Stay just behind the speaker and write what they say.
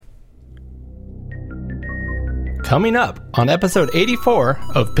Coming up on episode 84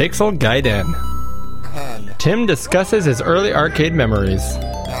 of Pixel Gaiden. Tim discusses his early arcade memories.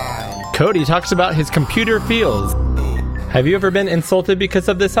 Cody talks about his computer feels. Have you ever been insulted because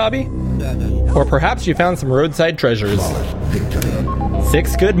of this hobby? Or perhaps you found some roadside treasures.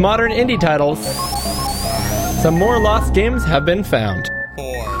 6 good modern indie titles. Some more lost games have been found.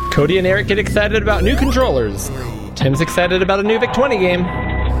 Cody and Eric get excited about new controllers. Tim's excited about a new VIC-20 game.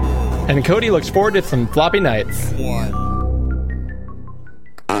 And Cody looks forward to some floppy nights.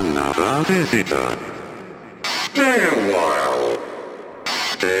 Another visitor. Stay a while.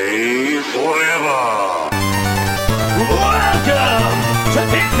 Stay forever. Welcome to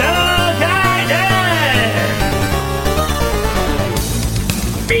Pixel Gaiden!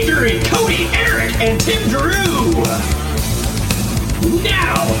 Featuring Cody, Eric, and Tim Drew.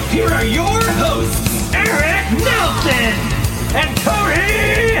 Now, here are your hosts, Eric Nelson and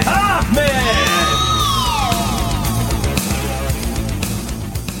Cody Hoffman.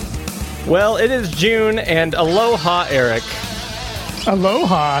 Well, it is June, and aloha, Eric.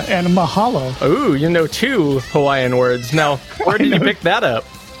 Aloha and mahalo. Ooh, you know 2 Hawaiian words. Now, where did you pick that up?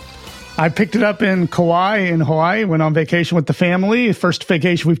 I picked it up in Kauai in Hawaii. Went on vacation with the family. First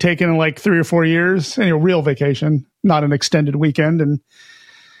vacation we've taken in like 3 or 4 years. A real vacation, not an extended weekend. And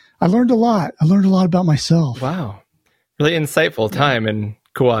I learned a lot. I learned a lot about myself. Wow. Really insightful time in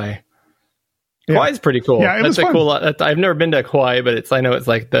Kauai. Kauai's pretty cool. Yeah, it was fun. Cool. I've never been to Kauai, but I know it's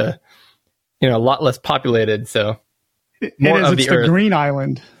like a lot less populated. So more of it's the earth. Green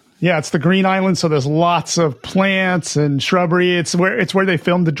Island. Yeah, it's the Green Island. So there's lots of plants and shrubbery. It's where they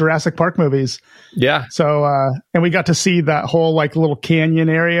filmed the Jurassic Park movies. Yeah. So and we got to see that whole like little canyon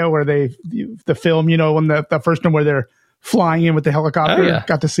area where the film. When the first one where they're flying in with the helicopter. Oh, yeah.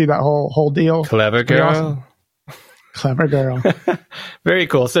 Got to see that whole deal. Clever girl. Awesome. Clever girl. Very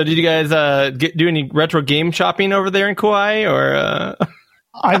cool. So did you guys do any retro game shopping over there in Kauai? Or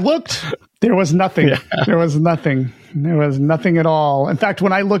I looked. There was nothing. Yeah. There was nothing. There was nothing at all. In fact,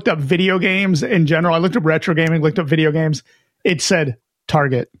 when I looked up video games in general, I looked up retro gaming, looked up video games. It said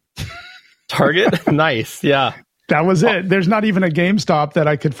Target. Target? Nice. Yeah. That was it. There's not even a GameStop that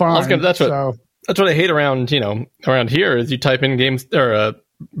I could find. That's what I hate around here is you type in games or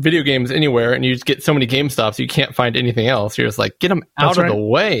video games anywhere and you just get so many GameStops you can't find anything else. You're just like, get them out of the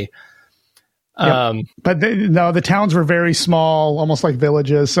way. Yep. But the towns were very small, almost like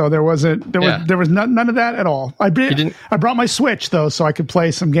villages. So there was none of that at all. I brought my Switch though, so I could play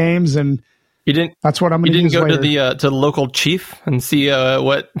some games, and that's what I'm going to use later. You didn't go to the local chief and see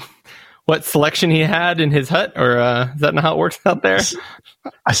what selection he had in his hut, or is that not how it works out there?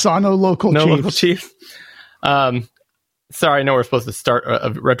 I saw no local chief. Sorry, I know we're supposed to start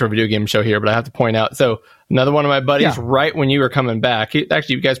a retro video game show here, but I have to point out. So another one of my buddies, right when you were coming back,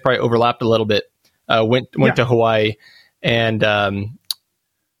 actually, you guys probably overlapped a little bit. Went to Hawaii, and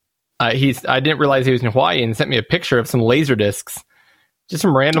I didn't realize he was in Hawaii, and sent me a picture of some laser discs, just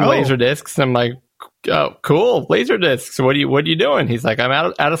some random laser discs. I'm like, oh, cool, laser discs. What are you doing? He's like, I'm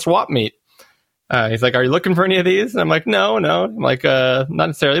at a swap meet. He's like, are you looking for any of these? And I'm like, no. I'm like, not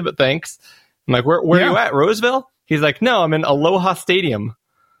necessarily, but thanks. I'm like, where are you at? Roseville? He's like, no, I'm in Aloha Stadium.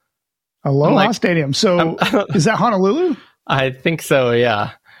 Aloha Stadium. So is that Honolulu? I think so,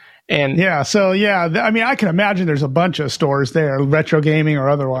 yeah. And I can imagine there's a bunch of stores there, retro gaming or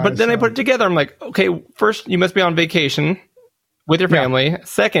otherwise. But then I put it together. I'm like, okay, first, you must be on vacation with your family. Yeah.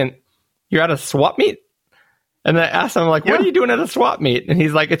 Second, you're at a swap meet? And then I asked him, like, what are you doing at a swap meet? And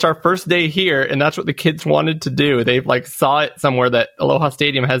he's like, it's our first day here, and that's what the kids wanted to do. They saw it somewhere that Aloha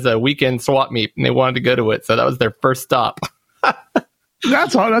Stadium has a weekend swap meet, and they wanted to go to it. So that was their first stop.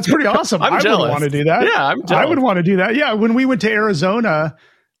 That's pretty awesome. I would want to do that. Yeah, I'm jealous. I would want to do that. Yeah, when we went to Arizona,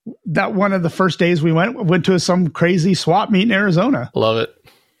 that one of the first days we went to some crazy swap meet in Arizona. Love it.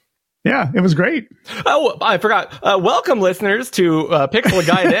 Yeah, it was great. Oh, I forgot. Welcome, listeners, to Pixel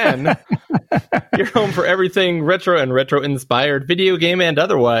Gaiden, your home for everything retro and retro-inspired, video game and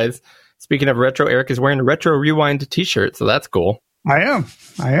otherwise. Speaking of retro, Eric is wearing a Retro Rewind t-shirt, so that's cool. I am.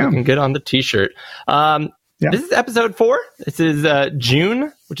 You can get on the t-shirt. This is episode 4. This is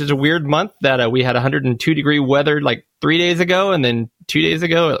June, which is a weird month that we had 102-degree weather like 3 days ago, and then 2 days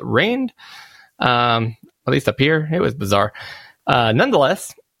ago it rained. At least up here, it was bizarre.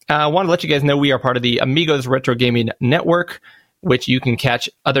 Nonetheless, I want to let you guys know we are part of the Amigos Retro Gaming Network, which you can catch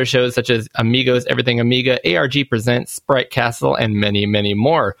other shows such as Amigos, Everything Amiga, ARG Presents, Sprite Castle, and many, many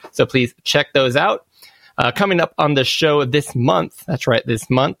more. So please check those out. Coming up on the show this month, that's right, this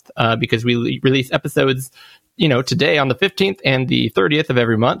month, because we release episodes, today on the 15th and the 30th of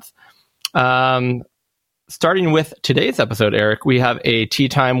every month. Starting with today's episode, Eric, we have a tea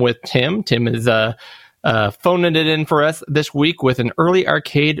time with Tim. Tim is phoning it in for us this week with an early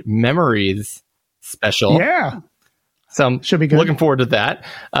arcade memories special. Yeah. So should be good. Looking forward to that.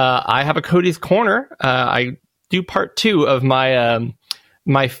 I have a Cody's Corner. I do part 2 of my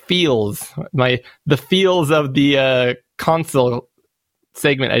my feels, the feels of the console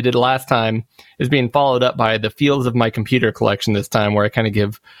segment I did last time is being followed up by the feels of my computer collection this time, where I kind of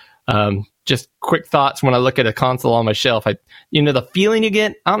give just quick thoughts when I look at a console on my shelf. The feeling you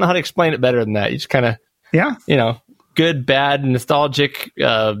get, I don't know how to explain it better than that. You just kind of, good, bad, nostalgic,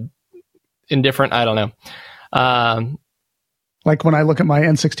 indifferent. I don't know. Like when I look at my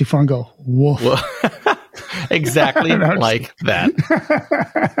N64 and go, woof. Exactly like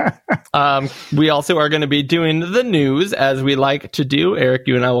that. We also are going to be doing the news, as we like to do. Eric,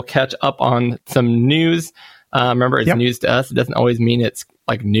 you and I will catch up on some news. Remember, it's news to us. It doesn't always mean it's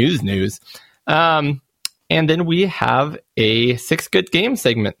like news. And then we have a 6 Good Games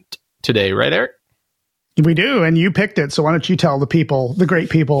segment today, right, Eric? We do, and you picked it. So why don't you tell the great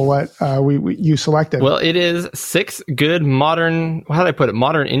people, what you selected? Well, it is 6 good modern. How did I put it?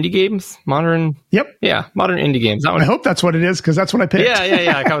 Modern indie games. Modern. Yep. Yeah, modern indie games. That one. I hope that's what it is, because that's what I picked.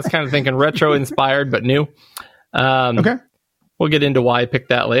 Yeah. I was kind of thinking retro inspired, but new. Okay. We'll get into why I picked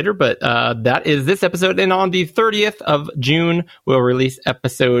that later, but that is this episode. And on the 30th of June, we'll release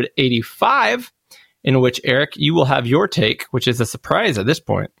episode 85, in which, Eric, you will have your take, which is a surprise at this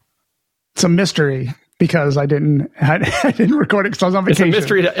point. It's a mystery, because I didn't record it because I was on vacation. It's a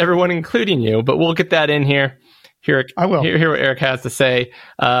mystery to everyone, including you, but we'll get that in here. I will. Hear what Eric has to say.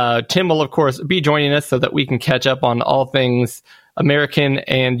 Tim will, of course, be joining us so that we can catch up on all things American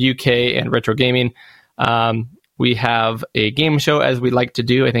and UK and retro gaming. We have a game show, as we like to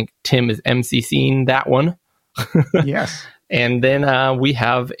do. I think Tim is MCCing that one. Yes. And then we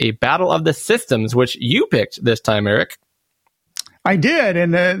have a Battle of the Systems, which you picked this time, Eric. I did,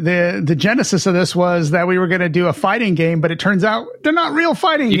 and the genesis of this was that we were going to do a fighting game, but it turns out they're not real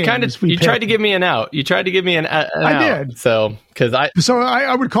fighting games. You tried to give me an out. You tried to give me an out. I did. So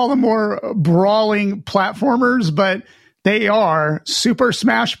I would call them more brawling platformers, but they are Super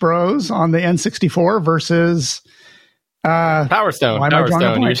Smash Bros. On the N64 versus Power Stone. Power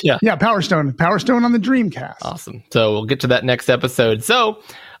Stone. Power Stone on the Dreamcast. Awesome. So we'll get to that next episode. So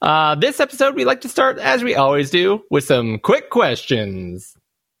this episode, we like to start, as we always do, with some quick questions.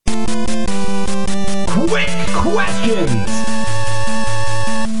 Quick questions!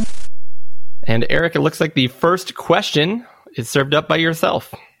 And Eric, it looks like the first question is served up by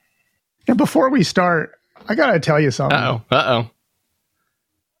yourself. And before we start, I got to tell you something. Uh-oh.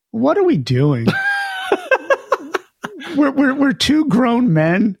 What are we doing? We're 2 grown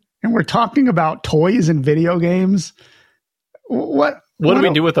men, and we're talking about toys and video games. What do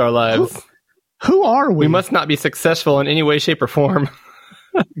we do with our lives? Who are we? We must not be successful in any way, shape, or form.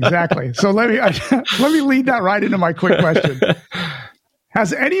 Exactly. So let me lead that right into my quick question.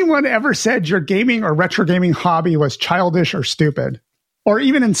 Has anyone ever said your gaming or retro gaming hobby was childish or stupid, or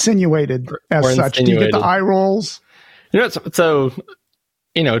even insinuated as such? Do you get the eye rolls? So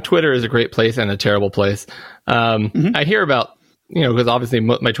Twitter is a great place and a terrible place. I hear about, because obviously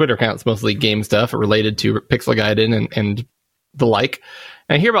my Twitter account's mostly game stuff related to Pixel Gaiden and the like.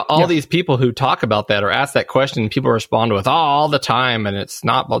 And I hear about all these people who talk about that or ask that question, and people respond with, all the time, and it's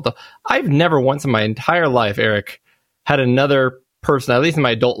not about the... I've never once in my entire life, Eric, had another person, at least in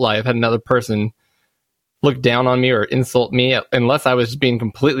my adult life, had another person look down on me or insult me, unless I was just being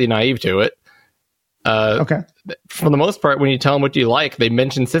completely naive to it. Okay. For the most part, when you tell them what you like, they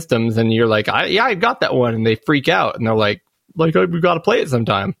mention systems, and you're like, I've got that one, and they freak out, and they're like, we've got to play it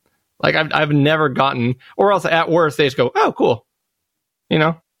sometime. Like I've never gotten, or else at worst they just go, oh, cool.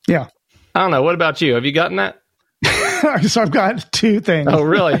 Yeah. I don't know. What about you? Have you gotten that? So I've got 2 things. Oh,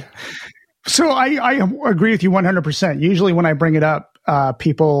 really? So I agree with you 100%. Usually when I bring it up,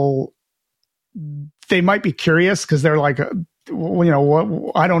 people, they might be curious because they're like,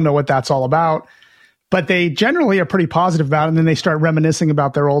 what? I don't know what that's all about. But they generally are pretty positive about it, and then they start reminiscing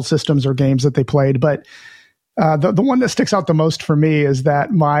about their old systems or games that they played. But the one that sticks out the most for me is that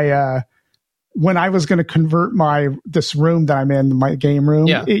when I was going to convert this room that I'm in, my game room,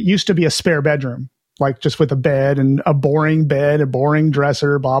 it used to be a spare bedroom, like just with a bed and a boring bed, a boring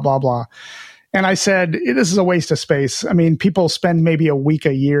dresser, blah, blah, blah. And I said, this is a waste of space. I mean, people spend maybe a week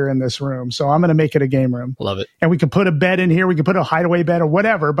a year in this room, so I'm going to make it a game room. Love it. And we can put a bed in here. We can put a hideaway bed or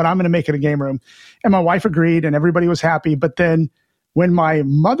whatever, but I'm going to make it a game room. And my wife agreed, and everybody was happy. But then when my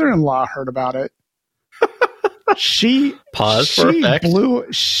mother-in-law heard about it, she blew...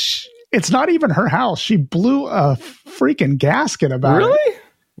 It's not even her house. She blew a freaking gasket about it. Really?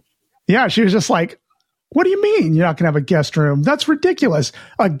 Yeah, she was just like, What do you mean you're not going to have a guest room? That's ridiculous.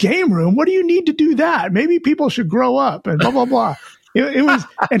 A game room? What do you need to do that? Maybe people should grow up and blah, blah, blah. It was,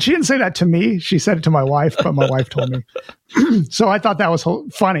 and she didn't say that to me. She said it to my wife, but my wife told me. So I thought that was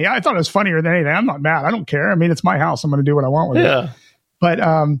funny. I thought it was funnier than anything. I'm not mad. I don't care. I mean, it's my house. I'm going to do what I want with it. But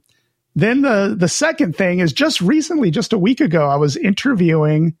then the second thing is just recently, just a week ago, I was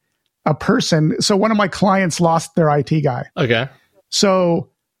interviewing a person. So one of my clients lost their IT guy. Okay.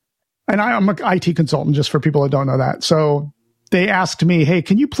 So, and I'm an IT consultant, just for people that don't know that. So they asked me, hey,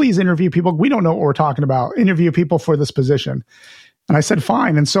 can you please interview people? We don't know what we're talking about. Interview people for this position. And I said,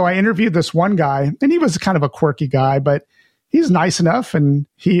 fine. And so I interviewed this one guy, and he was kind of a quirky guy, but he's nice enough. And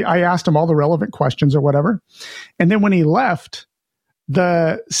I asked him all the relevant questions or whatever. And then when he left,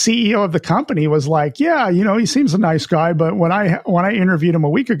 the CEO of the company was like, yeah, he seems a nice guy. But when I interviewed him a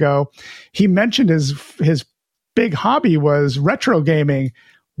week ago, he mentioned his big hobby was retro gaming.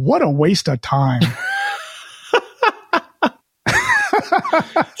 What a waste of time.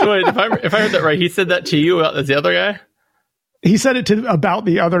 So wait, if I heard that right, he said that to you about the other guy? He said it about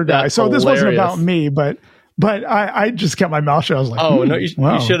the other guy. That's so hilarious. This wasn't about me, but I just kept my mouth shut. I was like, oh, no, you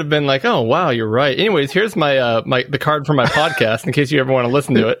wow. should have been like, oh, wow, you're right. Anyways, here's my the card for my podcast in case you ever want to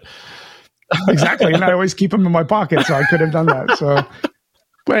listen to it. Exactly. And I always keep them in my pocket, so I could have done that. So,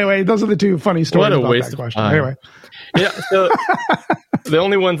 but anyway, those are the two funny stories what a about waste that of question. time. Anyway. Yeah, so the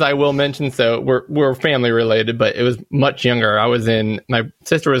only ones I will mention, so we're family related, but it was much younger. My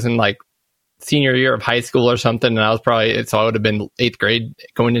sister was in like senior year of high school or something, and I was so I would have been 8th grade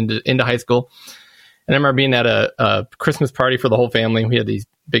going into high school. And I remember being at a Christmas party for the whole family. We had these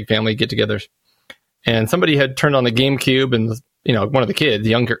big family get-togethers, and somebody had turned on the GameCube, and one of the kids,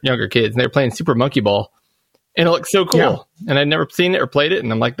 younger kids, and they were playing Super Monkey Ball, and it looked so cool. Yeah. And I'd never seen it or played it,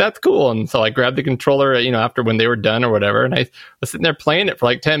 and I'm like, that's cool. And so I grabbed the controller, after when they were done or whatever, and I was sitting there playing it for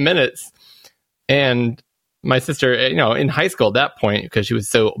like 10 minutes, and my sister, in high school at that point, because she was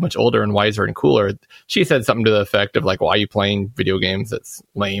so much older and wiser and cooler, she said something to the effect of like, why are you playing video games? That's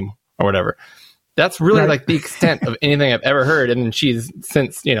lame or whatever. That's really like the extent of anything I've ever heard. And she's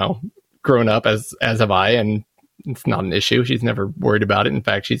since, grown up as have I, and it's not an issue. She's never worried about it. In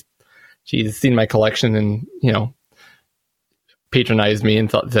fact, she's seen my collection and, patronized me and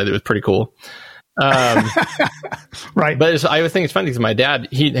said it was pretty cool. Right. But I always think it's funny because my dad,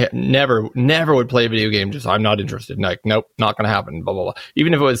 he never would play a video game. Just, I'm not interested. Like, nope, not going to happen. Blah, blah, blah.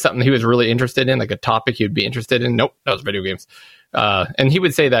 Even if it was something he was really interested in, like a topic he would be interested in. Nope, that was video games. And he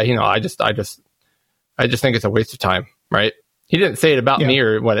would say that, I just think it's a waste of time. Right. He didn't say it about me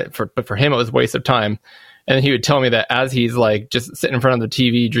or but for him, it was a waste of time. And he would tell me that as he's like just sitting in front of the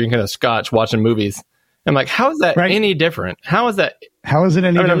TV, drinking a scotch, watching movies. I'm like, how is that any different? How is that? How is it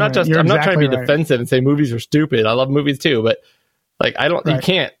any different? I'm not trying to be defensive and say movies are stupid. I love movies too, but like, you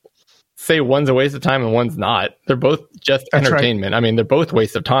can't say one's a waste of time and one's not. They're both just entertainment. Right. I mean, they're both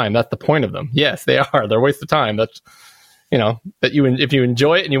waste of time. That's the point of them. Yes, they are. They're a waste of time. That's, that if you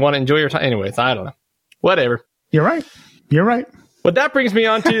enjoy it and you want to enjoy your time. Anyways, I don't know. Whatever. You're right. But that brings me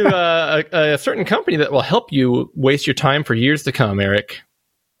on to a certain company that will help you waste your time for years to come, Eric.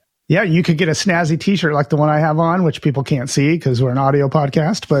 Yeah, you could get a snazzy t-shirt like the one I have on, which people can't see because we're an audio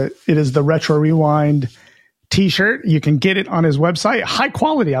podcast, but it is the Retro Rewind t-shirt. You can get it on his website. High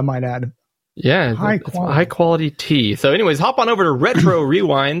quality, I might add. Yeah, high quality tea. So anyways, hop on over to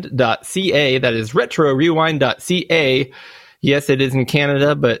retrorewind.ca. That is retrorewind.ca. Yes, it is in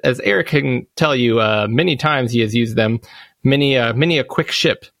Canada, but as Eric can tell you, many times he has used them. Many a quick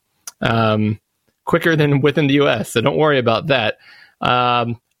ship, quicker than within the US. So don't worry about that.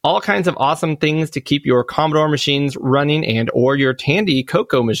 All kinds of awesome things to keep your Commodore machines running or your Tandy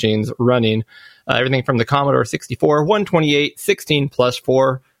Coco machines running. Everything from the Commodore 64, 128, 16 plus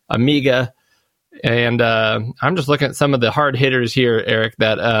 4, Amiga. And I'm just looking at some of the hard hitters here, Eric,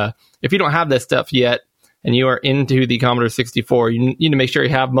 that if you don't have this stuff yet and you are into the Commodore 64, you need to make sure you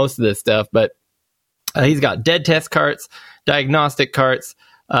have most of this stuff. But he's got dead test carts, diagnostic carts.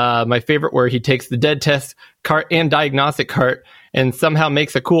 My favorite where he takes the dead test cart and diagnostic cart and somehow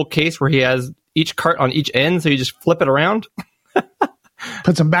makes a cool case where he has each cart on each end, so you just flip it around.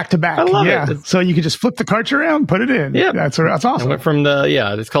 Puts them back to back. I love it. So you can just flip the carts around, put it in. Yeah, that's awesome. I went from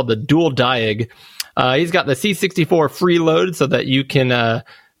it's called the dual diag. He's got the C64 freeload so that you can,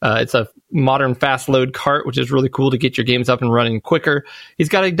 it's a modern fast load cart, which is really cool to get your games up and running quicker. He's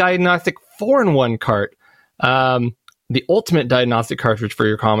got a diagnostic 4-in-1 cart. The ultimate diagnostic cartridge for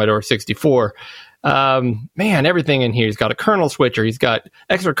your Commodore 64. Man, everything in here. He's got a kernel switcher. He's got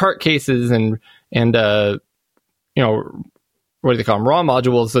extra cart cases and what do they call them? ROM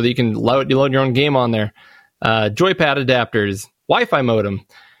modules so that you can load your own game on there. Joypad adapters, Wi-Fi modem.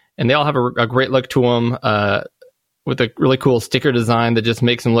 and they all have a great look to them, with a really cool sticker design that just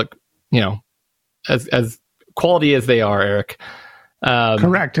makes them look, as quality as they are, Eric.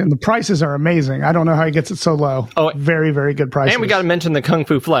 Correct. And the prices are amazing. I don't know how he gets it so low. Oh, very, very good prices. And we got to mention the Kung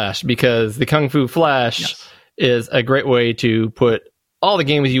Fu Flash, because the Kung Fu Flash is a great way to put all the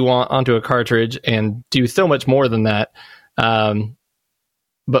games you want onto a cartridge and do so much more than that.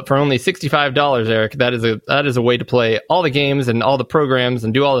 But for only $65, Eric, that is a way to play all the games and all the programs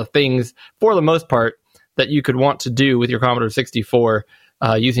and do all the things, for the most part, that you could want to do with your Commodore 64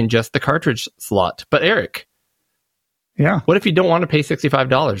 using just the cartridge slot. But Eric, what if you don't want to pay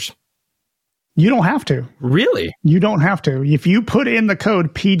 $65? You don't have to. Really? You don't have to. If you put in the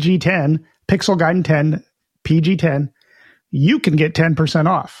code PG10, Pixel Gaiden 10, PG10, you can get 10%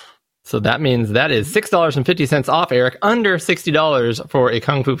 off. So that means that is $6.50 off, Eric, under $60 for a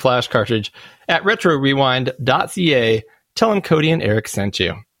Kung Fu Flash cartridge at RetroRewind.ca. Tell them Cody and Eric sent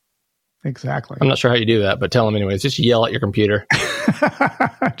you. Exactly. I'm not sure how you do that, but tell them anyways. Just yell at your computer.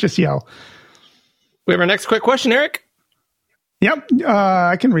 Just yell. We have our next quick question, Eric. Yep.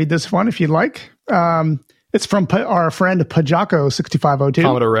 I can read this one if you'd like. It's from our friend Pajako6502.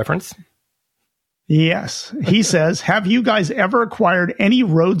 Commodore reference. Yes. He says, have you guys ever acquired any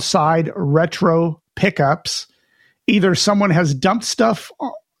roadside retro pickups? Either someone has dumped stuff,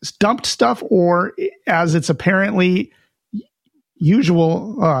 or as it's apparently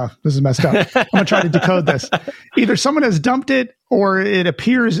usual. This is messed up. I'm going to try to decode this. Either someone has dumped it, or it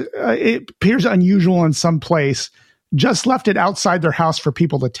appears unusual in some place, just left it outside their house for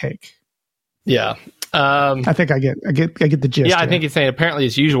people to take. Yeah. I think I get the gist. Yeah, I think he's saying apparently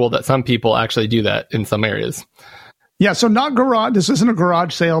it's usual that some people actually do that in some areas. Yeah, so not garage. This isn't a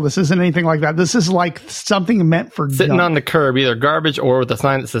garage sale. This isn't anything like that. This is like something meant for sitting on the curb, either garbage or with a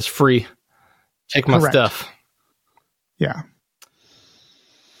sign that says free. Take my stuff. Yeah.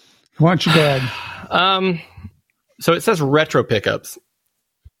 Why don't you go ahead? So it says retro pickups.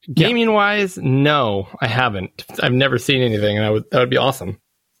 Gaming wise, no, I haven't. I've never seen anything, and that would be awesome.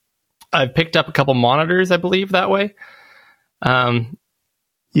 I've picked up a couple monitors, I believe, that way.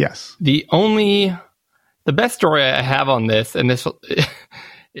 Yes. The best story I have on this, and this,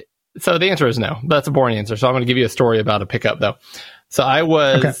 so the answer is no. That's a boring answer. So I'm going to give you a story about a pickup, though. So I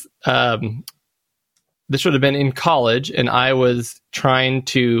was, this would have been in college, and I was trying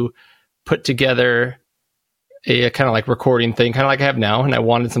to put together a kind of like recording thing, kind of like I have now, and I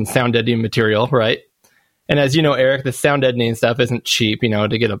wanted some sound editing material, right? And as you know, Eric, the sound editing stuff isn't cheap.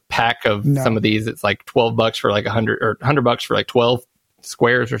 To get a pack of some of these, it's like $12 for like 100, or $100 for like 12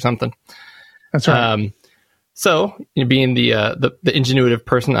 squares or something. That's right. So, being the ingenuitive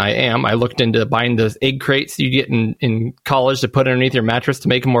person I am, I looked into buying those egg crates you get in college to put underneath your mattress to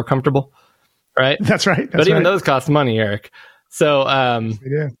make them more comfortable, right? That's right. But even those cost money, Eric. So,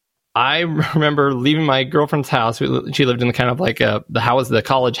 I remember leaving my girlfriend's house. She lived in the kind of like the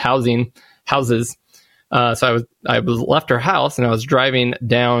college houses. So I was left her house, and I was driving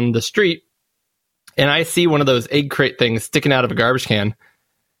down the street, and I see one of those egg crate things sticking out of a garbage can.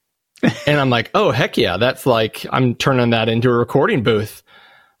 And I'm like, oh, heck yeah. That's like, I'm turning that into a recording booth.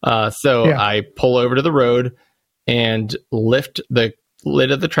 I pull over to the road and lift the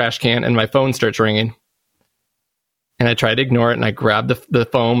lid of the trash can, and my phone starts ringing. And I try to ignore it, and I grab the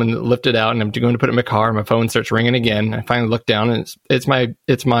phone and lift it out, and I'm going to put it in my car, and my phone starts ringing again. I finally look down, and it's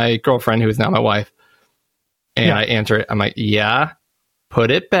my girlfriend, who is now my wife. And I answer it. I'm like, yeah,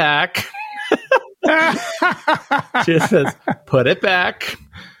 put it back. She says, put it back.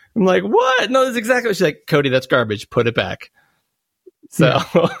 I'm like, what? No, that's exactly what she's like. Cody, that's garbage. Put it back. So,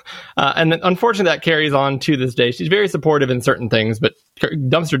 and unfortunately, that carries on to this day. She's very supportive in certain things, but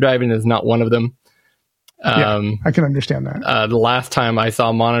dumpster diving is not one of them. I can understand that. The last time I saw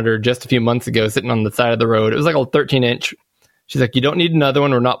a monitor just a few months ago sitting on the side of the road, it was like a 13-inch. She's like, you don't need another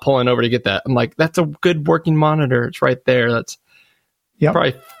one. We're not pulling over to get that. I'm like, that's a good working monitor. It's right there. That's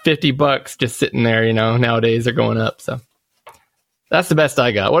probably $50 just sitting there. Nowadays they're going up. So that's the best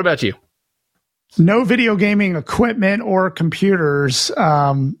I got. What about you? No video gaming equipment or computers.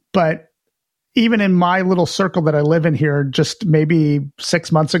 But even in my little circle that I live in here, just maybe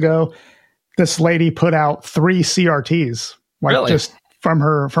 6 months ago, this lady put out 3 CRTs, just from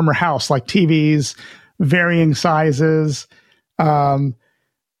her house, like TVs, varying sizes. The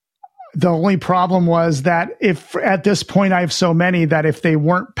only problem was that if at this point I have so many that if they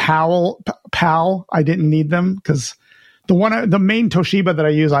weren't PAL, I didn't need them, because the main Toshiba that I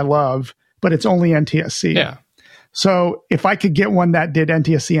use, I love, but it's only NTSC. Yeah. So if I could get one that did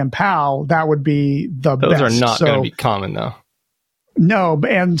NTSC and PAL, that would be the best. Those are not going to be common, though. No,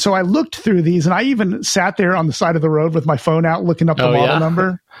 and so I looked through these, and I even sat there on the side of the road with my phone out looking up the model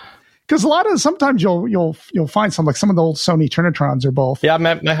number. because sometimes you'll find some, like some of the old Sony Trinitrons are both. Yeah,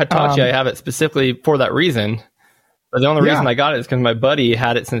 my Hitachi, I have it specifically for that reason. But the only reason I got it is because my buddy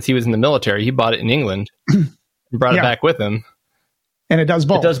had it since he was in the military. He bought it in England and brought it back with him. And it does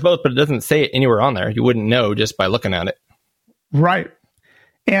both. It does both, but it doesn't say it anywhere on there. You wouldn't know just by looking at it. Right.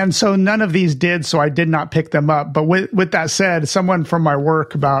 And so none of these did, so I did not pick them up. But with that said, someone from my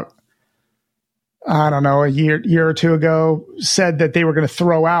work about, I don't know, a year or two ago said that they were going to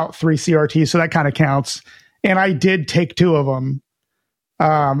throw out 3 CRTs, so that kind of counts. And I did take 2 of them.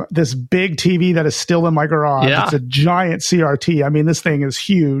 This big TV that is still in my garage. Yeah. It's a giant CRT. I mean, this thing is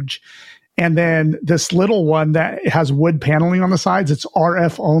huge. And then this little one that has wood paneling on the sides. It's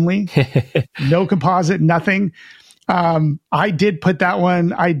RF only, no composite, nothing. I did put that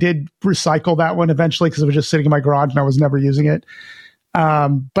one. I did recycle that one eventually because it was just sitting in my garage and I was never using it.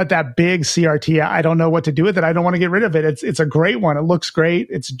 But that big CRT, I don't know what to do with it. I don't want to get rid of it. It's a great one. It looks great.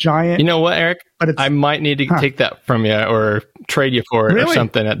 It's giant. You know what, Eric? But I might need to take that from you or trade you for it or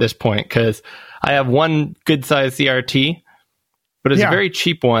something at this point, because I have one good size CRT, but it's a very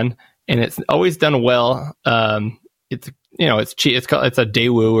cheap one and it's always done well. It's cheap. It's a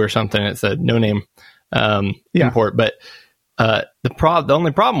Daewoo or something. It's a no name import, but the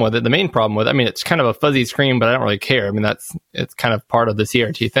only problem with it, the main problem with it, I mean, it's kind of a fuzzy screen, but I don't really care. I mean, it's kind of part of the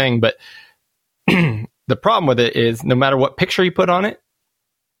CRT thing, but the problem with it is no matter what picture you put on it,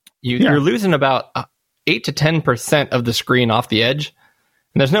 you're losing about 8 to 10% of the screen off the edge.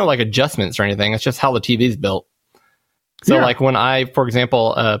 And there's no like adjustments or anything. It's just how the TV is built. So like when I, for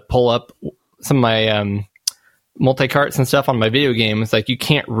example, pull up some of my multi-carts and stuff on my video games, like you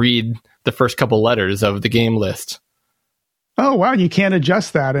can't read the first couple letters of the game list. Oh, wow. You can't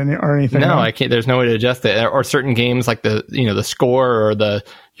adjust that or anything. No, I can't. There's no way to adjust it. Or certain games like the score or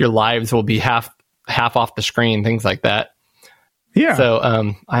your lives will be half off the screen, things like that. Yeah.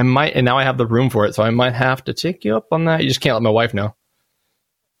 So I might, and now I have the room for it, so I might have to take you up on that. You just can't let my wife know.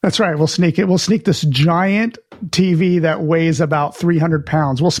 That's right. We'll sneak it. We'll sneak this giant TV that weighs about 300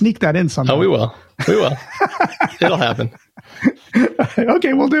 pounds. We'll sneak that in somehow. Oh, we will. It'll happen.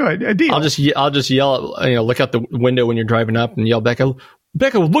 Okay, we'll do it. A deal. I'll just yell at, look out the window when you're driving up and yell, Becca,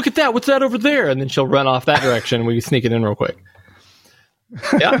 look at that. What's that over there? And then she'll run off that direction and we sneak it in real quick.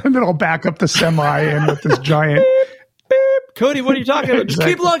 Yeah. And then I'll back up the semi in with this giant. Beep, beep. Cody, what are you talking about? Just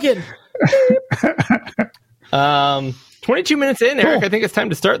keep looking. 22 minutes in, Eric. Cool. I think it's time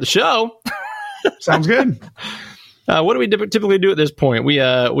to start the show. Sounds good. What do we typically do at this point? We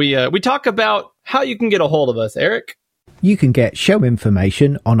talk about how you can get a hold of us, Eric. You can get show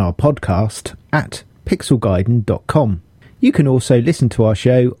information on our podcast at pixelguiden.com. You can also listen to our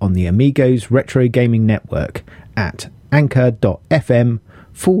show on the Amigos Retro Gaming Network at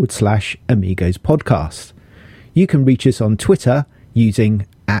anchor.fm/Amigos Podcast. You can reach us on Twitter using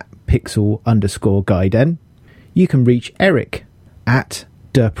 @pixel_guiden. You can reach Eric at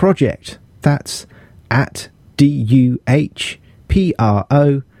DuhProject. That's at DuhProject.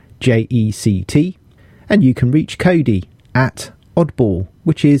 And you can reach Cody at Oddball,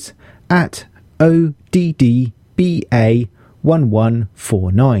 which is at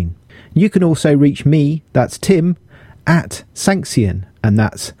ODDBA1149. You can also reach me, that's Tim, at Sanxion, and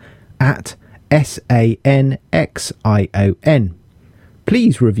that's at SANXION.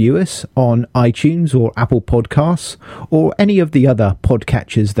 Please review us on iTunes or Apple Podcasts or any of the other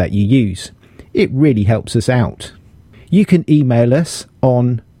podcatchers that you use. It really helps us out. You can email us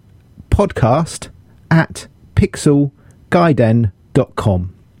on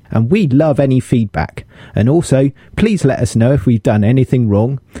podcast@pixelguiden.com. And we love any feedback. And also, please let us know if we've done anything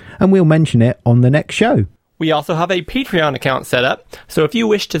wrong, and we'll mention it on the next show. We also have a Patreon account set up, so if you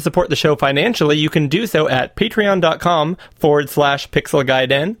wish to support the show financially, you can do so at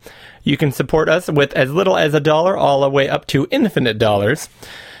patreon.com/pixelguiden. You can support us with as little as $1 all the way up to infinite dollars.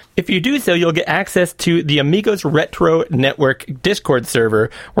 If you do so, you'll get access to the Amigos Retro Network Discord server,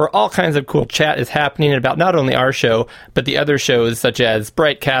 where all kinds of cool chat is happening about not only our show, but the other shows such as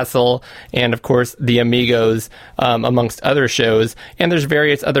Bright Castle and, of course, the Amigos, amongst other shows. And there's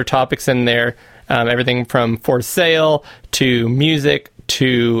various other topics in there, everything from for sale to music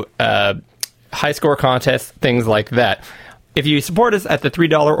to high score contests, things like that. If you support us at the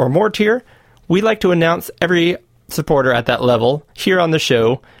 $3 or more tier, we like to announce every supporter at that level here on the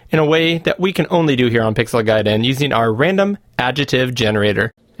show in a way that we can only do here on Pixel Guiden using our random adjective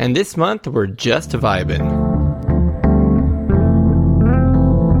generator. And this month, we're just vibing.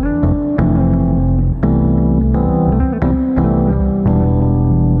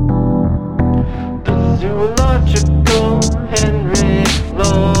 The zoological Henry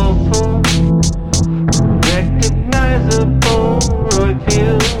Lawful, recognizable Roy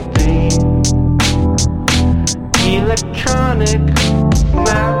Fielding.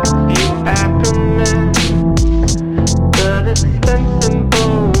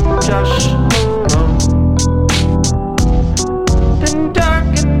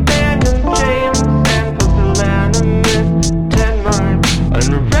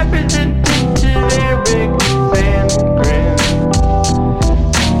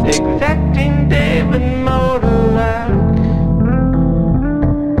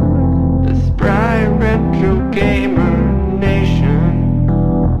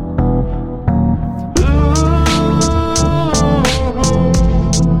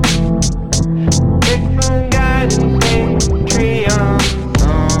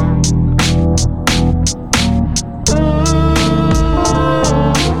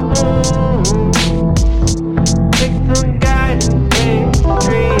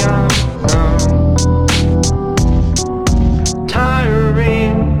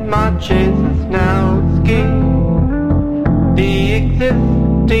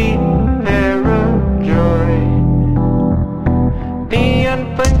 sweet pair of joy. The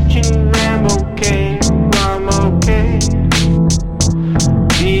unflinching ram, okay, I'm okay.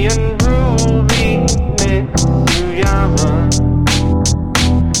 The unruly Mitsuyama.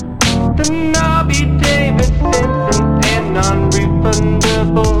 The knobby David Vincent and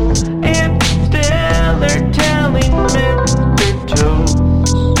non-refundable and stellar telling Mr. Toast.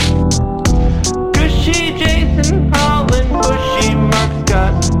 Gushy Jason Holland, bushy Mark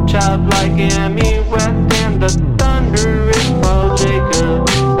Scott, childlike Amy West, and the thunderous Paul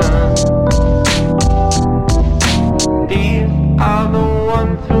Jacobs. These are the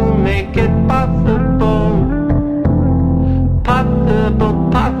ones who make it possible. Possible,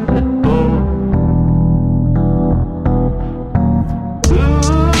 possible.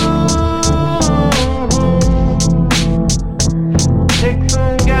 Take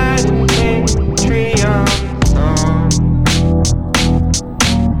some guidance in Patreon song.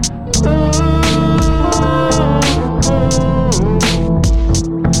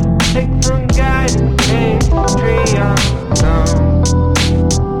 Take some guidance in Patreon song.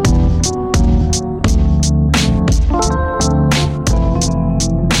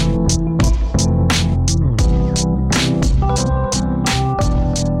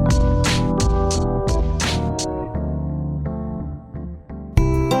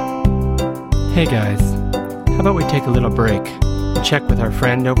 Hey guys, how about we take a little break and check with our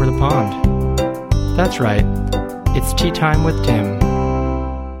friend over the pond? That's right, it's Tea Time with Tim.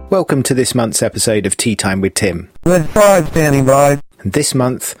 Welcome to this month's episode of Tea Time with Tim. With 5 standing by. And this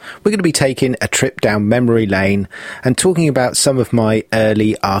month, we're going to be taking a trip down memory lane and talking about some of my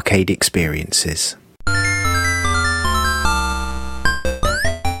early arcade experiences.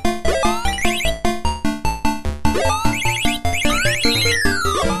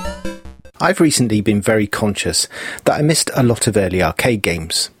 I've recently been very conscious that I missed a lot of early arcade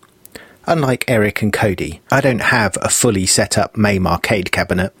games. Unlike Eric and Cody, I don't have a fully set up MAME arcade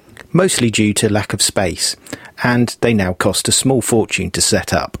cabinet, mostly due to lack of space, and they now cost a small fortune to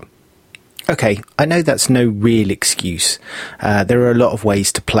set up. Okay, I know that's no real excuse. There are a lot of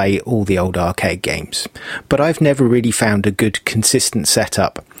ways to play all the old arcade games, but I've never really found a good consistent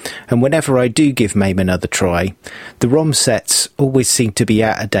setup, and whenever I do give MAME another try, the ROM sets always seem to be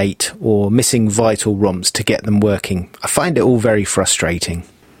out of date or missing vital ROMs to get them working. I find it all very frustrating.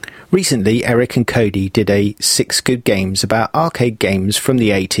 Recently, Eric and Cody did a 6 good games about arcade games from the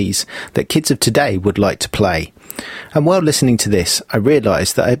 80s that kids of today would like to play. And while listening to this, I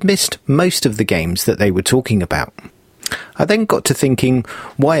realised that I'd missed most of the games that they were talking about. I then got to thinking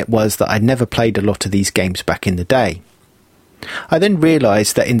why it was that I'd never played a lot of these games back in the day. I then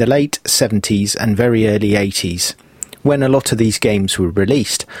realised that in the late 70s and very early 80s, when a lot of these games were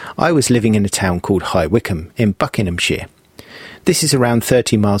released, I was living in a town called High Wycombe in Buckinghamshire. This is around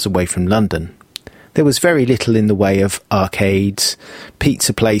 30 miles away from London. There was very little in the way of arcades,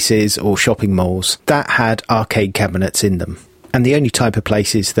 pizza places or shopping malls that had arcade cabinets in them. And the only type of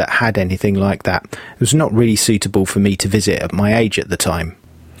places that had anything like that was not really suitable for me to visit at my age at the time.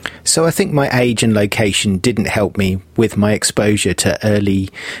 So I think my age and location didn't help me with my exposure to early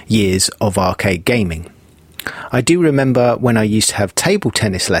years of arcade gaming. I do remember when I used to have table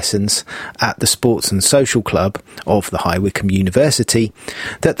tennis lessons at the Sports and Social Club of the High Wycombe University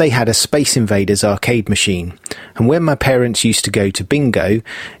that they had a Space Invaders arcade machine, and when my parents used to go to bingo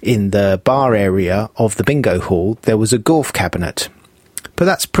in the bar area of the bingo hall, there was a golf cabinet. But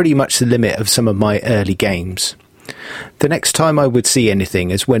that's pretty much the limit of some of my early games. The next time I would see anything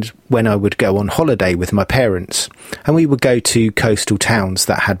is when I would go on holiday with my parents, and we would go to coastal towns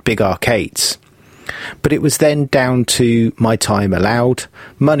that had big arcades. But it was then down to my time allowed,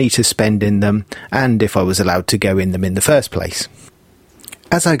 money to spend in them, and if I was allowed to go in them in the first place.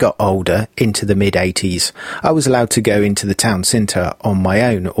 As I got older, into the mid-80s, I was allowed to go into the town centre on my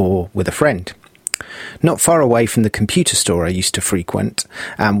own or with a friend. Not far away from the computer store I used to frequent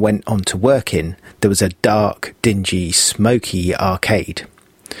and went on to work in, there was a dark, dingy, smoky arcade.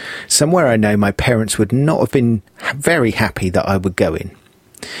 Somewhere I know my parents would not have been very happy that I would go in.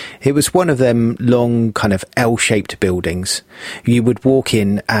 It was one of them long kind of L-shaped buildings. You would walk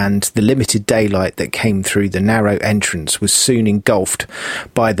in and the limited daylight that came through the narrow entrance was soon engulfed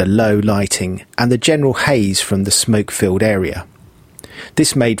by the low lighting and the general haze from the smoke-filled area.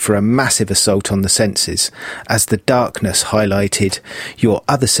 This made for a massive assault on the senses, as the darkness highlighted your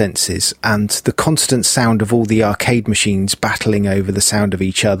other senses and the constant sound of all the arcade machines battling over the sound of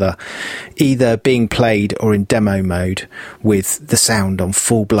each other, either being played or in demo mode with the sound on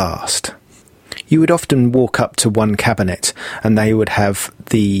full blast. You would often walk up to one cabinet and they would have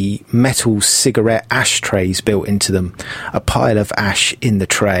the metal cigarette ashtrays built into them, a pile of ash in the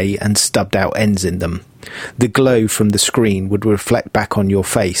tray and stubbed out ends in them. The glow from the screen would reflect back on your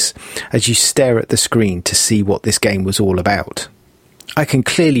face as you stare at the screen to see what this game was all about. I can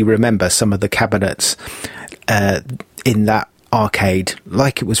clearly remember some of the cabinets in that arcade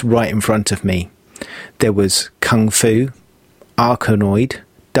like it was right in front of me. There was Kung Fu, Arkanoid,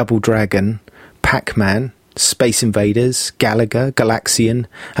 Double Dragon, Pac-Man, Space Invaders, Galaga, Galaxian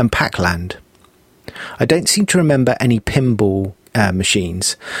and Pac-Land. I don't seem to remember any pinball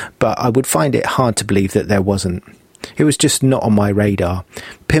machines, but I would find it hard to believe that there wasn't. It was just not on my radar.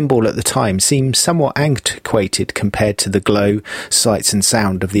 Pinball at the time seemed somewhat antiquated compared to the glow, sights and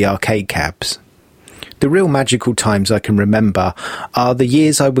sound of the arcade cabs. The real magical times I can remember are the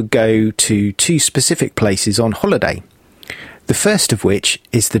years I would go to two specific places on holiday. The first of which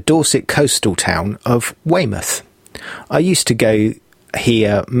is the Dorset coastal town of Weymouth. I used to go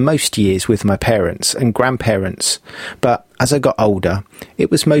here most years with my parents and grandparents, but as I got older,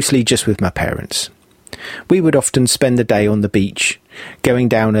 it was mostly just with my parents. We would often spend the day on the beach, going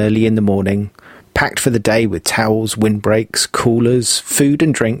down early in the morning, packed for the day with towels, windbreaks, coolers, food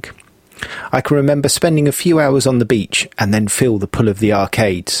and drink. I can remember spending a few hours on the beach and then feel the pull of the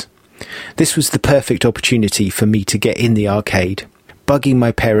arcades. This was the perfect opportunity for me to get in the arcade, bugging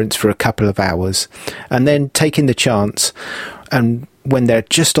my parents for a couple of hours, and then taking the chance, and when they're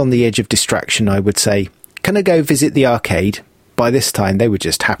just on the edge of distraction, I would say, "Can I go visit the arcade?" By this time, they were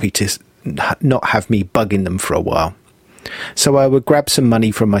just happy to not have me bugging them for a while. So I would grab some money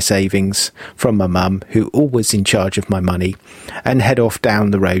from my savings, from my mum, who always in charge of my money, and head off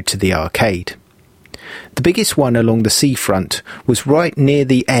down the road to the arcade. The biggest one along the seafront was right near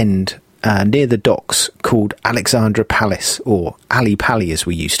the end, near the docks, called Alexandra Palace, or Ali Pally as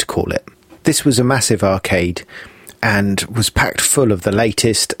we used to call it. This was a massive arcade and was packed full of the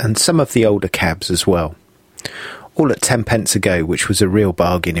latest and some of the older cabs as well. All at 10 pence a go, which was a real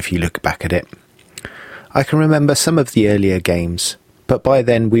bargain if you look back at it. I can remember some of the earlier games, but by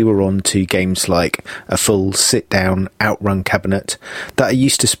then we were on to games like a full sit-down outrun cabinet that I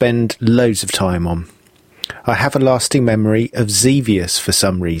used to spend loads of time on. I have a lasting memory of Xevious for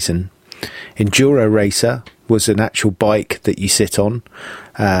some reason. Enduro Racer was an actual bike that you sit on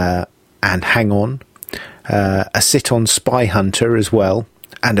and hang on. A sit-on Spy Hunter as well,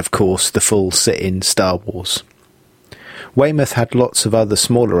 and of course the full sit-in Star Wars. Weymouth had lots of other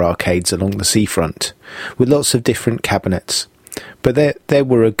smaller arcades along the seafront, with lots of different cabinets, but there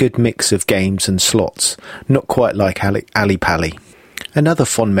were a good mix of games and slots, not quite like Ali Pally. Another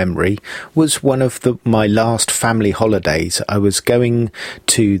fond memory was one of my last family holidays. I was going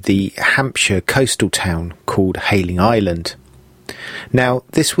to the Hampshire coastal town called Hayling Island. Now,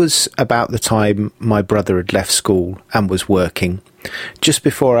 this was about the time my brother had left school and was working. Just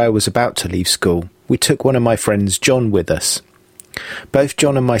before I was about to leave school, we took one of my friends, John, with us. Both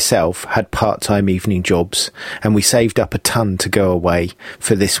John and myself had part-time evening jobs, and we saved up a ton to go away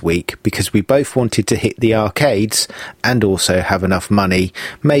for this week because we both wanted to hit the arcades and also have enough money,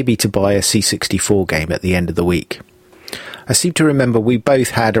 maybe to buy a C64 game at the end of the week. I seem to remember we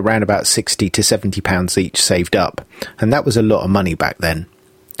both had around about £60 to £70 each saved up, and that was a lot of money back then.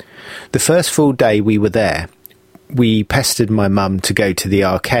 The first full day we were there, we pestered my mum to go to the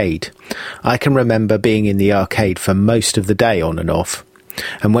arcade. I can remember being in the arcade for most of the day on and off,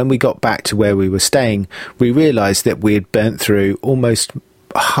 and when we got back to where we were staying, we realised that we had burnt through almost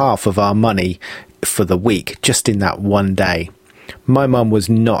half of our money for the week just in that one day. My mum was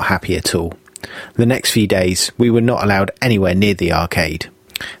not happy at all. The next few days, we were not allowed anywhere near the arcade.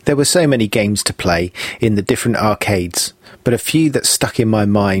 There were so many games to play in the different arcades, but a few that stuck in my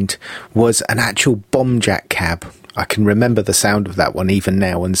mind was an actual bomb jack cab. I can remember the sound of that one even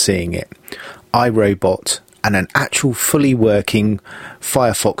now and seeing it. iRobot, and an actual fully working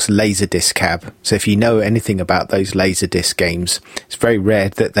Firefox Laserdisc cab. So if you know anything about those Laserdisc games, it's very rare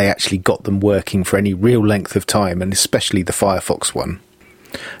that they actually got them working for any real length of time, and especially the Firefox one.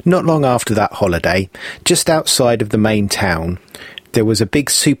 Not long after that holiday, just outside of the main town, there was a big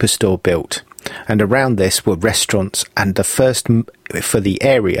superstore built, and around this were restaurants and the first, for the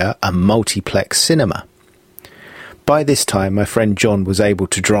area, a multiplex cinema. By this time, my friend John was able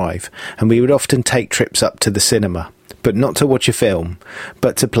to drive, and we would often take trips up to the cinema, but not to watch a film,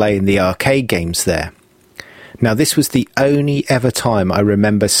 but to play in the arcade games there. Now, this was the only ever time I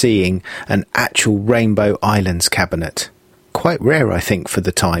remember seeing an actual Rainbow Islands cabinet. Quite rare, I think, for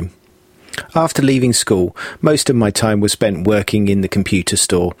the time. After leaving school, most of my time was spent working in the computer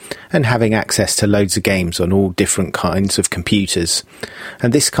store and having access to loads of games on all different kinds of computers,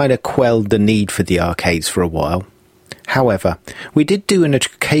 and this kind of quelled the need for the arcades for a while. However, we did do an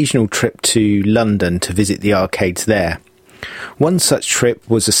occasional trip to London to visit the arcades there. One such trip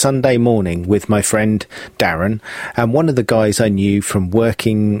was a Sunday morning with my friend Darren and one of the guys I knew from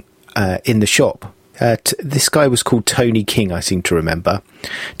working in the shop. This guy was called Tony King, I seem to remember.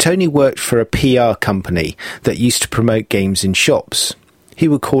 Tony worked for a PR company that used to promote games in shops. He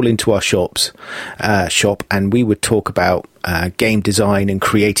would call into our shop and we would talk about game design and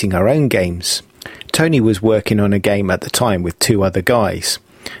creating our own games. Tony was working on a game at the time with two other guys.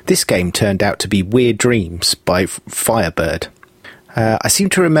 This game turned out to be Weird Dreams by Firebird. I seem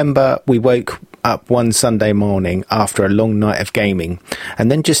to remember we woke up one Sunday morning after a long night of gaming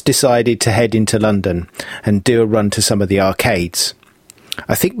and then just decided to head into London and do a run to some of the arcades.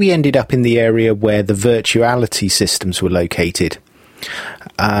 I think we ended up in the area where the virtuality systems were located.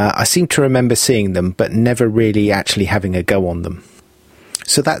 I seem to remember seeing them but never really actually having a go on them.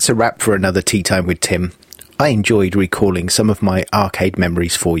 So that's a wrap for another Tea Time with Tim. I enjoyed recalling some of my arcade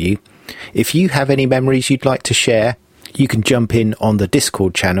memories for you. If you have any memories you'd like to share, you can jump in on the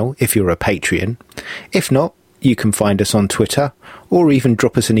Discord channel if you're a Patreon. If not, you can find us on Twitter or even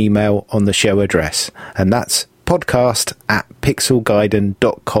drop us an email on the show address, and that's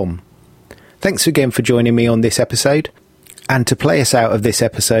podcast@pixelgaiden.com. Thanks again for joining me on this episode. And to play us out of this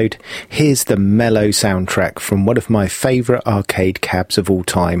episode, here's the mellow soundtrack from one of my favourite arcade cabs of all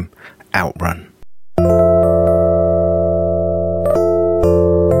time, Outrun.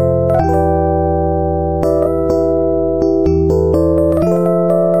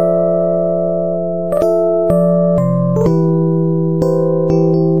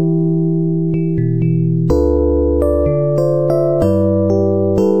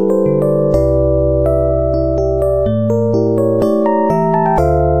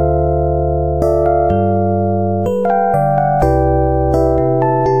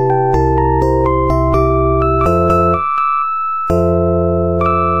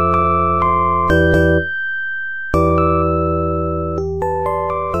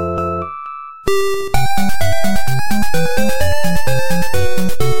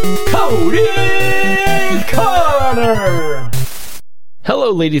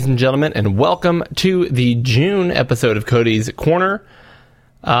 Hello, ladies and gentlemen, and welcome to the June episode of Cody's Corner.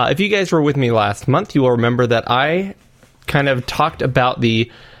 If you guys were with me last month, you will remember that I kind of talked about the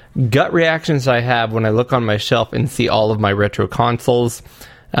gut reactions I have when I look on my shelf and see all of my retro consoles.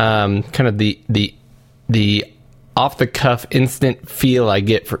 Kind of the off-the-cuff instant feel I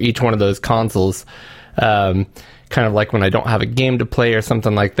get for each one of those consoles. Kind of like when I don't have a game to play or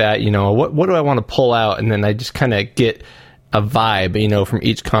something like that. You know, what do I want to pull out? And then I just kind of get a vibe, you know, from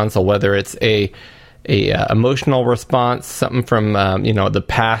each console, whether it's a emotional response, something from the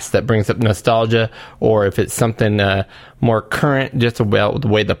past that brings up nostalgia, or if it's something more current, just about the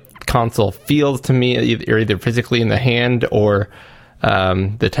way the console feels to me, either physically in the hand or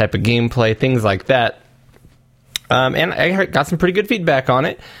the type of gameplay, things like that. And I got some pretty good feedback on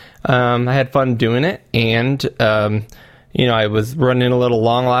it. I had fun doing it, and I was running a little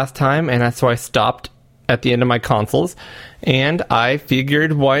long last time, and that's why I stopped at the end of my consoles, and I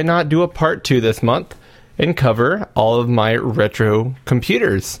figured why not do a part 2 this month and cover all of my retro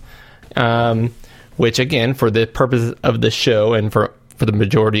computers, which again, for the purpose of the show and for the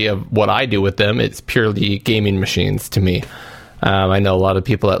majority of what I do with them, it's purely gaming machines to me. I know a lot of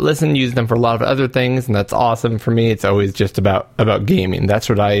people that listen use them for a lot of other things, and that's awesome. For me, it's always just about gaming. That's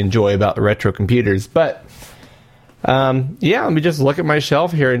what I enjoy about the retro computers. But let me just look at my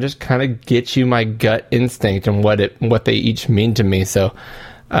shelf here and just kind of get you my gut instinct and what they each mean to me. So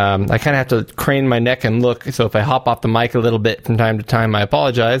I kind of have to crane my neck and look. So if I hop off the mic a little bit from time to time, I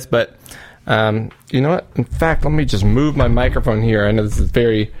apologize. But you know what? In fact, let me just move my microphone here. I know this is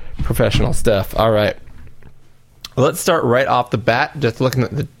very professional stuff. All right. Let's start right off the bat, just looking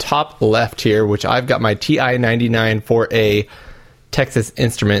at the top left here, which I've got my TI-99 4A Texas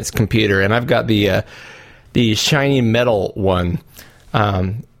Instruments computer, and I've got the shiny metal one.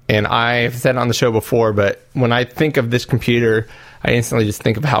 And I've said it on the show before, but when I think of this computer, I instantly just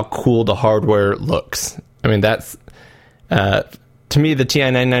think of how cool the hardware looks. I mean, that's to me, the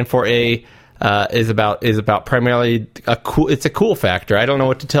TI-99 4A is about primarily it's a cool factor. I don't know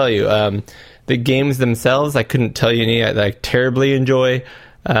what to tell you. The games themselves, I couldn't tell you any that I terribly enjoy.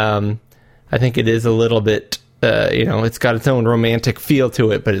 I think it is a little bit it's got its own romantic feel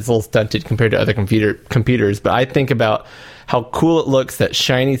to it, but it's a little stunted compared to other computers. But I think about how cool it looks, that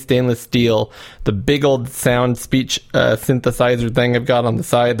shiny stainless steel, the big old sound speech synthesizer thing I've got on the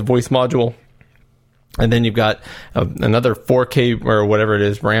side, the voice module. And then you've got another 4K or whatever it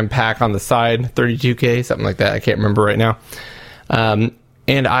is, RAM pack on the side, 32K, something like that. I can't remember right now.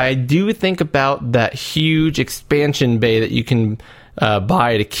 And I do think about that huge expansion bay that you can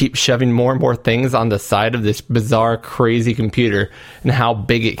buy to keep shoving more and more things on the side of this bizarre, crazy computer and how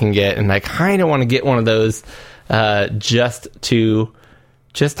big it can get. And I kind of want to get one of those just to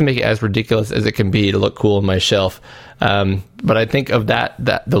make it as ridiculous as it can be to look cool on my shelf. But I think of that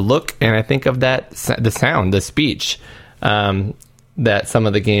the look, and I think of the sound, the speech that some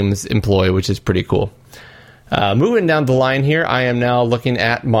of the games employ, which is pretty cool. Moving down the line here, I am now looking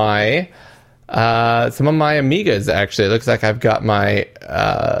at my some of my Amigas. Actually, it looks like I've got my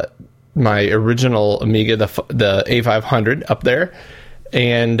my original Amiga, the A500, up there,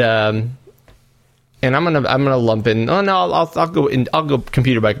 and I'm gonna lump in. Oh no, I'll go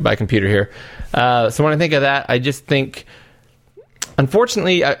computer by computer here. So when I think of that, I just think,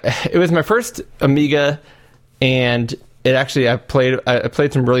 unfortunately, it was my first Amiga, and it actually I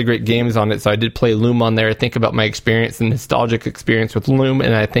played some really great games on it. So I did play Loom on there. I think about my experience, the nostalgic experience with Loom,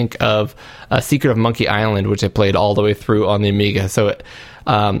 and I think of Secret of Monkey Island, which I played all the way through on the Amiga. So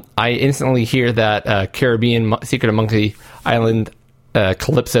I instantly hear that Caribbean Secret of Monkey Island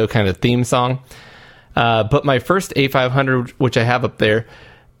Calypso kind of theme song. But my first A500, which I have up there,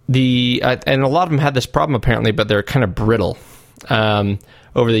 and a lot of them had this problem apparently, but they're kind of brittle.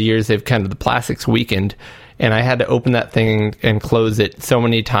 Over the years, the plastics weakened, and I had to open that thing and close it so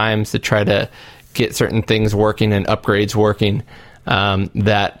many times to try to get certain things working and upgrades working,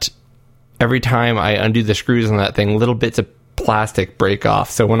 that every time I undo the screws on that thing, little bits of plastic break off.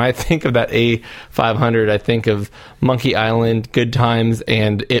 So when I think of that A500, I think of Monkey Island, Good Times,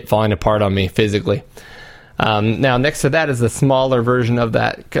 and it falling apart on me physically. Now, next to that is the smaller version of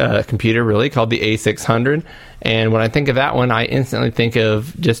that computer, really, called the A600. And when I think of that one, I instantly think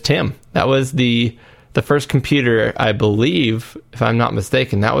of just Tim. That was the first computer, I believe, if I'm not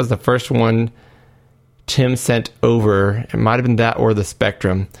mistaken. That was the first one Tim sent over. It might have been that or the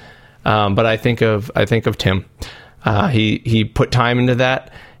Spectrum. But I think of Tim. He put time into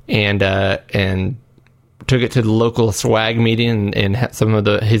that and took it to the local swag meeting, and some of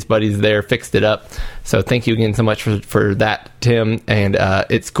his buddies there fixed it up. So thank you again so much for that, Tim. And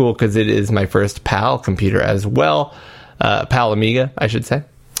it's cool because it is my first PAL computer as well. PAL Amiga, I should say.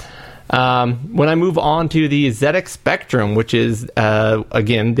 When I move on to the ZX Spectrum, which is,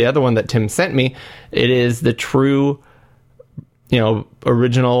 again, the other one that Tim sent me, it is the true,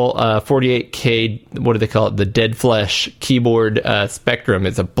 original 48K, what do they call it? The dead flesh keyboard Spectrum.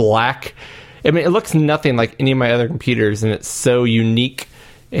 It's a black, it looks nothing like any of my other computers, and it's so unique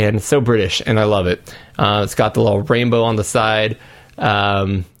and so British, and I love it. It's got the little rainbow on the side.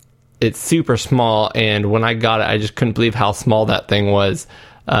 It's super small, and when I got it, I just couldn't believe how small that thing was.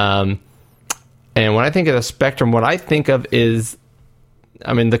 And when I think of the Spectrum, what I think of is,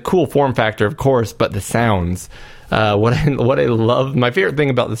 the cool form factor, of course, but the sounds. What I love, my favorite thing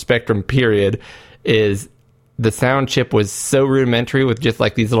about the Spectrum, period, is the sound chip was so rudimentary with just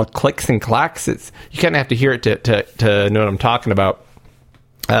like these little clicks and clacks. You kind of have to hear it to know what I'm talking about.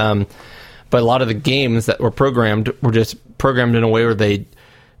 But a lot of the games that were just programmed in a way where they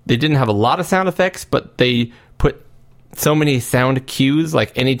didn't have a lot of sound effects, but they put so many sound cues,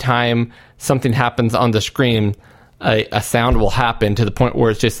 like anytime something happens on the screen, a sound will happen to the point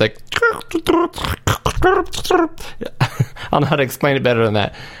where it's just like, I don't know how to explain it better than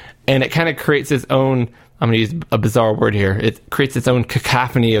that. And it kind of creates its own, I'm going to use a bizarre word here, it creates its own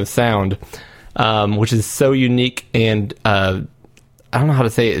cacophony of sound, which is so unique and, I don't know how to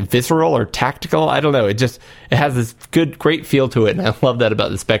say it, visceral or tactical. I don't know. It has this great feel to it. And I love that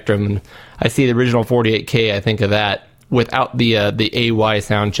about the Spectrum. And I see the original 48K, I think of that without the AY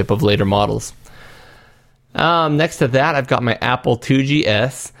sound chip of later models. Next to that, I've got my Apple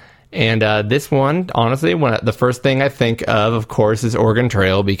IIgs. And this one, honestly, the first thing I think of course, is Oregon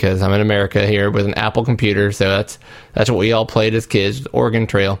Trail, because I'm in America here with an Apple computer. So that's what we all played as kids, Oregon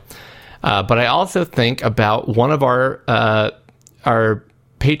Trail. But I also think about one of our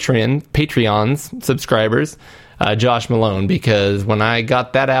Patreon subscribers, Josh Malone, because when I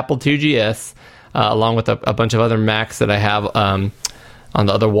got that Apple IIgs, along with a bunch of other Macs that I have on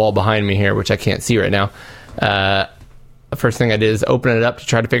the other wall behind me here, which I can't see right now, the first thing I did is open it up to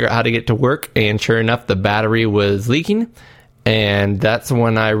try to figure out how to get to work, and sure enough, the battery was leaking, and that's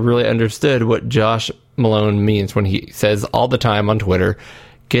when I really understood what Josh Malone means when he says all the time on Twitter,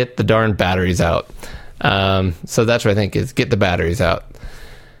 get the darn batteries out. So that's what I think is get the batteries out.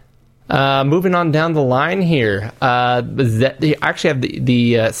 Moving on down the line here. They actually have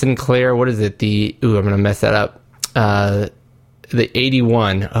the Sinclair, what is it? I'm going to mess that up. The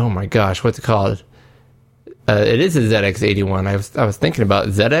 81. Oh my gosh, what's it called? It is a ZX81. I was thinking about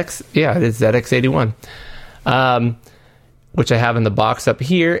ZX. Yeah, it is ZX81. Which I have in the box up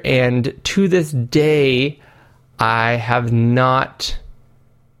here. And to this day, I have not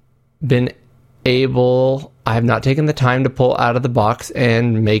taken the time to pull out of the box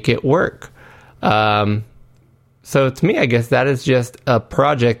and make it work. So to me, I guess that is just a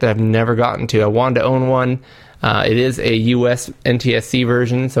project that I've never gotten to. I wanted to own one. It is a US NTSC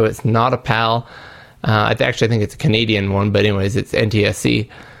version, so it's not a PAL. I think it's a Canadian one, but anyways, it's NTSC.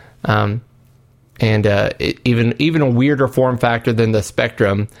 Even a weirder form factor than the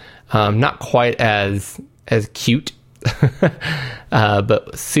Spectrum. Not quite as cute,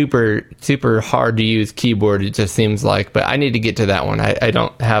 but super, super hard to use keyboard, it just seems like. But I need to get to that one. I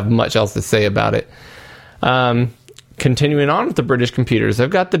don't have much else to say about it. Continuing on with the British computers, I've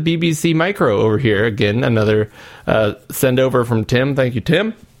got the BBC Micro over here. Again, another send over from Tim. Thank you,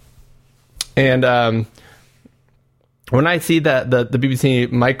 Tim. And when I see that the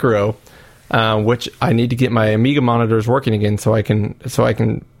BBC Micro, which I need to get my Amiga monitors working again so I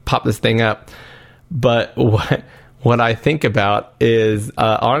can pop this thing up. But what I think about is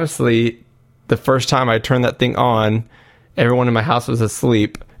honestly, the first time I turned that thing on, everyone in my house was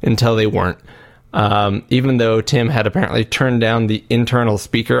asleep until they weren't. Even though Tim had apparently turned down the internal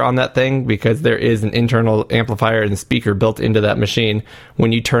speaker on that thing, because there is an internal amplifier and speaker built into that machine.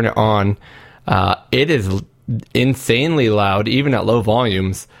 When you turn it on, it is insanely loud, even at low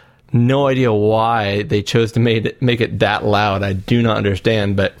volumes. No idea why they chose to make it that loud. I do not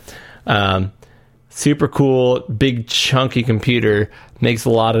understand, but super cool, big chunky computer, makes a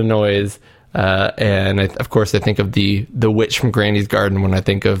lot of noise. And of course, I think of the witch from Granny's Garden when I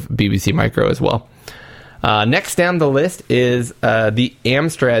think of BBC Micro as well. Next down the list is the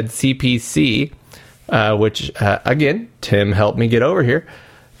Amstrad CPC, which, again, Tim helped me get over here.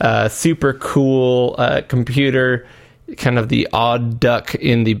 Super cool computer, kind of the odd duck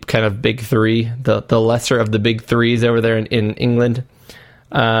in the kind of big three, the lesser of the big threes over there in England.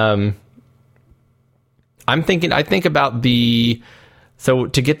 I think about so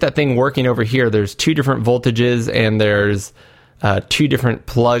to get that thing working over here, there's 2 different voltages and there's 2 different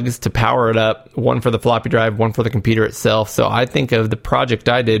plugs to power it up, one for the floppy drive, one for the computer itself. So I think of the project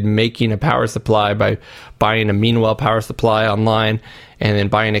I did making a power supply by buying a Meanwell power supply online and then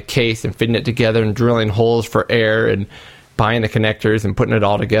buying a case and fitting it together and drilling holes for air and buying the connectors and putting it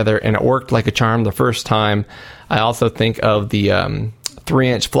all together. And it worked like a charm the first time. I also think of the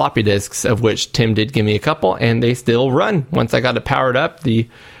 3-inch floppy disks, of which Tim did give me a couple, and they still run. Once I got it powered up, the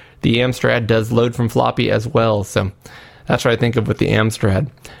Amstrad does load from floppy as well. So that's what I think of with the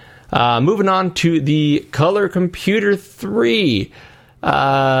Amstrad. Moving on to the Color Computer 3.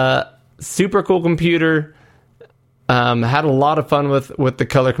 Super cool computer. Had a lot of fun with the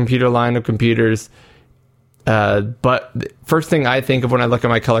Color Computer line of computers. But the first thing I think of when I look at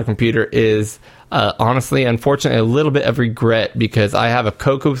my Color Computer is, honestly, unfortunately, a little bit of regret, because I have a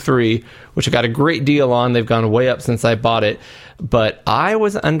Coco 3, which I got a great deal on. They've gone way up since I bought it. But I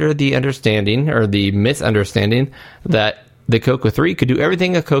was under the understanding, or the misunderstanding, that the Coco 3 could do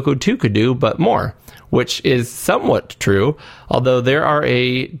everything a Coco 2 could do, but more, which is somewhat true, although there are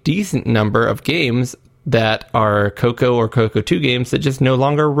a decent number of games that are Coco or Coco 2 games that just no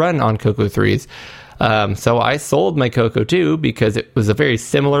longer run on Coco 3s. So I sold my Coco 2 because it was a very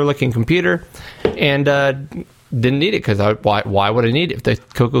similar looking computer, and didn't need it, because why would I need it if the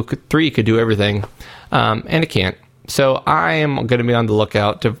Coco 3 could do everything? And it can't. So I am going to be on the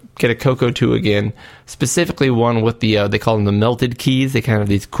lookout to get a Coco 2 again, specifically one with the, they call them the melted keys. They kind of have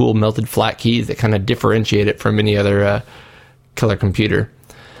these cool melted flat keys that kind of differentiate it from any other Color computer.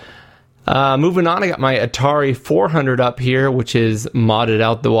 Moving on, I got my Atari 400 up here, which is modded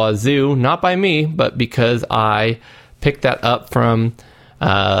out the wazoo. Not by me, but because I picked that up from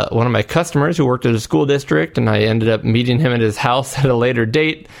one of my customers who worked at a school district, and I ended up meeting him at his house at a later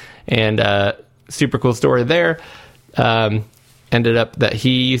date. And super cool story there. Ended up that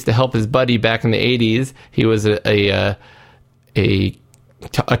he used to help his buddy back in the 80s. He was a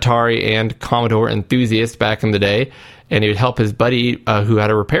Atari and Commodore enthusiast back in the day, and he would help his buddy who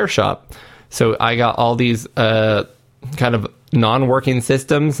had a repair shop. So I got all these kind of non-working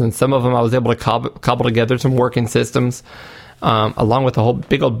systems, and some of them I was able to cobble together some working systems, along with a whole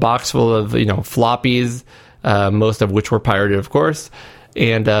big old box full of floppies, most of which were pirated, of course,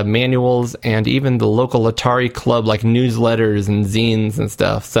 and manuals, and even the local Atari club, like newsletters and zines and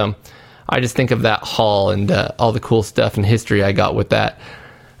stuff. So I just think of that haul and all the cool stuff and history I got with that.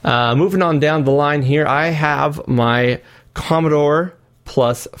 Moving on down the line here, I have my Commodore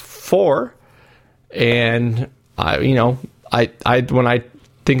Plus 4, and when I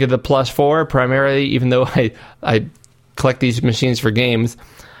think of the Plus 4, primarily, even though I collect these machines for games,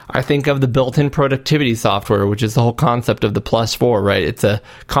 I think of the built-in productivity software, which is the whole concept of the Plus 4, right? It's a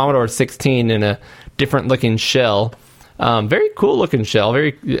Commodore 16 in a different looking shell. Very cool looking shell.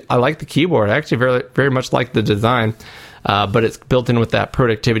 I like the keyboard. I actually very, very much like the design. But it's built in with that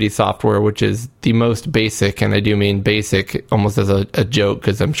productivity software, which is the most basic, and I do mean basic almost as a joke,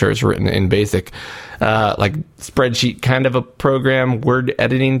 because I'm sure it's written in BASIC, like spreadsheet kind of a program, word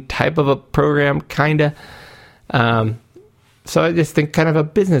editing type of a program, kind of. So I just think kind of a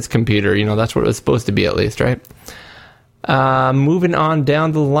business computer, that's what it was supposed to be, at least, right? Moving on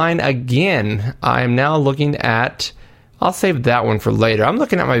down the line again, I'm now looking at, I'll save that one for later. I'm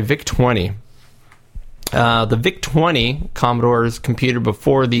looking at my VIC-20. The VIC-20, Commodore's computer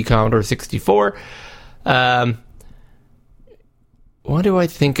before the Commodore 64. What do I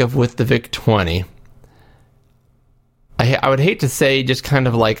think of with the VIC-20? I would hate to say just kind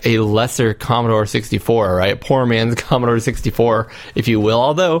of like a lesser Commodore 64, right? Poor man's Commodore 64, if you will.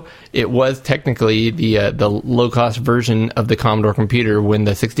 Although it was technically the low-cost version of the Commodore computer when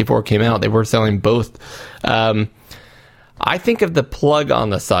the 64 came out. They were selling both. I think of the plug on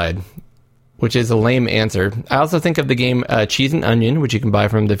the side, which is a lame answer. I also think of the game Cheese and Onion, which you can buy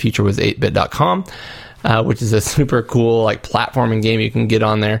from thefuturewas8bit.com, which is a super cool like platforming game you can get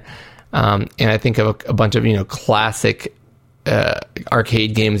on there. And I think of a bunch of classic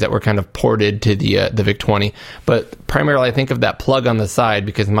arcade games that were kind of ported to the VIC-20. But primarily I think of that plug on the side,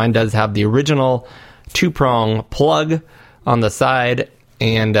 because mine does have the original 2-prong plug on the side,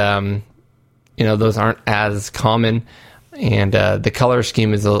 and those aren't as common. And the color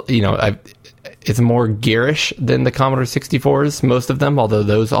scheme is it's more garish than the Commodore 64s, most of them, although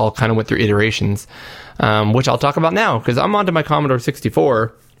those all kind of went through iterations, which I'll talk about now, because I'm onto my Commodore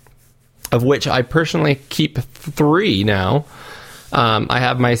 64, of which I personally keep 3 now. I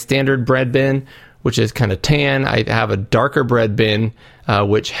have my standard bread bin, which is kind of tan. I have a darker bread bin,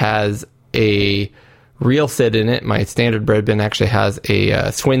 which has a real SID in it. My standard bread bin actually has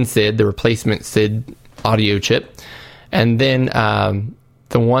a Swin SID, the replacement SID audio chip. And then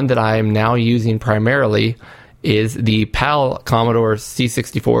the one that I am now using primarily is the PAL Commodore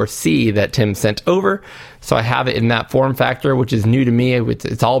C64C that Tim sent over. So I have it in that form factor, which is new to me.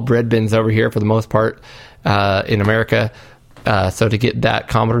 It's all bread bins over here for the most part in America. So to get that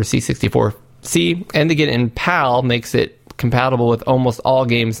Commodore C64C and to get it in PAL makes it compatible with almost all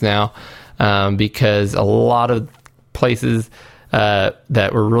games now, because a lot of places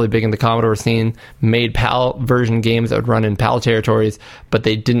that were really big in the Commodore scene made PAL version games that would run in PAL territories, but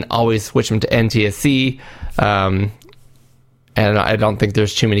they didn't always switch them to NTSC. And I don't think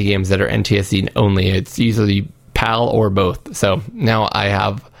there's too many games that are NTSC only. It's usually PAL or both. So now I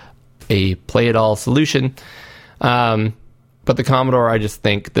have a play-it-all solution. But the Commodore, I just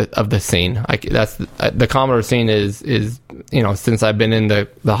think that of the scene. The Commodore scene is since I've been in the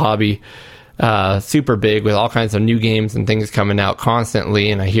hobby, super big, with all kinds of new games and things coming out constantly,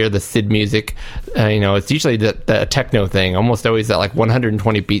 and I hear the SID music. It's usually the techno thing, almost always at like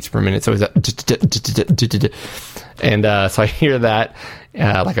 120 beats per minute. So it's and so I hear that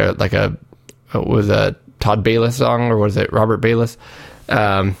like a was a Todd Bayless song, or was it Robert Bayless?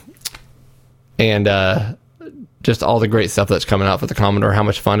 And just all the great stuff that's coming out for the Commodore. How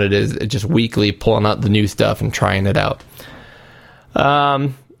much fun it is! Just weekly pulling out the new stuff and trying it out.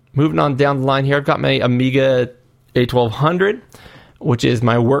 Moving on down the line here, I've got my Amiga A1200, which is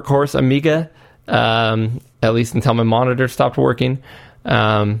my workhorse Amiga, at least until my monitor stopped working.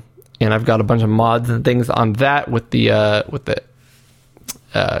 And I've got a bunch of mods and things on that with the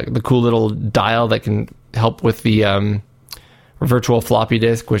cool little dial that can help with the virtual floppy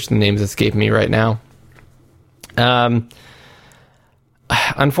disk, which the names escape me right now.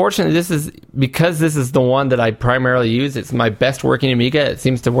 Unfortunately, this is the one that I primarily use. It's my best working Amiga. It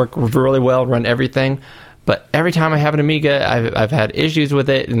seems to work really well, run everything. But every time I have an Amiga, I've had issues with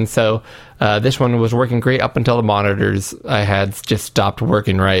it, and so this one was working great up until the monitors I had just stopped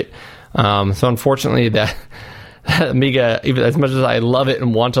working right. So unfortunately, that Amiga, even as much as I love it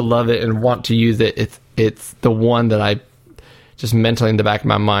and want to use it, it's the one that I just mentally in the back of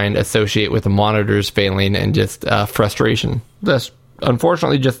my mind associate with the monitors failing and just frustration. That's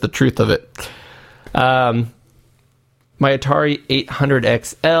unfortunately just the truth of it. My Atari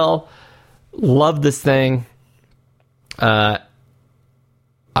 800XL, love this thing. I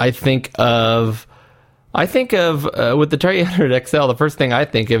think of I think of, with the Atari 800 XL, the first thing I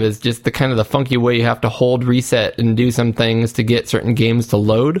think of is just the kind of the funky way you have to hold reset and do some things to get certain games to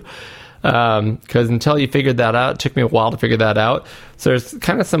load. Because until you figured that out, it took me a while to figure that out. So there's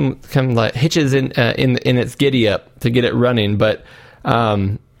kind of some like hitches in its giddy up to get it running. But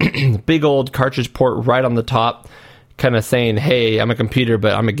big old cartridge port right on the top, kind of saying, hey, I'm a computer,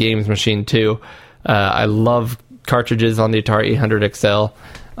 but I'm a games machine too. I love cartridges on the Atari 800 XL.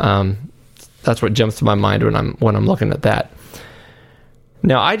 That's what jumps to my mind when I'm looking at that.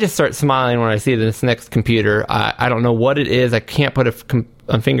 Now, I just start smiling when I see this next computer. I don't know what it is. I can't put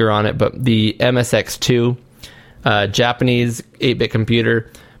a finger on it, but the MSX2, Japanese 8-bit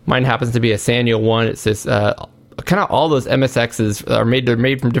computer. Mine happens to be a Sanyo one. It's this kind of all those MSXs they're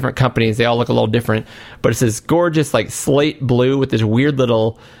made from different companies. They all look a little different, but it's this gorgeous like slate blue with this weird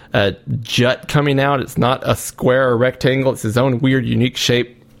little jut coming out. It's not a square or rectangle. It's its own weird, unique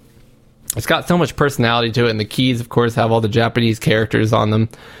shape. It's got so much personality to it, and the keys, of course, have all the Japanese characters on them.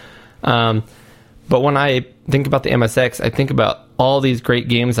 But when I think about the MSX, I think about all these great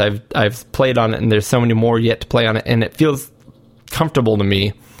games I've played on it, and there's so many more yet to play on it, and it feels comfortable to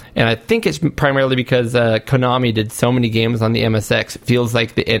me. And I think it's primarily because Konami did so many games on the MSX. It feels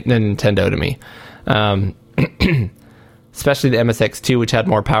like the Nintendo to me. Especially the MSX2, which had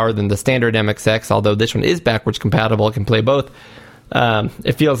more power than the standard MSX, although this one is backwards compatible. It can play both.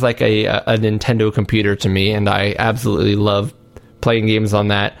 It feels like a Nintendo computer to me, and I absolutely love playing games on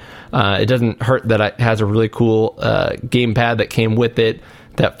that. It doesn't hurt that it has a really cool gamepad that came with it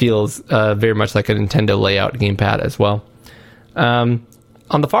that feels very much like a Nintendo layout gamepad as well.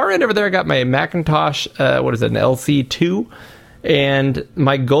 On the far end over there, I got my Macintosh, an LC2, and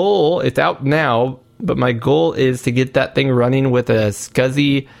my goal, it's out now, but my goal is to get that thing running with a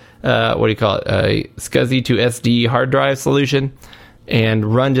SCSI, a SCSI to SD hard drive solution,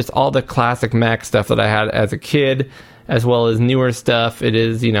 and run just all the classic Mac stuff that I had as a kid, as well as newer stuff. It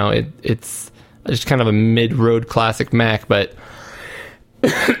is, it's just kind of a mid-road classic Mac, but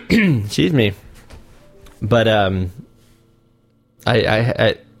excuse me. But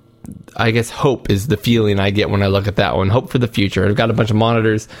I guess hope is the feeling I get when I look at that one. Hope for the future. I've got a bunch of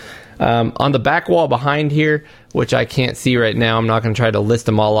monitors. On the back wall behind here, which I can't see right now, I'm not going to try to list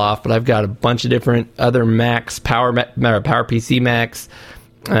them all off, but I've got a bunch of different other Macs, Power PC Macs,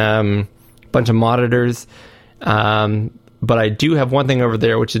 bunch of monitors. But I do have one thing over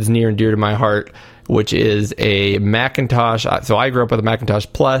there which is near and dear to my heart, which is a Macintosh. So I grew up with a Macintosh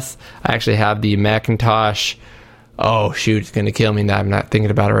Plus. I actually have the Macintosh... Oh, shoot, it's going to kill me now. I'm not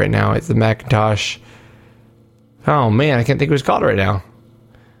thinking about it right now. It's the Macintosh... Oh, man, I can't think what it's called right now.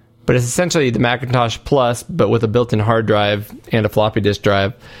 But it's essentially the Macintosh Plus, but with a built-in hard drive and a floppy disk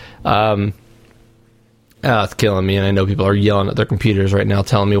drive. It's killing me, and I know people are yelling at their computers right now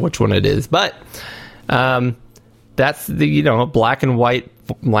telling me which one it is. But that's the black and white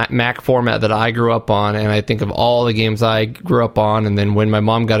Mac format that I grew up on, and I think of all the games I grew up on. And then when my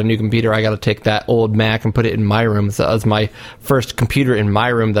mom got a new computer, I got to take that old Mac and put it in my room. So that was my first computer in my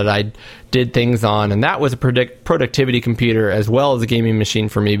room that I did things on, and that was a productivity computer as well as a gaming machine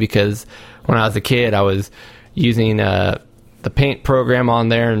for me, because when I was a kid, I was using the Paint program on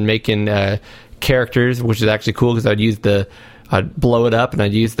there and making characters, which is actually cool because I'd blow it up and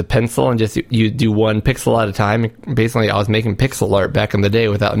I'd use the pencil and just do one pixel at a time. Basically, I was making pixel art back in the day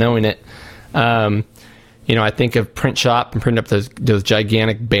without knowing it. I think of Print Shop and print up those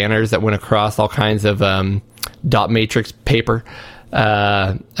gigantic banners that went across all kinds of dot matrix paper.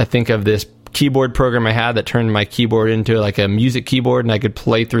 I think of this keyboard program I had that turned my keyboard into like a music keyboard, and I could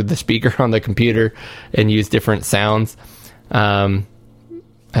play through the speaker on the computer and use different sounds.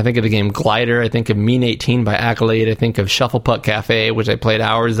 I think of the game Glider. I think of Mean 18 by Accolade. I think of Shufflepuck Cafe, which I played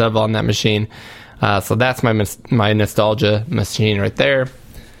hours of on that machine. So that's my nostalgia machine right there.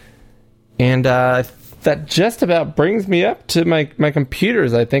 And that just about brings me up to my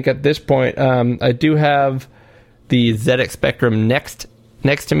computers, I think, at this point. I do have the ZX Spectrum next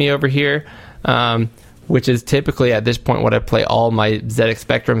to me over here, which is typically at this point what I play all my ZX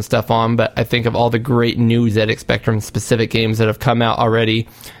Spectrum stuff on. But I think of all the great new ZX Spectrum specific games that have come out already.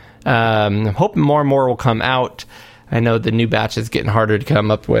 I'm hoping more and more will come out. I know the new batch is getting harder to come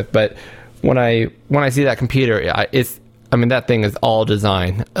up with, but when I see that computer, that thing is all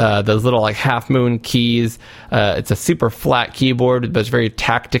design. Those little like half moon keys. It's a super flat keyboard, but it's very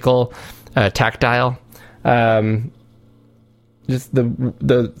tactile. Just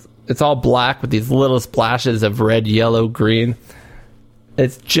it's all black with these little splashes of red, yellow, green.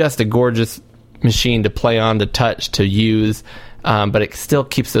 It's just a gorgeous machine to play on, to touch, to use. But it still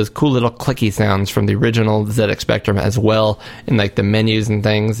keeps those cool little clicky sounds from the original ZX Spectrum as well in like the menus and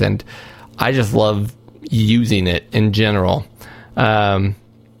things. And I just love using it in general.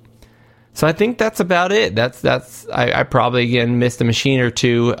 So I think that's about it. I probably, again, missed a machine or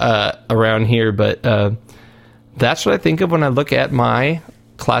two around here, but that's what I think of when I look at my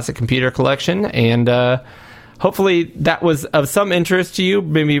classic computer collection. And hopefully that was of some interest to you.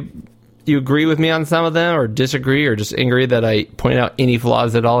 Maybe you agree with me on some of them, or disagree, or just angry that I pointed out any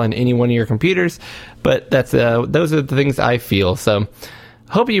flaws at all in any one of your computers. But those are the things I feel. So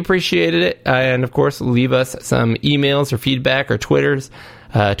hope you appreciated it. And of course, leave us some emails or feedback or tweets,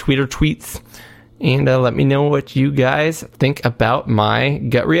 and let me know what you guys think about my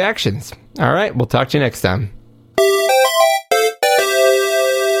gut reactions. All right, we'll talk to you next time.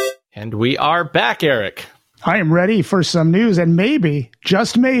 And we are back, Eric. I am ready for some news and maybe,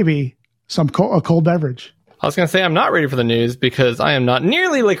 just maybe, a cold beverage. I was going to say I'm not ready for the news because I am not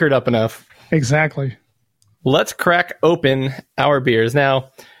nearly liquored up enough. Exactly. Let's crack open our beers.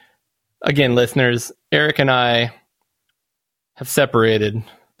 Now, again, listeners, Eric and I have separated.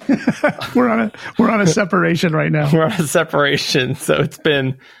 We're on a separation right now. We're on a separation, so it's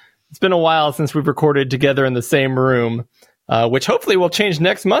been a while since we've recorded together in the same room, which hopefully will change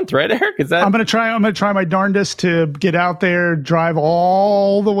next month, right, Eric? I'm gonna try my darndest to get out there, drive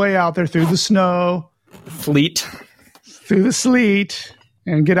all the way out there through the snow, through the sleet,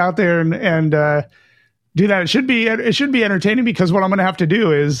 and get out there and do that. It should be entertaining, because what I'm gonna have to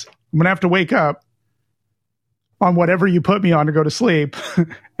do is I'm gonna have to wake up on whatever you put me on to go to sleep.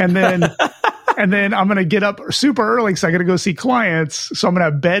 And then I'm going to get up super early because I got to go see clients. So I'm going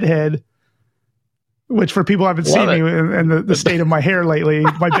to have bedhead, which for people who haven't seen me and the state of my hair lately,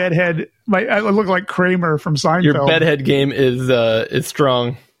 my bedhead, I look like Kramer from Seinfeld. Your bedhead game is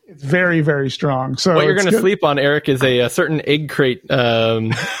strong. It's very, very strong. So what you're going to sleep on, Eric, is a certain egg crate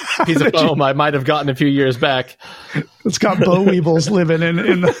piece of foam I might have gotten a few years back. It's got boll weevils living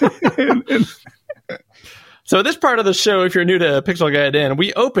in So this part of the show, if you're new to Pixel Guide In,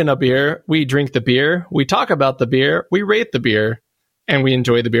 we open a beer, we drink the beer, we talk about the beer, we rate the beer, and we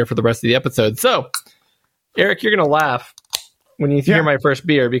enjoy the beer for the rest of the episode. So, Eric, you're going to laugh when you hear my first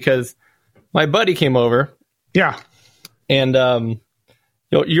beer, because my buddy came over. Yeah. And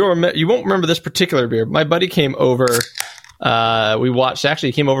you won't remember this particular beer. My buddy came over. He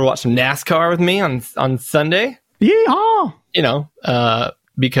came over to watch some NASCAR with me on Sunday. Yeehaw!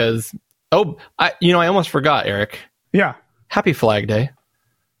 Because... Oh, I almost forgot, Eric. Yeah. Happy Flag Day.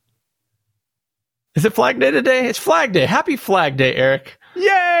 Is it Flag Day today? It's Flag Day. Happy Flag Day, Eric.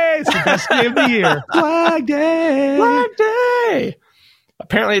 Yay! It's the best day of the year. Flag Day. Flag Day.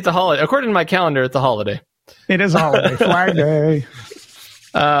 Apparently it's a holiday. According to my calendar, it's a holiday. It is a holiday. Flag Day.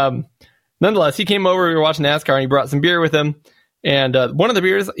 Nonetheless, he came over, we were watching NASCAR, and he brought some beer with him. And one of the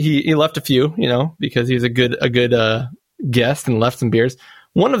beers, he left a few, because he's a good guest, and left some beers.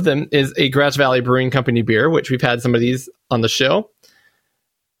 One of them is a Grass Valley Brewing Company beer, which we've had some of these on the show.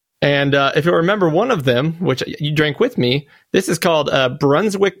 And if you remember one of them, which you drank with me, this is called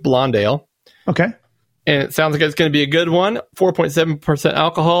Brunswick Blonde Ale. Okay. And it sounds like it's going to be a good one. 4.7%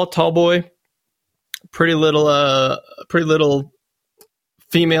 alcohol, tall boy. Pretty little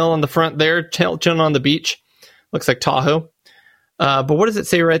female on the front there, chilling on the beach. Looks like Tahoe. But what does it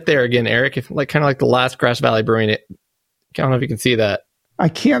say right there again, Eric? Kind of like the last Grass Valley Brewing. I don't know if you can see that. I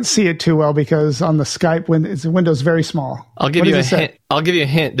can't see it too well because on the Skype the window's very small. I'll give you a hint. I'll give you a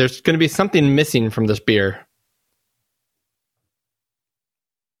hint. There's going to be something missing from this beer.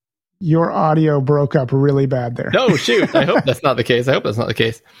 Your audio broke up really bad there. No, shoot. I hope that's not the case.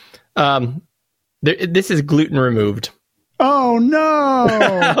 This is gluten removed. Oh,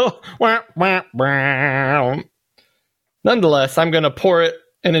 no. Nonetheless, I'm going to pour it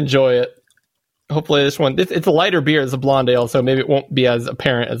and enjoy it. Hopefully this one, it's a lighter beer. It's a blonde ale, so maybe it won't be as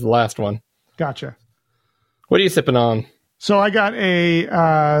apparent as the last one. Gotcha. What are you sipping on? So I got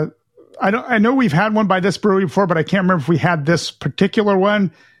I know we've had one by this brewery before, but I can't remember if we had this particular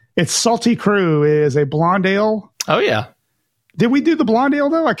one. It's Salty Crew. It is a blonde ale. Oh, yeah. Did we do the blonde ale,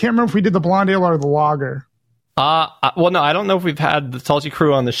 though? I can't remember if we did the blonde ale or the lager. Well, no, I don't know if we've had the Salty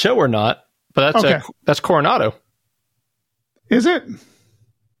Crew on the show or not, but that's Coronado. Is it?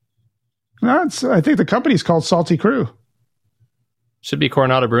 No, I think the company's called Salty Crew. Should be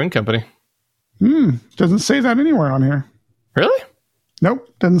Coronado Brewing Company. Doesn't say that anywhere on here. Really?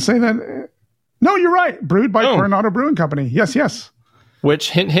 Nope, doesn't say that. No, you're right. Brewed by Coronado Brewing Company. Yes.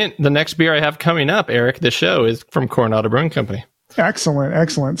 Which, hint, the next beer I have coming up, Eric, the show is from Coronado Brewing Company.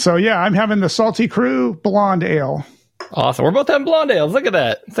 Excellent. So, yeah, I'm having the Salty Crew Blonde Ale. Awesome. We're both having blonde ales. Look at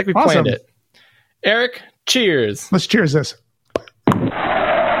that. It's like we planned it. Eric, cheers. Let's cheers this.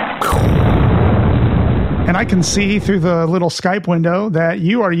 And I can see through the little Skype window that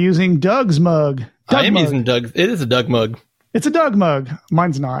you are using Doug's mug. I am using Doug's. It is a Doug mug. It's a Doug mug.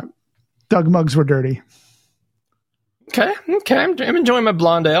 Mine's not. Doug mugs were dirty. Okay. I'm enjoying my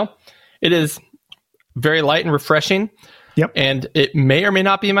blonde ale. It is very light and refreshing. Yep. And it may or may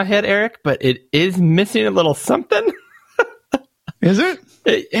not be in my head, Eric, but it is missing a little something. Is it?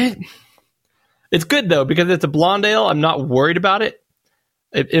 It's good, though, because it's a blonde ale. I'm not worried about it.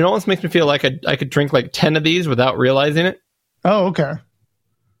 It almost makes me feel like I could drink like 10 of these without realizing it. Oh, okay.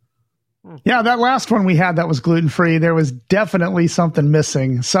 Yeah, that last one we had that was gluten-free, there was definitely something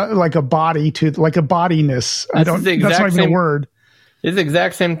missing. So, like a body to, like a bodiness. That's not even a word. It's the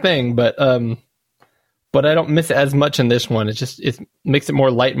exact same thing, but I don't miss it as much in this one. It makes it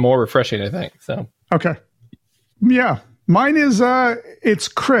more light and more refreshing, I think. So okay. Yeah. Mine is it's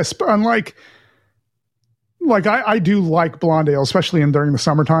crisp. Unlike I do like blonde ale, especially during the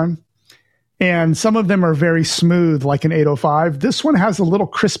summertime. And some of them are very smooth, like an 805. This one has a little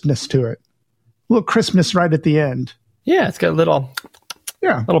crispness to it. A little crispness right at the end. Yeah, it's got a little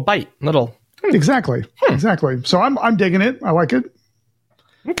bite. Exactly. Exactly. So I'm digging it. I like it.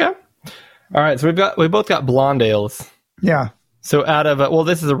 Okay. All right. So we both got blonde ales. Yeah. So out of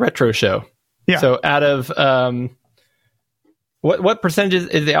this is a retro show. Yeah. So out of what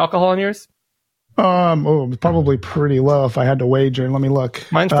percentage is the alcohol in yours? Probably pretty low if I had to wager. Let me look.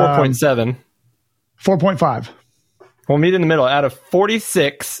 Mine's 4.7. 4.5. We'll meet in the middle. Out of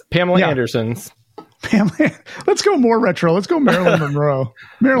 46 Pamela Andersons. Pamela, let's go more retro. Let's go Marilyn Monroe.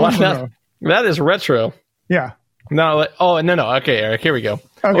 Monroe. That is retro. Yeah. No. Oh no. Okay, Eric. Here we go.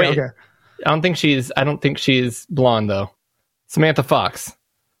 Okay. I don't think she's blonde though. Samantha Fox.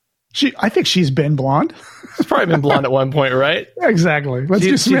 I think she's been blonde. She's probably been blonde at one point, right? Exactly. Let's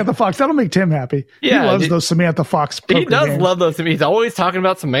do Samantha Fox. That'll make Tim happy. Yeah, he loves those Samantha Fox poker He does games. love those. He's always talking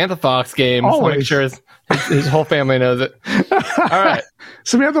about Samantha Fox games. Always. To make sure his whole family knows it. All right.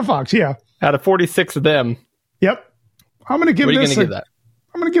 Samantha Fox, yeah. Out of 46 of them. Yep. I'm going to give this give that?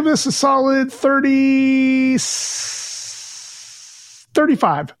 I'm going to give this a solid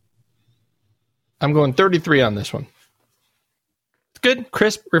 35. I'm going 33 on this one. It's good,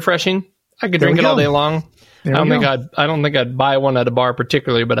 crisp, refreshing. I could drink it all day long. I don't think I'd buy one at a bar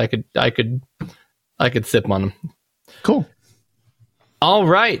particularly, but I could sip on them. Cool. All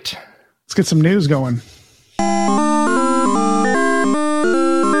right. Let's get some news going.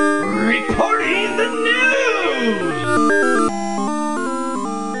 Reporting the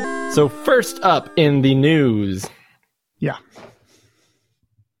news. So first up in the news. Yeah.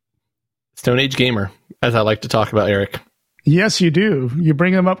 Stone Age Gamer, as I like to talk about, Eric. Yes, you do. You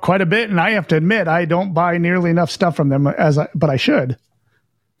bring them up quite a bit, and I have to admit, I don't buy nearly enough stuff from them but I should.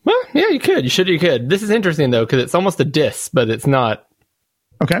 Well, yeah, you could. You could. This is interesting, though, because it's almost a diss, but it's not.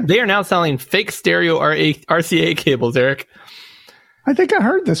 Okay. They are now selling fake stereo RCA cables, Eric. I think I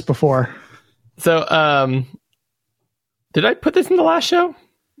heard this before. So, did I put this in the last show?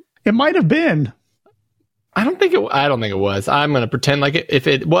 It might have been. I don't think it was. I'm going to pretend like it. If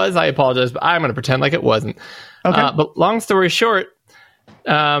it was, I apologize, but I'm going to pretend like it wasn't. Okay. But long story short,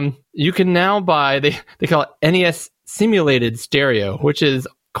 you can now buy, they call it NES simulated stereo, which is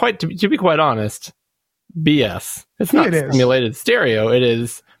to be quite honest, BS. It's not simulated stereo. It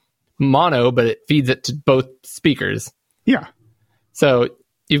is mono, but it feeds it to both speakers. Yeah. So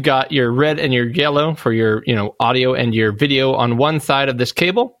you've got your red and your yellow for your, audio and your video on one side of this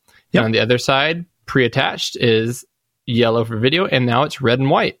cable. Yep. And on the other side, pre-attached is yellow for video, and now it's red and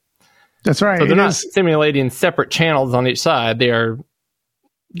white. That's right. So they're not simulating separate channels on each side. They are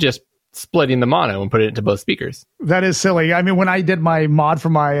just splitting the mono and putting it to both speakers. That is silly. I mean, when I did my mod for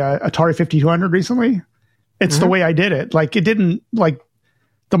my Atari 5200 recently, it's the way I did it. Like, it didn't,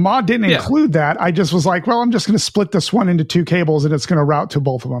 the mod didn't include that. I just was like, well, I'm just going to split this one into two cables, and it's going to route to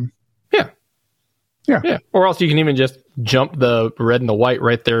both of them. Yeah. Or else you can even just jump the red and the white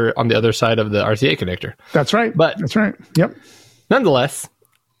right there on the other side of the RCA connector. That's right. That's right. Yep. Nonetheless,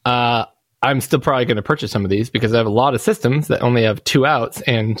 I'm still probably going to purchase some of these because I have a lot of systems that only have 2 outs,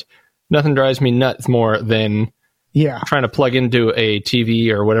 and nothing drives me nuts more than trying to plug into a TV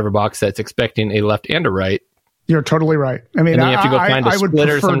or whatever box that's expecting a left and a right. You're totally right. I mean, and then you have to go find a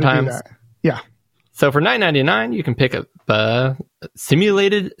splitter sometimes. Yeah. So for $9.99, you can pick up a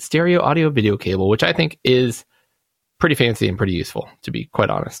simulated stereo audio video cable, which I think is pretty fancy and pretty useful, to be quite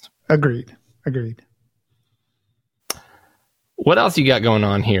honest. Agreed. What else you got going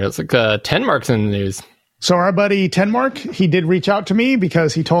on here? It's like Tenmark's in the news. So our buddy Tenmark, he did reach out to me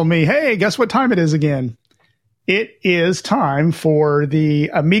because he told me, hey, guess what time it is again? it is time for the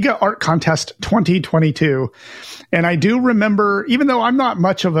Amiga Art Contest 2022. And I do remember, even though I'm not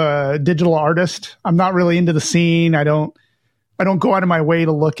much of a digital artist, I'm not really into the scene. I don't go out of my way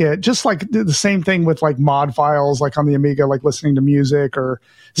to look at, just like the same thing with like mod files, like on the Amiga, like listening to music or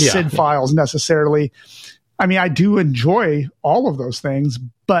SID files necessarily. I mean, I do enjoy all of those things,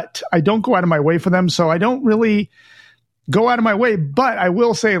 but I don't go out of my way for them. So I don't really go out of my way. But I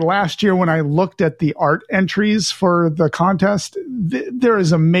will say last year when I looked at the art entries for the contest, there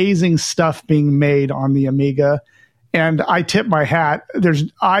is amazing stuff being made on the Amiga. And I tip my hat.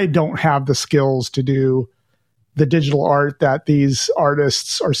 I don't have the skills to do the digital art that these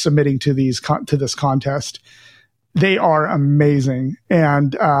artists are submitting to this contest. They are amazing.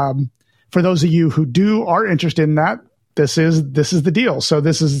 And for those of you who are interested in that, this is the deal. So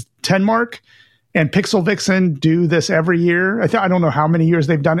this is Tenmark and Pixel Vixen do this every year. I don't know how many years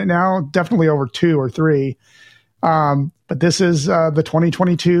they've done it now. Definitely over 2 or 3. But this is the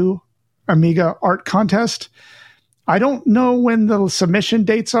 2022 Amiga Art Contest. I don't know when the submission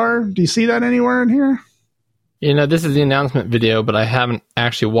dates are. Do you see that anywhere in here? This is the announcement video, but I haven't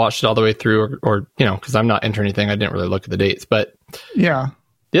actually watched it all the way through or because I'm not entering anything. I didn't really look at the dates, but yeah.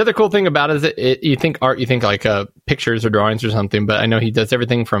 The other cool thing about it is you think art, you think like pictures or drawings or something, but I know he does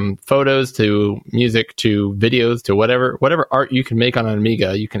everything from photos to music to videos to whatever art you can make on an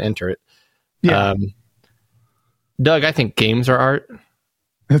Amiga, you can enter it. Yeah. Doug, I think games are art.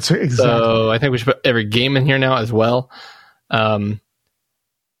 That's exactly. So I think we should put every game in here now as well.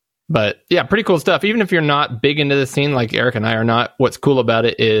 But yeah, pretty cool stuff. Even if you're not big into the scene like Eric and I are not, what's cool about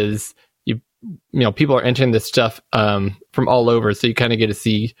it is people are entering this stuff from all over, so you kind of get to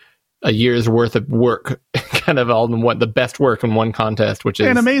see a year's worth of work, kind of all in the best work in one contest, which is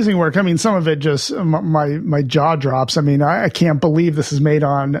an amazing work. I mean, some of it just my jaw drops. I mean, I can't believe this is made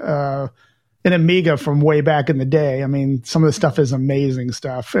on an Amiga from way back in the day. I mean, some of the stuff is amazing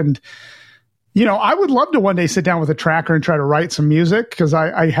stuff, and I would love to one day sit down with a tracker and try to write some music, because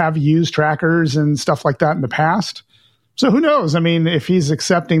I have used trackers and stuff like that in the past. So who knows? I mean, if he's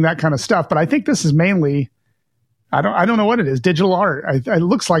accepting that kind of stuff, but I think this is mainly, I don't know what it is, digital art. It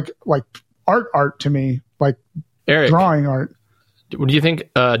looks like art to me, like Eric, drawing art. Do you think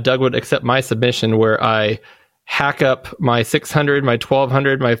Doug would accept my submission where I hack up my 600, my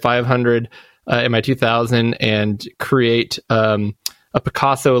 1200, my 500, and my 2000 and create a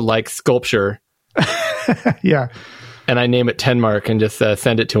Picasso-like sculpture? Yeah. And I name it Tenmark and just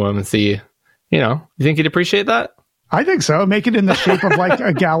send it to him and see, you think he'd appreciate that? I think so. Make it in the shape of like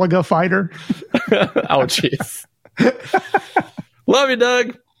a Galaga fighter. Oh, jeez. Love you,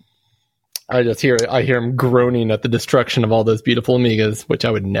 Doug. I hear him groaning at the destruction of all those beautiful Amigas, which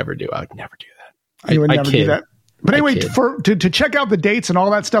I would never do. I would never do that. You would never do that. But anyway, to check out the dates and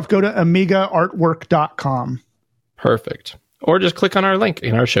all that stuff, go to AmigaArtwork.com. Perfect. Or just click on our link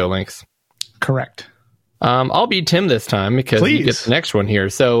in our show links. Correct. I'll be Tim this time because you get the next one here.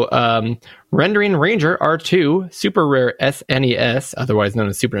 So, Rendering Ranger R2, Super Rare SNES, otherwise known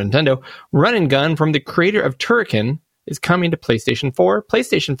as Super Nintendo, run and gun from the creator of Turrican is coming to PlayStation 4,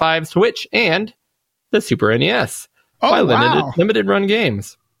 PlayStation 5, Switch, and the Super NES by limited run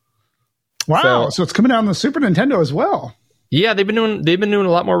games. Wow! So it's coming out on the Super Nintendo as well. Yeah, they've been doing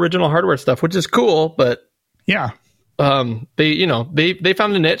a lot more original hardware stuff, which is cool. But yeah. They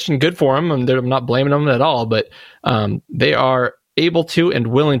found a niche, and good for them, and I'm not blaming them at all, but they are able to and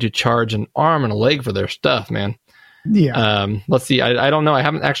willing to charge an arm and a leg for their stuff, man. Yeah. Let's see. I don't know. I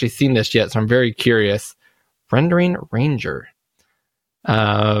haven't actually seen this yet, so I'm very curious. Rendering Ranger.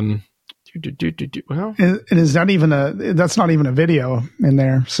 Well, it is not even that's not even a video in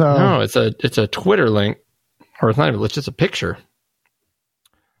there. So no, it's a Twitter link, or it's not even. It's just a picture.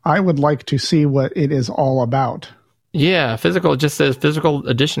 I would like to see what it is all about. Yeah, physical. It just says physical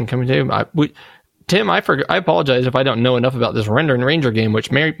edition coming to Tim, I apologize if I don't know enough about this Rendering Ranger game,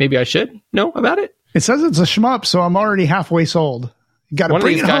 which maybe I should know about it. It says it's a shmup, so I'm already halfway sold. You got to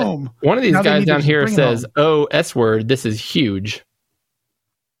bring it home. One of these guys down here says, "Oh, S word, this is huge.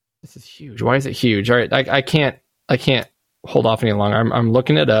 This is huge. Why is it huge?" All right, I can't hold off any longer. I'm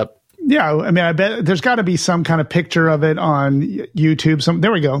looking it up. Yeah, I mean, I bet there's got to be some kind of picture of it on YouTube.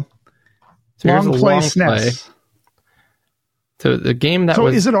 There we go. So long play SNES. So the game that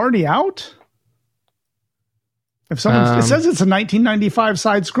is it already out? If someone it says it's a 1995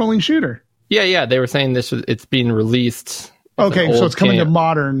 side-scrolling shooter. Yeah, they were saying it's being released. Okay, so it's coming to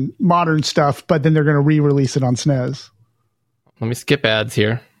modern stuff, but then they're going to re-release it on SNES. Let me skip ads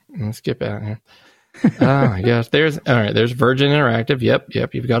here. Oh my gosh, there's Virgin Interactive.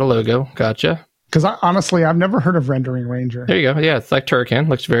 Yep, you've got a logo. Gotcha. Because honestly, I've never heard of Rendering Ranger. There you go. Yeah, it's like Turrican.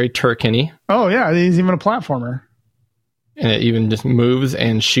 Looks very Turrican-y. Oh, yeah. He's even a platformer. And it even just moves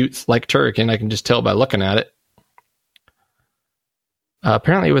and shoots like Turrican. I can just tell by looking at it.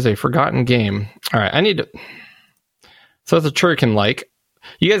 Apparently, it was a forgotten game. All right, I need to... So it's a Turrican-like.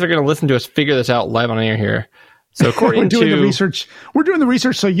 You guys are going to listen to us figure this out live on air here. So according we're doing to... the research. We're doing the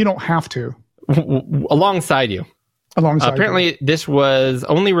research so you don't have to. Alongside you. Apparently, this was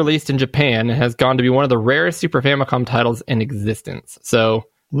only released in Japan and has gone to be one of the rarest Super Famicom titles in existence. So,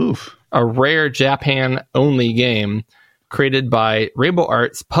 a rare Japan-only game created by Rainbow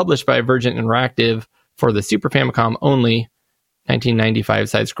Arts, published by Virgin Interactive for the Super Famicom only 1995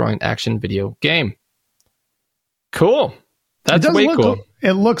 side-scrolling action video game. Cool. That's way cool.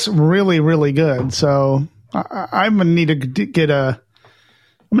 It looks really, really good. So, I'm gonna need to get I'm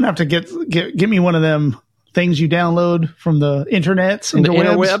gonna have to get me one of them things you download from the internets, from the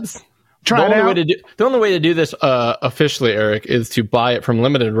interwebs. Try it out. The only way to do this officially, Eric, is to buy it from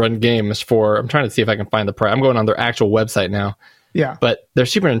Limited Run Games for. I'm trying to see if I can find the price. I'm going on their actual website now. Yeah, but they're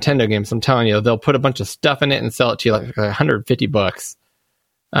Super Nintendo games. I'm telling you, they'll put a bunch of stuff in it and sell it to you like $150.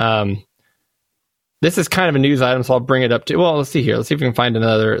 This is kind of a news item, so I'll bring it up to. Well, let's see here. Let's see if we can find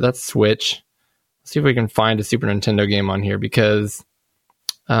another. That's Switch. Let's see if we can find a Super Nintendo game on here because.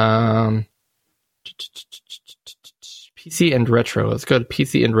 PC and Retro. Let's go to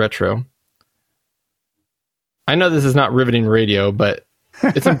PC and Retro. I know this is not riveting radio, but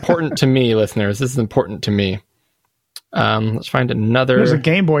it's important to me, listeners. This is important to me. Let's find another. There's a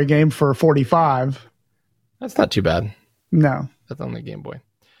Game Boy game for $45. That's not too bad. No. That's only Game Boy.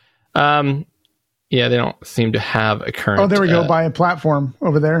 Yeah, they don't seem to have a current. Oh, there we go. Buy a platform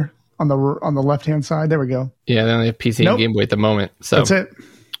over there on the left-hand side. There we go. Yeah, they only have PC and Game Boy at the moment. So that's it.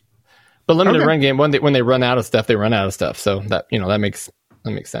 But Limited Run Game, when they run out of stuff, they run out of stuff. So that that makes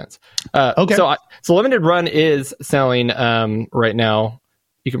sense. Okay. So Limited Run is selling right now.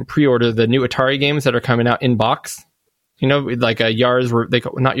 You can pre-order the new Atari games that are coming out in box. Like not Yar's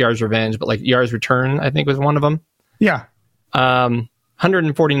Revenge, but like Yar's Return, I think was one of them. Yeah.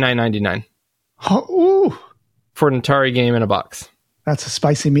 $149.99. Ooh. For an Atari game in a box. That's a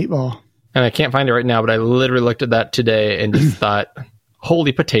spicy meatball. And I can't find it right now, but I literally looked at that today and just thought,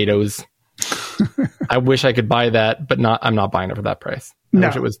 holy potatoes. I wish I could buy that, but I'm not buying it for that price. I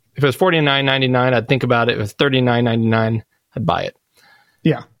wish if it was $49.99, I'd think about it. If it was $39.99, I'd buy it.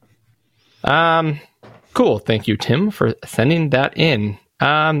 Yeah. Cool. Thank you, Tim, for sending that in.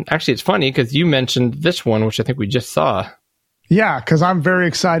 Actually, it's funny because you mentioned this one, which I think we just saw. Yeah, because I'm very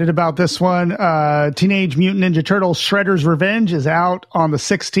excited about this one. Teenage Mutant Ninja Turtles Shredder's Revenge is out on the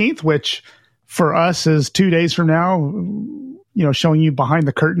 16th, which for us is 2 days from now. Showing you behind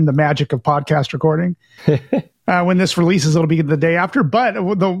the curtain, the magic of podcast recording. When this releases, it'll be the day after. But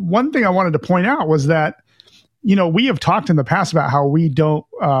the one thing I wanted to point out was that, we have talked in the past about how we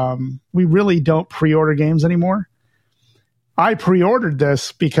really don't pre-order games anymore. I pre-ordered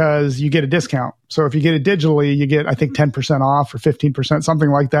this because you get a discount. So if you get it digitally, you get, I think, 10% off or 15%, something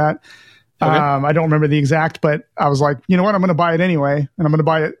like that. Okay. I don't remember the exact, but I was like, you know what? I'm going to buy it anyway, and I'm going to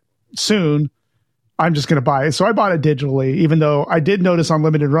buy it soon. I'm just going to buy it. So I bought it digitally, even though I did notice on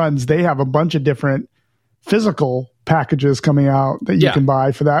Limited Runs, they have a bunch of different physical packages coming out that you can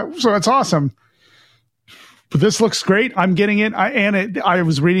buy for that. So it's awesome. But this looks great. I'm getting it. I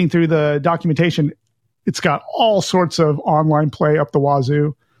was reading through the documentation. It's got all sorts of online play up the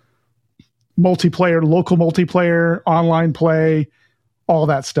wazoo. Multiplayer, local multiplayer, online play, all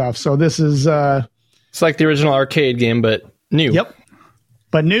that stuff. So this is... it's like the original arcade game, but new. Yep.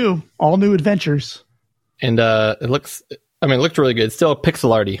 But new. All new adventures. And it looked really good. It's still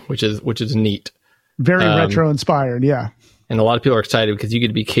pixel arty, which is neat. Very retro inspired, yeah. And a lot of people are excited because you get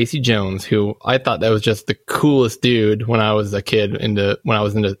to be Casey Jones, who I thought that was just the coolest dude when I was a kid, when I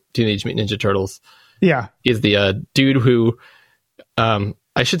was into Teenage Mutant Ninja Turtles. Yeah. He's the dude who, I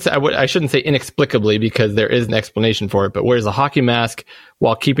shouldn't say inexplicably because there is an explanation for it, but wears a hockey mask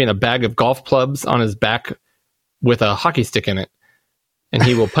while keeping a bag of golf clubs on his back with a hockey stick in it. And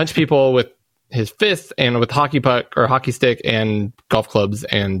he will punch people with his fists and with hockey puck or hockey stick and golf clubs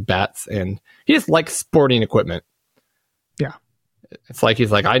and bats. And he just likes sporting equipment. Yeah. It's like,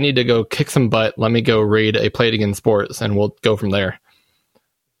 he's like, I need to go kick some butt. Let me go raid a Play It Again Sports and we'll go from there.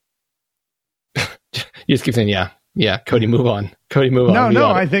 You just keep saying, yeah, Cody, move on. Cody, move on. No,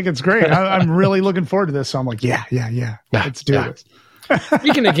 I think it's great. I'm really looking forward to this. So I'm like, yeah. Let's do this.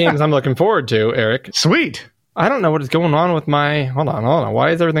 Speaking of games I'm looking forward to, Eric. Sweet. I don't know what is going on with my... Hold on. Why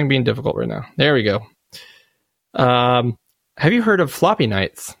is everything being difficult right now? There we go. Have you heard of Floppy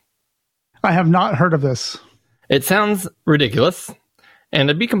Nights? I have not heard of this. It sounds ridiculous. And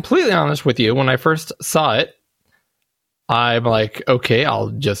to be completely honest with you, when I first saw it, I'm like, okay, I'll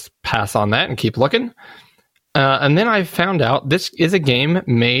just pass on that and keep looking. And then I found out this is a game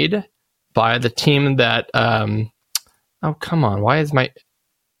made by the team that... oh, come on. What is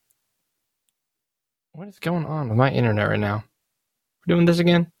going on with my internet right now? We're doing this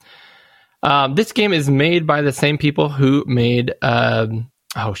again? This game is made by the same people who made...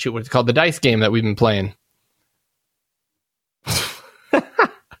 what's it called? The dice game that we've been playing.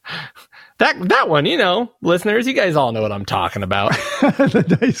 That one, listeners, you guys all know what I'm talking about.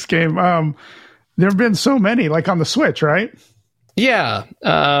 The dice game. There have been so many, like on the Switch, right? Yeah.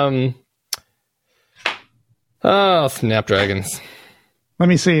 Snapdragons. Let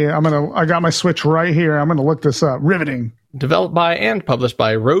me see. I got my Switch right here. I'm gonna look this up. Riveting. Developed by and published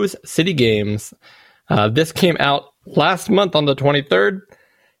by Rose City Games. This came out last month on the 23rd.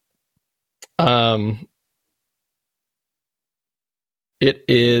 It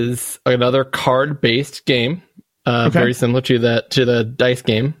is another card-based game, very similar to the dice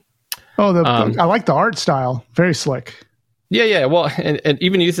game. Oh, I like the art style. Very slick. Yeah. Well, and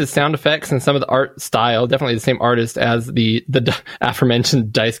even uses sound effects and some of the art style. Definitely the same artist as the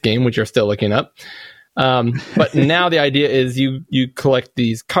aforementioned dice game, which you're still looking up. But now the idea is you collect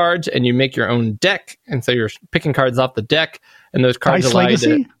these cards and you make your own deck, and so you're picking cards off the deck, and those cards Dice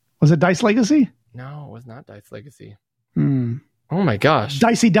Legacy? Was it Dice Legacy? No, it was not Dice Legacy. Oh my gosh.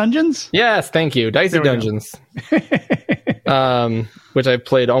 Dicey Dungeons? Yes, thank you. Dicey Dungeons. Which I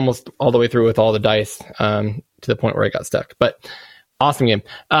played almost all the way through with all the dice to the point where I got stuck. But awesome game.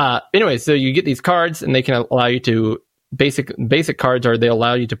 Anyway, so you get these cards and they can allow you to... Basic cards are they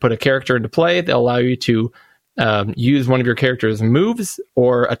allow you to put a character into play. They'll allow you to use one of your character's moves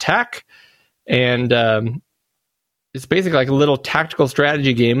or attack. And it's basically like a little tactical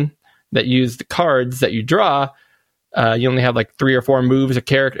strategy game that use the cards that you draw. You only have like 3 or 4 moves a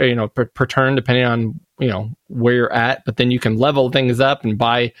character, per turn, depending on, where you're at. But then you can level things up and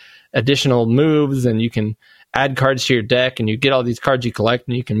buy additional moves, and you can add cards to your deck, and you get all these cards you collect,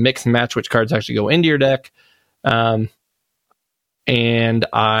 and you can mix and match which cards actually go into your deck. And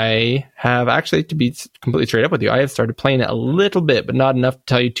I have actually, to be completely straight up with you, I have started playing it a little bit, but not enough to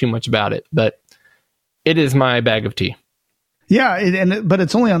tell you too much about it. But it is my bag of tea. Yeah, but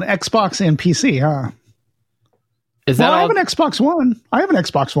it's only on Xbox and PC, huh? Is that I have an Xbox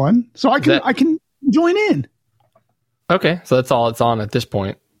One. So I can join in. Okay, so that's all it's on at this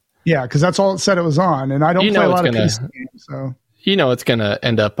point. Yeah, because that's all it said it was on, and I don't play a lot of PC games, so it's going to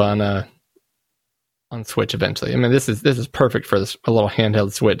end up on Switch eventually. I mean, this is perfect for a little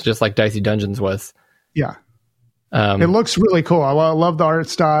handheld Switch, just like Dicey Dungeons was. Yeah, it looks really cool. I love the art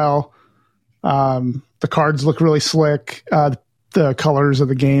style. The cards look really slick. The colors of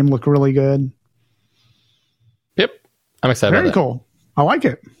the game look really good. Yep, I'm excited. Very cool. I like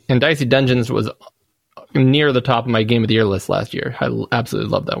it. And Dicey Dungeons was near the top of my Game of the Year list last year. I absolutely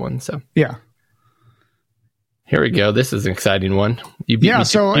love that one. So yeah. Here we go. This is an exciting one. I'm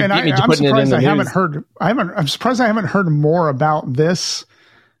surprised I haven't heard. I'm surprised I haven't heard more about this,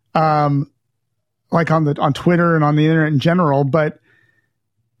 like on Twitter and on the internet in general. But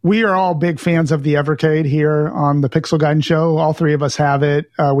we are all big fans of the Evercade here on the Pixel Guidance Show. All 3 of us have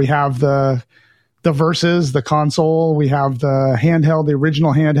it. We have the Versus, the console. We have the handheld, the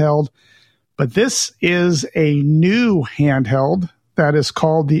original handheld. But this is a new handheld that is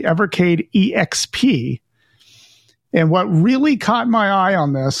called the Evercade EXP. And what really caught my eye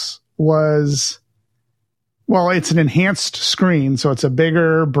on this was, it's an enhanced screen, so it's a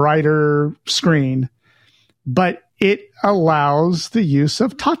bigger, brighter screen, but it allows the use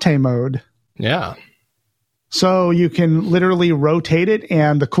of Tate mode. Yeah. So you can literally rotate it,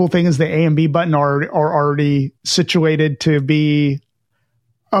 and the cool thing is the A and B button are already situated to be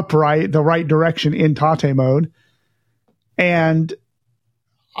upright, the right direction in Tate mode. And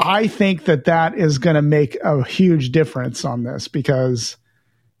I think that is going to make a huge difference on this, because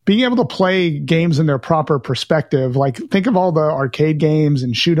being able to play games in their proper perspective, like think of all the arcade games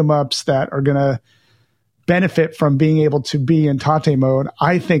and shoot 'em ups that are going to benefit from being able to be in Tate mode.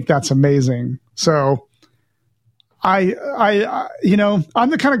 I think that's amazing. So I'm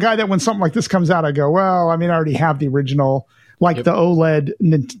the kind of guy that when something like this comes out, I go, I already have the original, like the OLED,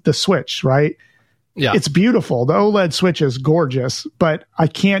 the Switch, right? Yeah. It's beautiful. The OLED Switch is gorgeous, but I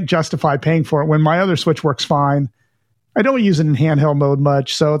can't justify paying for it when my other Switch works fine. I don't use it in handheld mode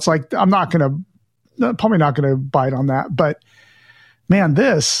much, so it's like I'm probably not going to bite on that. But man,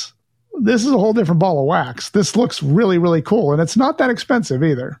 this is a whole different ball of wax. This looks really, really cool, and it's not that expensive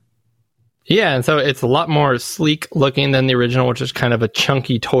either. Yeah, and so it's a lot more sleek looking than the original, which is kind of a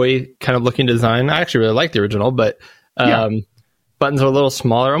chunky toy kind of looking design. I actually really like the original, but buttons are a little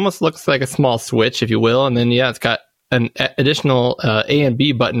smaller. Almost looks like a small Switch, if you will. And then, it's got an additional A and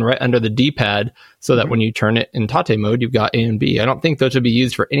B button right under the D-pad so that when you turn it in Tate mode, you've got A and B. I don't think those would be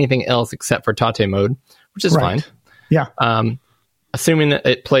used for anything else except for Tate mode, which is fine. Yeah. Assuming that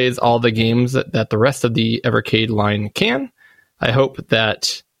it plays all the games that the rest of the Evercade line can. I'm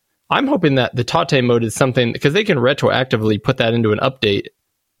hoping that the Tate mode is something, because they can retroactively put that into an update.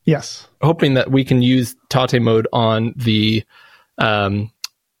 Yes. Hoping that we can use Tate mode on the what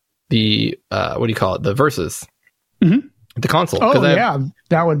do you call it? The Versus. Mm-hmm. The console.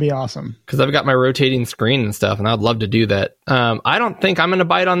 That would be awesome. Because I've got my rotating screen and stuff, and I'd love to do that. I don't think I'm going to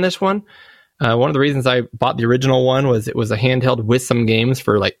bite on this one. One of the reasons I bought the original one was it was a handheld with some games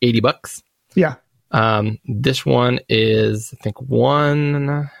for like $80. Yeah. This one is, I think,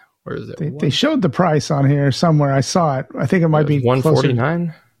 where is it? They showed the price on here somewhere. I saw it. I think it might be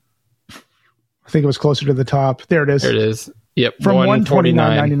 $149. I think it was closer to the top. There it is. There it is. Yep. From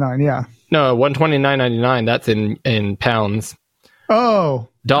 $129.99. Yeah. No, $129.99. That's in pounds. Oh.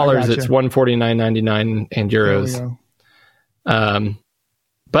 Dollars, it's $149.99 and euros.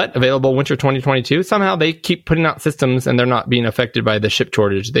 But available winter 2022. Somehow they keep putting out systems and they're not being affected by the chip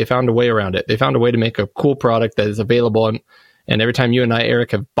shortage. They found a way around it. They found a way to make a cool product that is available. And every time you and I,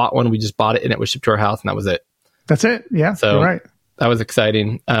 Eric, have bought one, we just bought it and it was shipped to our house and that was it. That's it. Yeah. So you're right. That was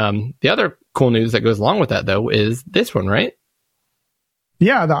exciting. The other cool news that goes along with that, though, is this one, right?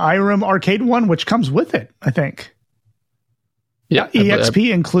 Yeah, the Irem Arcade one, which comes with it, I think. Yeah.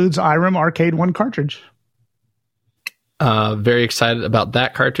 EXP includes Irem Arcade 1 cartridge. Very excited about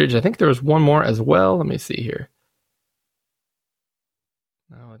that cartridge. I think there was one more as well. Let me see here.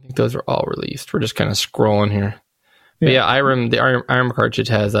 No, I think those are all released. We're just kind of scrolling here. But the Irem cartridge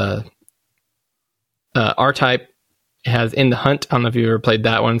has a R-Type. It has In the Hunt. I don't know if you ever played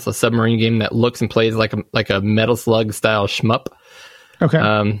that one. It's a submarine game that looks and plays like a Metal Slug style shmup.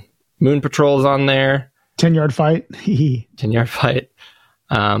 Okay. Moon Patrol's on there. 10-yard fight. 10-yard fight.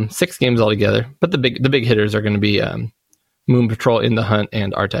 6 games altogether. But the big hitters are going to be Moon Patrol, In the Hunt,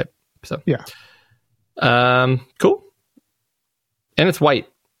 and R-Type. So yeah. Cool. And it's white.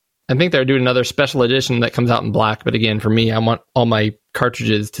 I think they're doing another special edition that comes out in black. But again, for me, I want all my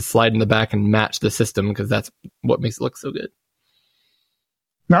cartridges to slide in the back and match the system because that's what makes it look so good.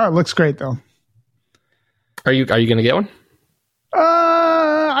 No, it looks great though. Are you going to get one?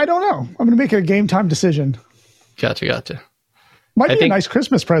 I don't know. I'm going to make a game time decision. Gotcha. Might be a nice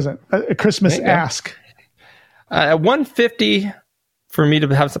Christmas present. A Christmas ask. $150 for me to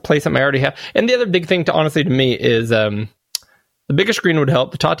have to play something I already have. And the other big thing to me is the bigger screen would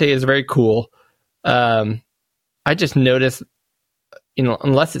help. The Tate is very cool. I just noticed,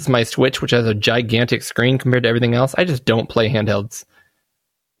 unless it's my Switch, which has a gigantic screen compared to everything else, I just don't play handhelds.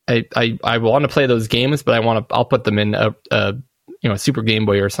 I want to play those games, but I'll put them in a Super Game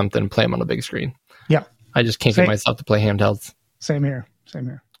Boy or something and play them on a big screen. Yeah. I just can't get myself to play handhelds. Same here.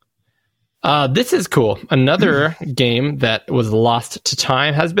 This is cool. Another game that was lost to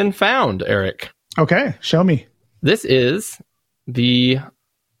time has been found, Eric. Okay, show me. This is the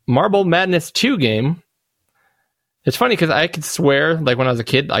Marble Madness 2 game. It's funny because I could swear, like when I was a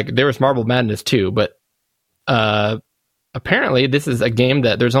kid, like there was Marble Madness 2, but apparently this is a game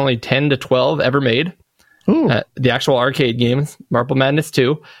that there's only 10 to 12 ever made. The actual arcade games, Marble Madness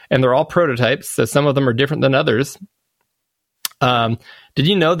 2, and they're all prototypes, so some of them are different than others. Did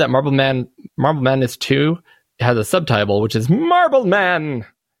you know that Marble Madness 2 has a subtitle, which is Marble Man?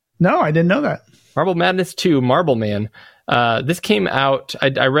 No, I didn't know that. Marble Madness 2, Marble Man. This came out,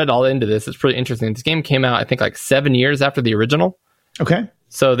 I read all into this. It's pretty interesting. This game came out, I think, like 7 years after the original. Okay.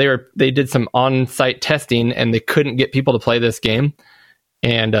 So they did some on-site testing, and they couldn't get people to play this game.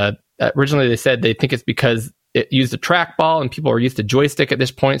 And originally they said they think it's because it used a trackball, and people are used to joystick at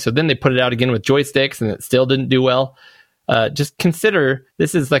this point. So then they put it out again with joysticks, and it still didn't do well. Just consider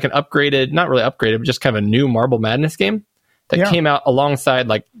this is like an upgraded, not really upgraded, but just kind of a new Marble Madness game that came out alongside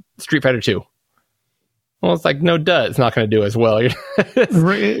like Street Fighter 2. Well, it's like, no duh, it's not going to do as well.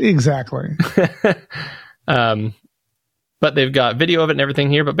 Exactly. But they've got video of it and everything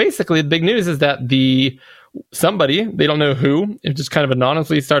here. But basically, the big news is that somebody, they don't know who, it just kind of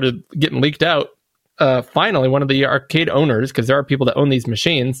anonymously started getting leaked out. Finally, one of the arcade owners, because there are people that own these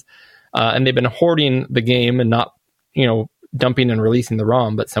machines, and they've been hoarding the game and not, dumping and releasing the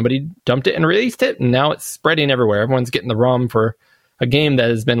ROM, but somebody dumped it and released it, and now it's spreading everywhere. Everyone's getting the ROM for a game that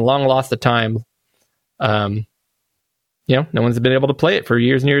has been long lost to time. No one's been able to play it for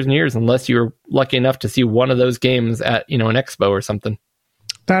years and years and years, unless you're lucky enough to see one of those games at, an expo or something.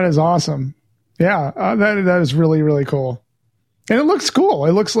 That is awesome. Yeah, that is really, really cool. And it looks cool.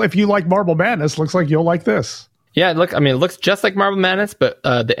 It looks like, if you like Marble Madness, looks like you'll like this. Yeah, it looks just like Marble Madness, but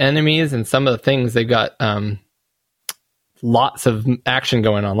the enemies and some of the things, they've got lots of action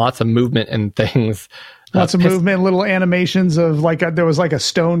going on, lots of movement and things. Lots of movement, little animations of there was like a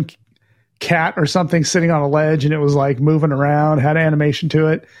stone cat or something sitting on a ledge and it was like moving around, had animation to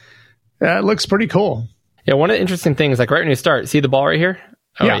it. It looks pretty cool. Yeah, one of the interesting things, like right when you start, see the ball right here?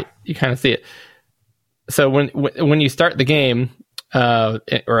 Oh, yeah. Wait, you kind of see it. So when you start the game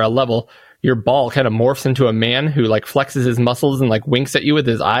or a level, your ball kind of morphs into a man who like flexes his muscles and like winks at you with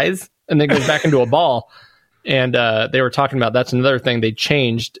his eyes and then goes back into a ball. And they were talking about that's another thing they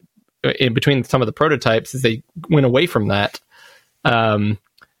changed in between some of the prototypes is they went away from that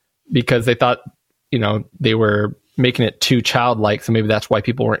because they thought, they were making it too childlike. So maybe that's why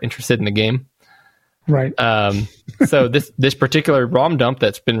people weren't interested in the game. Right. So this particular ROM dump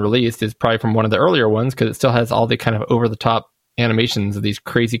that's been released is probably from one of the earlier ones because it still has all the kind of over the top animations of these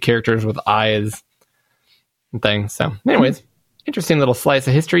crazy characters with eyes and things. So anyways, interesting little slice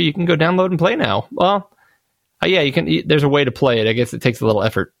of history you can go download and play now. Well, yeah, you can. There's a way to play it. I guess it takes a little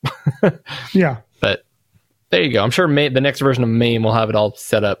effort. Yeah. But there you go. I'm sure the next version of MAME will have it all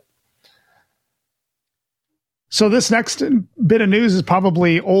set up. So this next bit of news is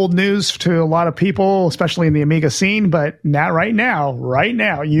probably old news to a lot of people, especially in the Amiga scene. But right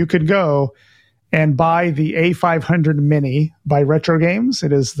now, you could go and buy the A500 Mini by Retro Games.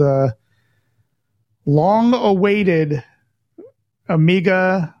 It is the long-awaited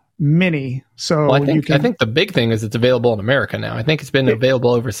Amiga Mini. So well, I think the big thing is it's available in America now. I think it's been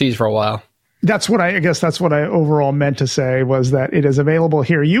available overseas for a while. That's what I overall meant to say was that it is available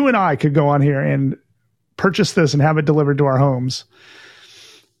here. You and I could go on here and purchase this and have it delivered to our homes.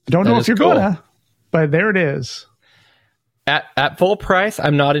 I don't know if you're gonna, but there it is. At full price,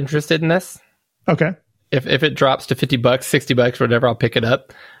 I'm not interested in this. Okay. If it drops to $50, $60, whatever, I'll pick it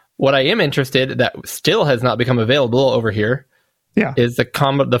up. What I am interested that still has not become available over here. Yeah, is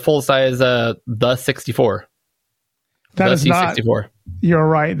the full size the 64. That is not. C64. You're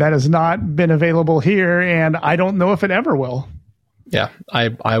right. That has not been available here, and I don't know if it ever will. Yeah,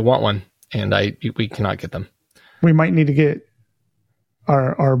 I want one, and we cannot get them. We might need to get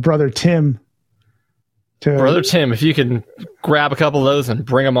our brother Tim. Brother Tim, if you can grab a couple of those and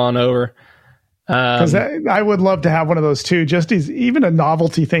bring them on over. Because I would love to have one of those too. Just as even a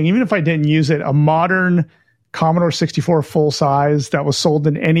novelty thing, even if I didn't use it, a modern Commodore 64 full size that was sold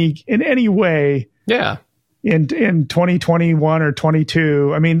in any way. Yeah. In 2021 or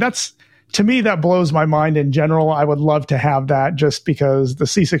 22. I mean, to me, that blows my mind in general. I would love to have that just because the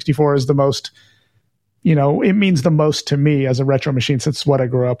C64 is the most, it means the most to me as a retro machine since it's what I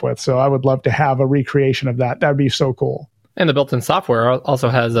grew up with. So I would love to have a recreation of that. That'd be so cool. And the built-in software also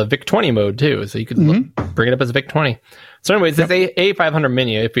has a VIC-20 mode too. So you could bring it up as a VIC-20. So anyways, it's A500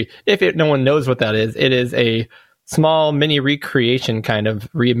 Mini. If no one knows what that is, it is a small mini recreation kind of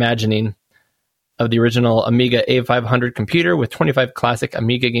reimagining of the original Amiga A500 computer with 25 classic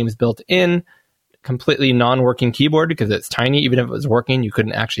Amiga games built in, completely non-working keyboard because it's tiny. Even if it was working, you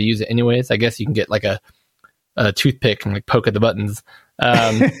couldn't actually use it anyways. I guess you can get like a toothpick and like poke at the buttons.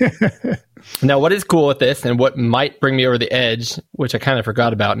 Now, what is cool with this and what might bring me over the edge, which I kind of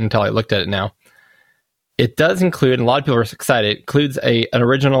forgot about until I looked at it now, it does include, and a lot of people are excited, it includes an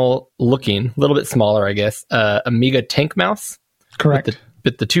original looking, a little bit smaller, I guess, Amiga tank mouse. Correct.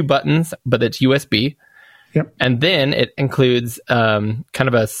 With the two buttons, but it's USB. Yep. And then it includes kind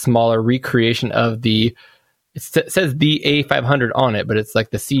of a smaller recreation of it says the A500 on it, but it's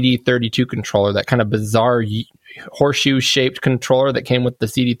like the CD32 controller, that kind of bizarre horseshoe-shaped controller that came with the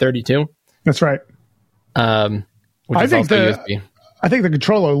CD32. That's right. I think the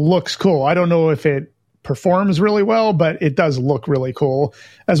controller looks cool. I don't know if it performs really well, but it does look really cool,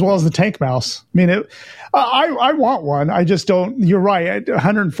 as well as the tank mouse. I mean, I want one. I just don't. You're right.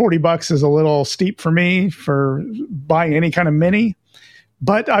 $140 is a little steep for me for buying any kind of mini.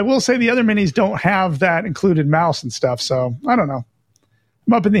 But I will say the other minis don't have that included mouse and stuff. So I don't know.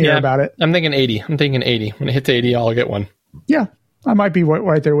 I'm up in the air about it. I'm thinking 80. When it hits 80, I'll get one. Yeah, I might be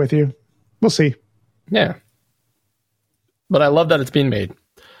right there with you. We'll see. Yeah. But I love that it's being made.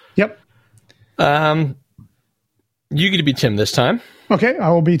 Yep. You get to be Tim this time. Okay, I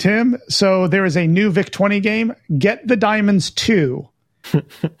will be Tim. So there is a new VIC-20 game, Get the Diamonds 2.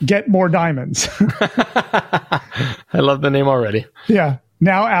 Get more diamonds. I love the name already. Yeah.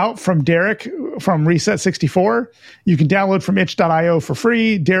 Now out from Derek from Reset64. You can download from itch.io for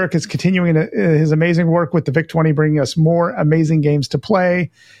free. Derek is continuing his amazing work with the VIC-20, bringing us more amazing games to play.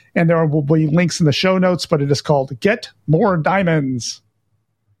 And there will be links in the show notes, but it is called Get More Diamonds.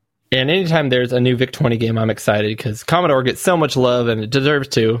 And anytime there's a new VIC-20 game, I'm excited because Commodore gets so much love and it deserves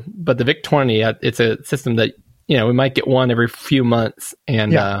to. But the VIC-20, it's a system that we might get one every few months,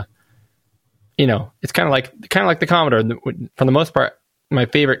 and it's kind of like the Commodore. For the most part, my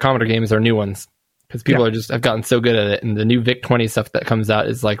favorite Commodore games are new ones because people have gotten so good at it, and the new VIC-20 stuff that comes out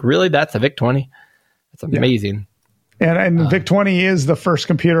is like, really, that's a VIC-20? That's amazing. And VIC-20 is the first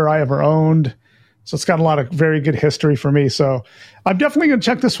computer I ever owned. So it's got a lot of very good history for me. So I'm definitely going to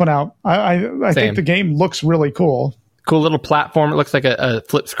check this one out. I think the game looks really cool. Cool little platform. It looks like a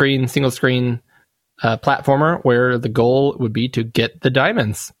flip screen, single screen platformer where the goal would be to get the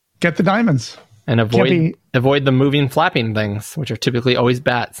diamonds. Get the diamonds. And avoid the moving, flapping things, which are typically always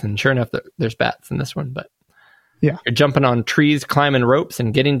bats. And sure enough, there's bats in this one. But you're jumping on trees, climbing ropes,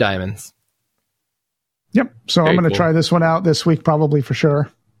 and getting diamonds. Yep. So I'm going to try this one out this week, probably for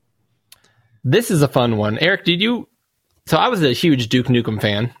sure. This is a fun one. Eric, so I was a huge Duke Nukem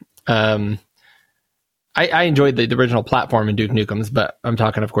fan. I enjoyed the original platform in Duke Nukem's, but I'm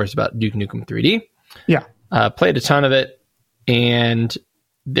talking, of course, about Duke Nukem 3D. Yeah. Played a ton of it. And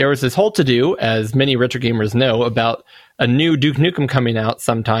there was this whole to-do, as many retro gamers know, about a new Duke Nukem coming out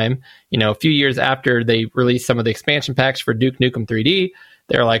sometime. A few years after they released some of the expansion packs for Duke Nukem 3D,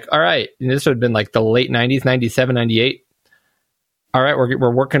 they're like, all right, and this would have been like the late 90s, 97, 98. All right,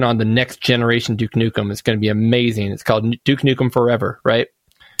 we're working on the next generation Duke Nukem. It's going to be amazing. It's called Duke Nukem Forever, right?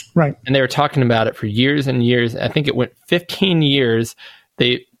 Right. And they were talking about it for years and years. I think it went 15 years.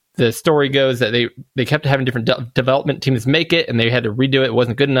 The story goes that they kept having different development teams make it, and they had to redo it. It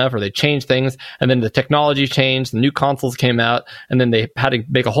wasn't good enough, or they changed things. And then the technology changed. The new consoles came out, and then they had to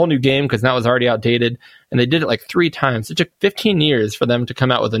make a whole new game because that was already outdated. And they did it like 3 times. It took 15 years for them to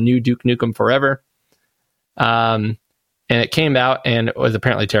come out with a new Duke Nukem Forever. And it came out, and it was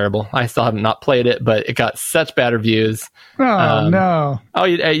apparently terrible. I still have not played it, but it got such bad reviews. Oh, no. Oh,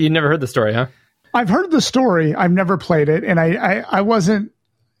 you never heard the story, huh? I've heard the story. I've never played it, and I wasn't...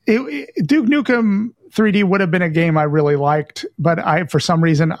 Duke Nukem 3D would have been a game I really liked, but for some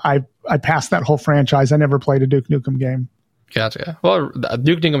reason, I passed that whole franchise. I never played a Duke Nukem game. Gotcha. Well,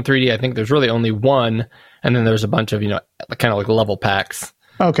 Duke Nukem 3D, I think there's really only one, and then there's a bunch of, kind of like level packs.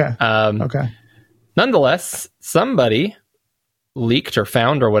 Okay. Okay. Nonetheless, somebody leaked or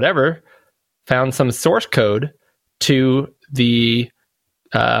found some source code to the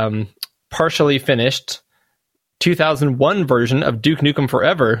partially finished 2001 version of Duke Nukem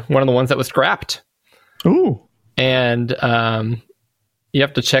Forever, one of the ones that was scrapped. Ooh. And you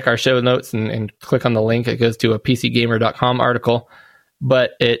have to check our show notes and click on the link. It goes to a PCGamer.com article.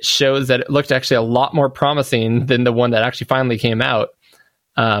 But it shows that it looked actually a lot more promising than the one that actually finally came out.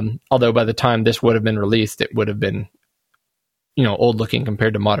 Although by the time this would have been released, it would have been, old looking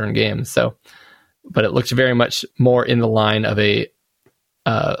compared to modern games. So, but it looks very much more in the line of a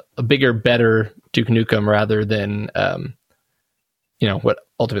bigger, better Duke Nukem rather than, what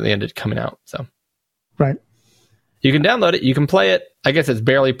ultimately ended coming out. So, right. You can download it. You can play it. I guess it's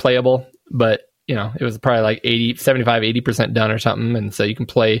barely playable, but it was probably like 80% done or something. And so you can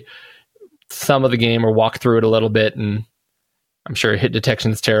play some of the game or walk through it a little bit, and I'm sure hit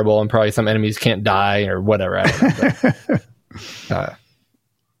detection is terrible and probably some enemies can't die or whatever. I don't know, but,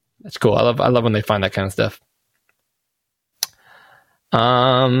 that's cool. I love when they find that kind of stuff.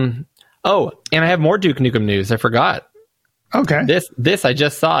 Oh, and I have more Duke Nukem news. I forgot. Okay. This I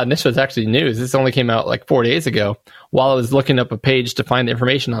just saw, and this was actually news. This only came out like 4 days ago. While I was looking up a page to find the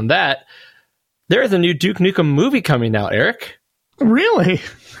information on that, there is a new Duke Nukem movie coming out, Eric. Really?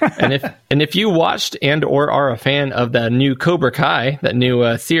 and if you watched and or are a fan of the new Cobra Kai, that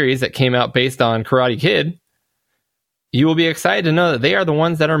new series that came out based on Karate Kid, you will be excited to know that they are the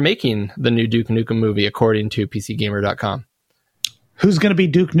ones that are making the new Duke Nukem movie, according to PCGamer.com. Who's going to be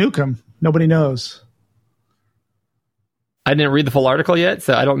Duke Nukem? Nobody knows. I didn't read the full article yet,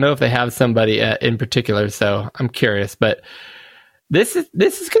 so I don't know if they have somebody in particular. So I'm curious, but this is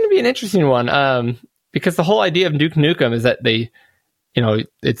going to be an interesting one because the whole idea of Duke Nukem is that they,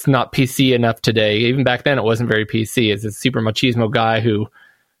 it's not PC enough today. Even back then, it wasn't very PC. It's a super machismo guy who,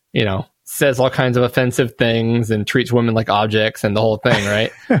 says all kinds of offensive things and treats women like objects and the whole thing,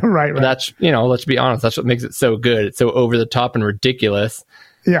 right? Right. But that's, let's be honest, that's what makes it so good. It's so over the top and ridiculous.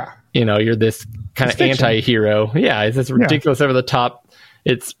 Yeah. You're this kind of anti-hero. Yeah, it's this ridiculous over the top.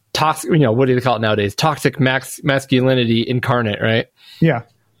 It's toxic, what do they call it nowadays? Toxic masculinity incarnate, right? Yeah.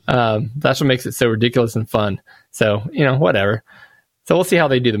 That's what makes it so ridiculous and fun. So, whatever. So we'll see how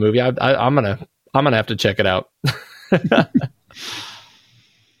they do the movie. I'm gonna have to check it out.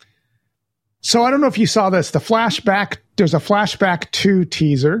 So I don't know if you saw this. There's a Flashback 2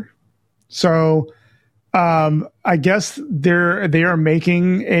 teaser. So I guess they are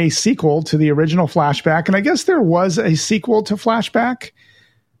making a sequel to the original Flashback, and I guess there was a sequel to Flashback.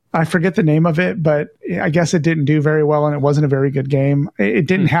 I forget the name of it, but I guess it didn't do very well and it wasn't a very good game. It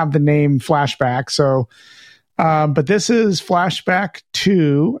didn't have the name Flashback. So, but this is Flashback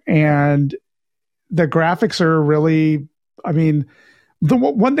 2 and the graphics are really, I mean, the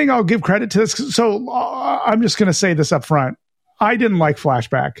one thing I'll give credit to this. So I'm just going to say this up front. I didn't like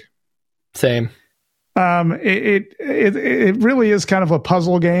Flashback. Same. It really is kind of a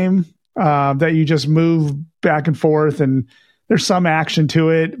puzzle game that you just move back and forth and there's some action to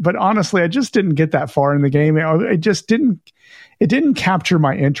it, but honestly, I just didn't get that far in the game. It didn't capture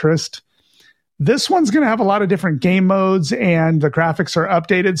my interest. This one's going to have a lot of different game modes and the graphics are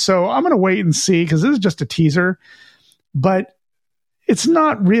updated. So I'm going to wait and see because this is just a teaser, but it's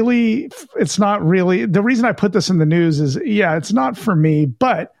not really, the reason I put this in the news is, it's not for me,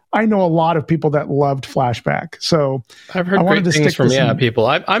 but I know a lot of people that loved Flashback. So I've heard great things from people.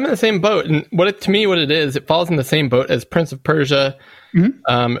 I'm in the same boat. And what it is, it falls in the same boat as Prince of Persia.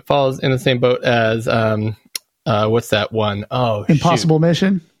 Mm-hmm. It falls in the same boat as, what's that one? Oh, Impossible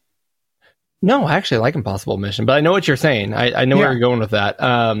Mission. No, I actually like Impossible Mission, but I know what you're saying. I know where you're going with that.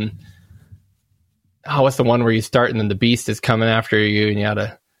 What's the one where you start and then the beast is coming after you and you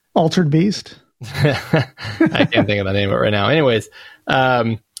gotta... Altered Beast? I can't think of the name of it right now. Anyways,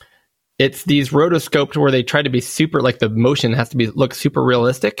 it's these rotoscoped where they try to be super, like the motion has to look super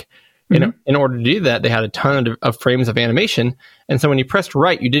realistic. Mm-hmm. In order to do that, they had a ton of frames of animation. And so when you pressed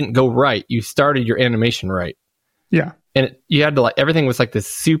right, you didn't go right. You started your animation right. Yeah. And you had to everything was like this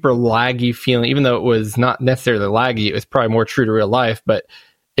super laggy feeling, even though it was not necessarily laggy. It was probably more true to real life, but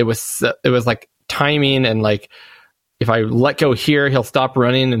it was like timing and like, if I let go here, he'll stop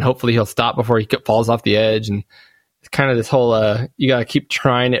running and hopefully he'll stop before he falls off the edge. And it's kind of this whole, you got to keep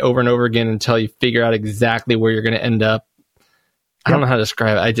trying it over and over again until you figure out exactly where you're going to end up. I don't know how to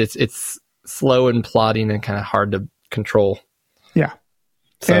describe it. It's slow and plodding and kind of hard to control. Yeah.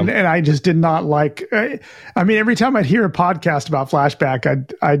 So. And I just did not like, I mean, every time I'd hear a podcast about Flashback,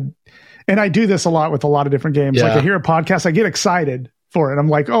 and I do this a lot with a lot of different games. Yeah. Like I hear a podcast, I get excited for it. I'm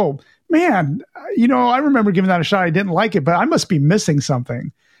like, oh man, I remember giving that a shot. I didn't like it, but I must be missing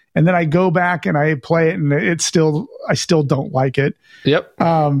something. And then I go back and I play it and I still don't like it. Yep.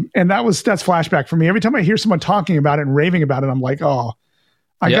 And that's Flashback for me. Every time I hear someone talking about it and raving about it, I'm like, oh,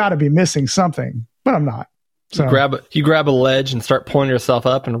 I gotta be missing something, but I'm not. So you grab a ledge and start pulling yourself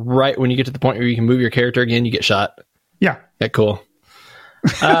up. And right when you get to the point where you can move your character again, you get shot. Yeah. Yeah. Cool.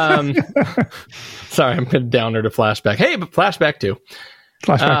 Sorry, I'm a downer to Flashback. Hey, but Flashback 2.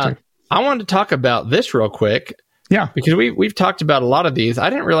 Flashback 2. I wanted to talk about this real quick. Yeah. Because we've talked about a lot of these. I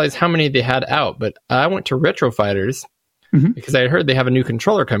didn't realize how many they had out, but I went to Retro Fighters because I heard they have a new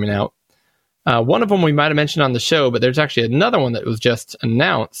controller coming out. One of them we might have mentioned on the show, but there's actually another one that was just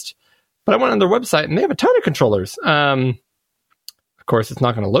announced. But I went on their website and they have a ton of controllers. Of course, it's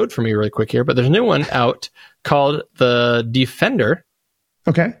not going to load for me really quick here, but there's a new one out called the Defender.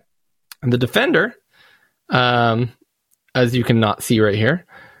 Okay. And the Defender, as you cannot see right here.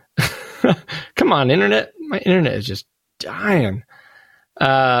 Come on, internet. My internet is just dying.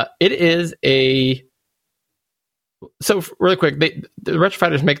 It is so really quick, the Retro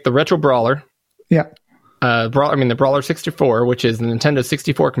Fighters make the Retro Brawler. Yeah. The Brawler 64, which is the Nintendo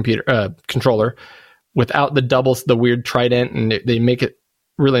 64 controller without the weird trident, and they make it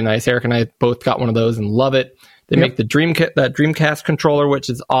really nice. Eric and I both got one of those and love it. They make the Dreamcast controller, which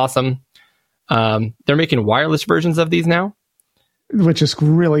is awesome. They're making wireless versions of these now, which is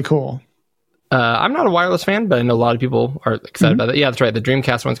really cool. I'm not a wireless fan, but I know a lot of people are excited about that. Yeah, that's right. The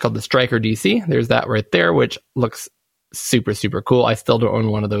Dreamcast one's called the Striker DC. There's that right there, which looks super, super cool. I still don't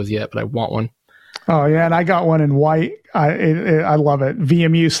own one of those yet, but I want one. Oh, yeah, and I got one in white. I love it.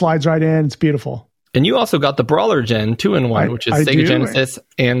 VMU slides right in. It's beautiful. And you also got the Brawler Gen 2-in-1, which is Sega Genesis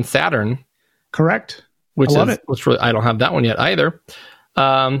and Saturn. Correct. I love it. I don't have that one yet either.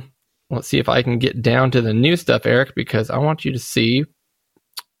 Let's see if I can get down to the new stuff, Eric, because I want you to see.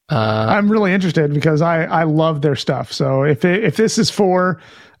 I'm really interested because I love their stuff. So if this is for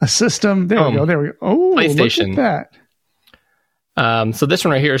a system, there we go. Oh, PlayStation. Look at that. So this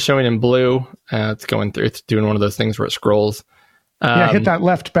one right here is showing in blue. It's going through. It's doing one of those things where it scrolls. Hit that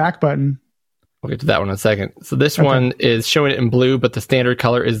left back button. We'll get to that one in a second. So this one is showing it in blue, but the standard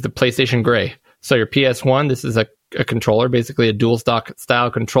color is the PlayStation Gray. So your PS1, this is a controller, basically a dual stock style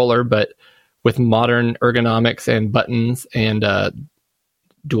controller, but with modern ergonomics and buttons and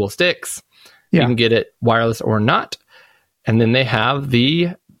dual sticks. You can get it wireless or not. And then they have the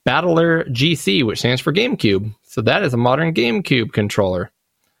Battler GC, which stands for GameCube. So that is a modern GameCube controller.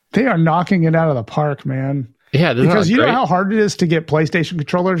 They are knocking it out of the park, man. Yeah, because you know how hard it is to get PlayStation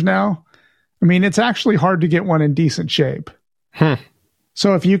controllers now? I mean, it's actually hard to get one in decent shape.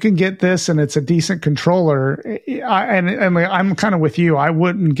 So if you can get this and it's a decent controller, I'm kind of with you. I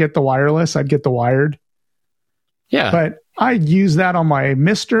wouldn't get the wireless. I'd get the wired. Yeah. But I'd use that on my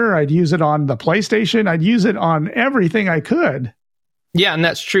Mister. I'd use it on the PlayStation. I'd use it on everything I could. Yeah, and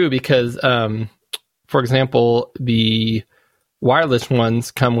that's true because, for example, the wireless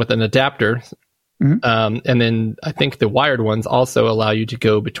ones come with an adapter. Mm-hmm. And then I think the wired ones also allow you to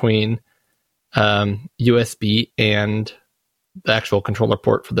go between USB and the actual controller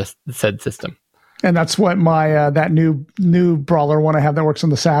port for the said system. And that's what my that new Brawler one I have that works on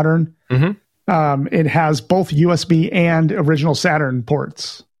the Saturn. Mm-hmm. It has both USB and original Saturn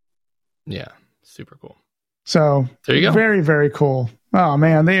ports. Yeah, super cool. So there you go. Very, very cool. Oh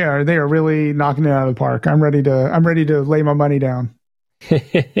man, they are really knocking it out of the park. I'm ready to lay my money down.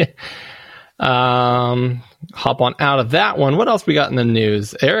 Hop on out of that one. What else we got in the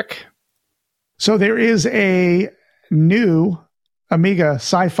news, Eric? So there is a new Amiga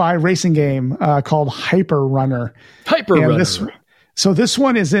sci-fi racing game called Hyper Runner. This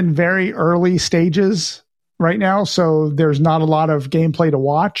one is in very early stages right now, so there's not a lot of gameplay to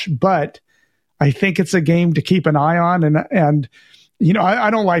watch, but I think it's a game to keep an eye on. And you know, I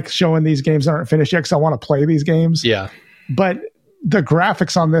don't like showing these games that aren't finished yet because I want to play these games. Yeah. But the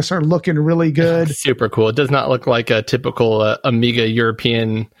graphics on this are looking really good. Super cool. It does not look like a typical Amiga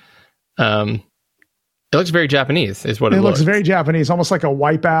European. It looks very Japanese, is what it looks. It looks very Japanese, almost like a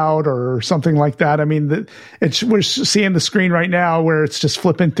Wipeout or something like that. I mean, we're seeing the screen right now where it's just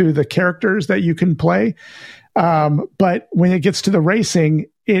flipping through the characters that you can play. But when it gets to the racing,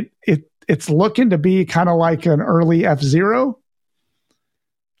 it's looking to be kind of like an early F-Zero.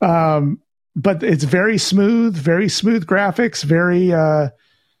 But it's very smooth graphics,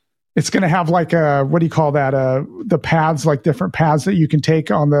 it's going to have like what do you call that? The paths, like different paths that you can take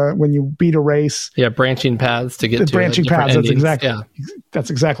when you beat a race. Yeah. Branching paths to get to branching paths. That's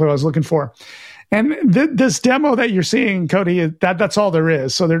exactly what I was looking for. And this demo that you're seeing, Cody, that's all there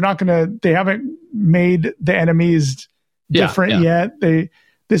is. So they haven't made the enemies different yet.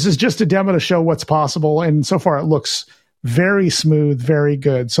 This is just a demo to show what's possible. And so far it looks very smooth, very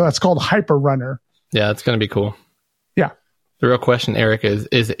good. So that's called Hyper Runner. Yeah, it's going to be cool. Yeah. The real question, Eric, is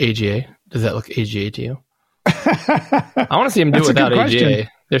it AGA? Does that look AGA to you? I want to see him do it without AGA.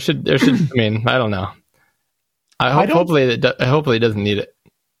 There should. I mean, I don't know. Hopefully it doesn't need it.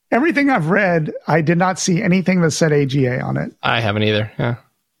 Everything I've read, I did not see anything that said AGA on it. I haven't either. Yeah.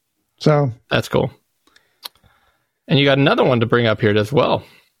 So that's cool. And you got another one to bring up here as well.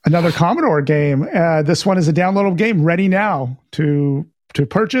 Another Commodore game. This one is a downloadable game ready now to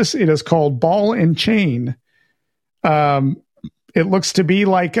purchase. It is called Ball and Chain. It looks to be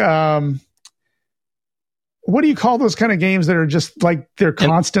like what do you call those kind of games that are just like they're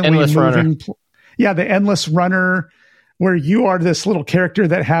constantly endless moving? Runner. Yeah, the Endless Runner, where you are this little character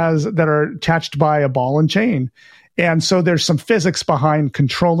that are attached by a ball and chain. And so there's some physics behind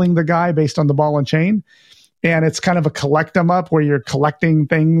controlling the guy based on the ball and chain. And it's kind of a collect 'em up where you're collecting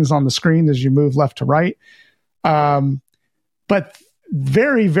things on the screen as you move left to right. But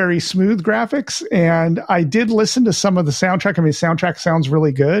very, very smooth graphics. And I did listen to some of the soundtrack. I mean, soundtrack sounds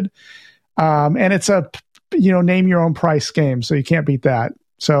really good. And it's a, name your own price game. So you can't beat that.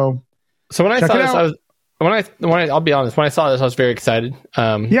 So when I saw this, I'll be honest, when I saw this, I was very excited.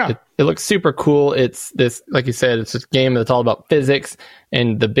 It looks super cool. It's this, like you said, it's this game that's all about physics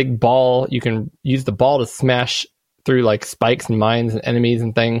and the big ball. You can use the ball to smash through like spikes and mines and enemies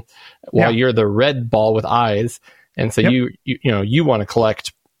and things while you're the red ball with eyes. And so you want to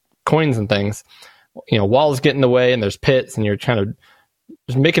collect coins and things, walls get in the way and there's pits and you're trying to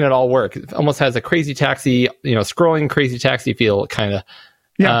just making it all work. It almost has a Crazy Taxi, scrolling Crazy Taxi feel kind of.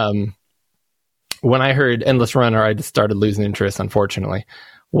 Yeah. When I heard Endless Runner, I just started losing interest, unfortunately.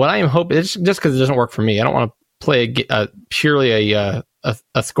 What I am hoping, it's just because it doesn't work for me. I don't want to play purely a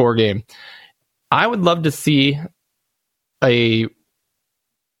score game. I would love to see him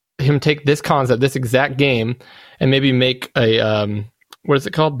take this concept, this exact game, and maybe make a what is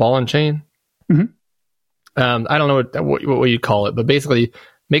it called? Ball and Chain? Mm-hmm. I don't know what you'd call it, but basically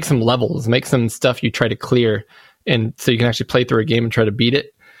make some levels, make some stuff you try to clear, and so you can actually play through a game and try to beat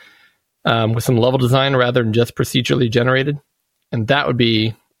it with some level design rather than just procedurally generated. And that would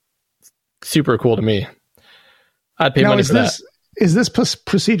be super cool to me. I'd pay money for that. Is this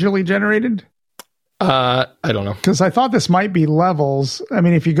procedurally generated? I don't know. Because I thought this might be levels. I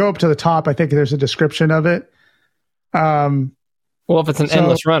mean, if you go up to the top, I think there's a description of it. Well, if it's an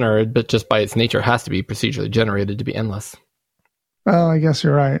endless runner, but just by its nature has to be procedurally generated to be endless. Well, I guess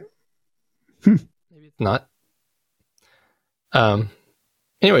you're right. Maybe it's not.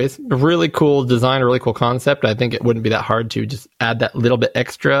 anyways, a really cool design, a really cool concept. I think it wouldn't be that hard to just add that little bit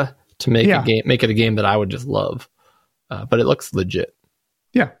extra to make it a game that I would just love. But it looks legit.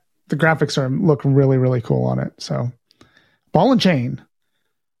 Yeah, the graphics look really, really cool on it. So, ball and chain.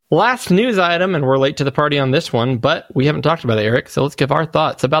 Last news item, and we're late to the party on this one, but we haven't talked about it, Eric. So let's give our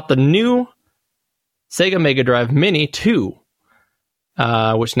thoughts about the new Sega Mega Drive Mini 2,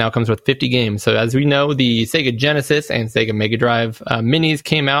 which now comes with 50 games. So as we know, the Sega Genesis and Sega Mega Drive Minis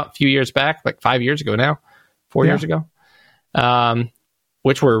came out a few years back, like 5 years ago now, 4 years ago,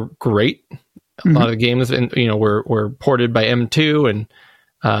 which were great. A lot of the games, were ported by M2,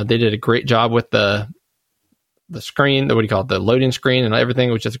 and they did a great job with the screen. What do you call it? The loading screen and everything.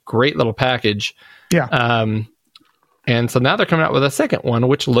 It was just a great little package. Yeah. And so now they're coming out with a second one,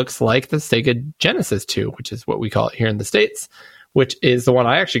 which looks like the Sega Genesis 2, which is what we call it here in the States, which is the one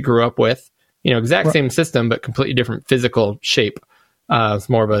I actually grew up with. Exact same system, but completely different physical shape. It's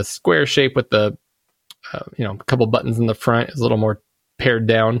more of a square shape with the, a couple buttons in the front. It's a little more pared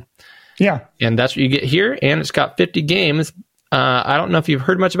down. Yeah. And that's what you get here. And it's got 50 games. I don't know if you've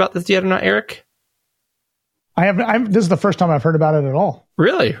heard much about this yet or not, Eric. I have. This is the first time I've heard about it at all.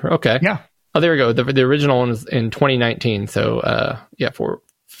 Really? Okay. Yeah. Oh, there we go. The original one was in 2019. So, for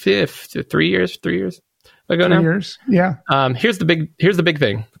 3 years ago now. 3 years. Yeah. Here's the big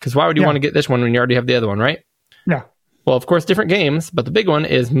thing. Because why would you want to get this one when you already have the other one, right? Yeah. Well, of course, different games, but the big one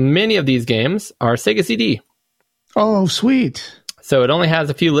is many of these games are Sega CD. Oh, sweet. So it only has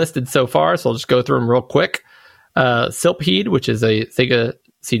a few listed so far, so I'll just go through them real quick. Silpheed, which is a Sega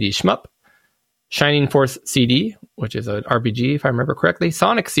CD shmup. Shining Force CD, which is an RPG, if I remember correctly.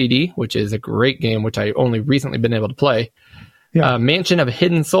 Sonic CD, which is a great game, which I only recently been able to play. Yeah. Mansion of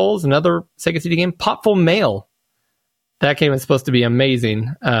Hidden Souls, another Sega CD game. Popful Mail. That game is supposed to be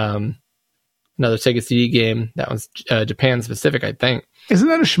amazing. Another Sega CD game. That was Japan specific, I think. Isn't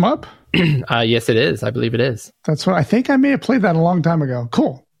that a shmup? Yes, it is. I believe it is. That's what I think. I may have played that a long time ago.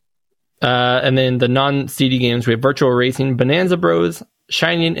 Cool. And then the non-CD games, we have Virtual Racing, Bonanza Bros,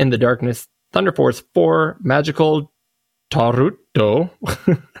 Shining in the Darkness, Thunder Force 4, Magical Taruto,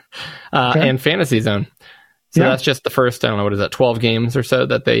 and Fantasy Zone. So that's just the first, 12 games or so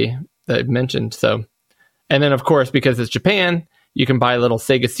that they mentioned. So, and then of course, because it's Japan, you can buy a little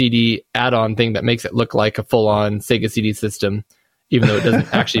Sega CD add-on thing that makes it look like a full-on Sega CD system, even though it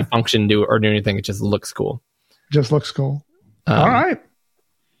doesn't actually function or do anything. It just looks cool. Just looks cool. All right.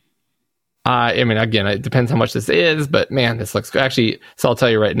 Again, it depends how much this is, but man, this looks good. Actually, so I'll tell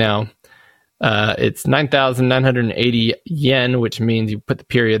you right now, it's 9,980 yen, which means you put the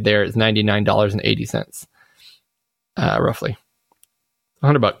period there, it's $99.80, roughly.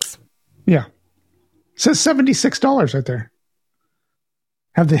 $100. Yeah. It says $76 right there.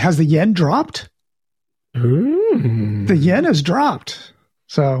 Has the yen dropped? Ooh. The yen has dropped.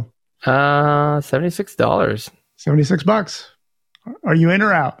 So $76. $76. Are you in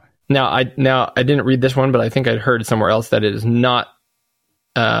or out? Now I didn't read this one, but I think I'd heard somewhere else that it is not.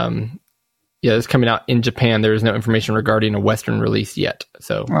 It's coming out in Japan. There is no information regarding a Western release yet.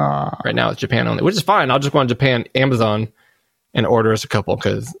 So right now it's Japan only, which is fine. I'll just go on Japan Amazon and order us a couple,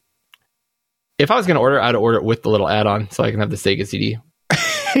 because if I was going to order, I'd order it with the little add-on so I can have the Sega CD.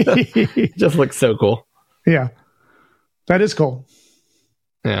 It just looks so cool. Yeah, that is cool.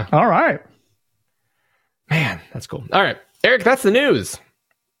 Yeah. All right, man, that's cool. All right, Eric, that's the news.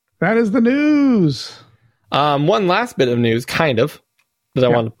 That is the news. One last bit of news, kind of, that I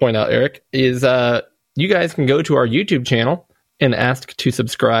wanted to point out, Eric, is you guys can go to our YouTube channel and ask to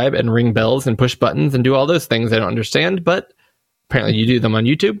subscribe and ring bells and push buttons and do all those things I don't understand, but apparently you do them on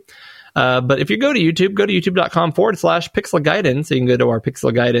YouTube. But if you go to YouTube, go to youtube.com/Pixel Gaiden. So you can go to our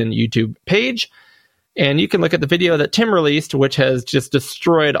Pixel Gaiden YouTube page, and you can look at the video that Tim released, which has just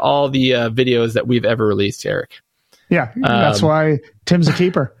destroyed all the videos that we've ever released, Eric. Yeah, that's why Tim's a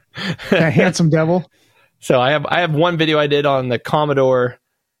keeper. That handsome devil. So I have one video I did on the Commodore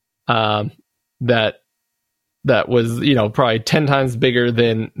that was, probably 10 times bigger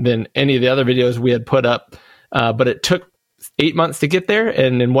than any of the other videos we had put up. But it took 8 months to get there,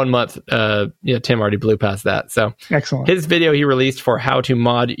 and in 1 month, Tim already blew past that. So excellent. His video he released for how to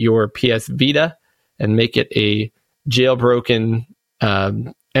mod your PS Vita and make it a jailbroken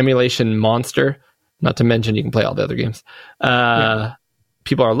emulation monster. Not to mention you can play all the other games.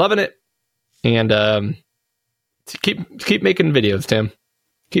 People are loving it, and keep making videos, Tim.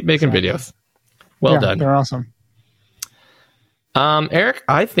 Keep making videos. Well done. They're awesome. Eric,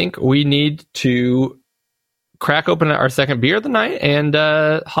 I think we need to crack open our second beer of the night and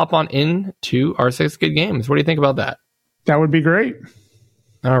hop on into our 6 good games. What do you think about that? That would be great.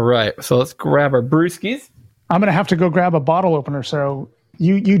 All right, so let's grab our brewskis. I'm going to have to go grab a bottle opener, so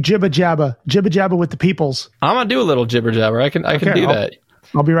You jibba jabba with the peoples. I'm gonna do a little jibber jabber. I can do that.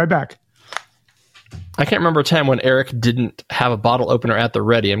 I'll be right back. I can't remember a time when Eric didn't have a bottle opener at the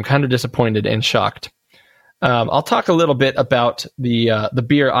ready. I'm kind of disappointed and shocked. I'll talk a little bit about the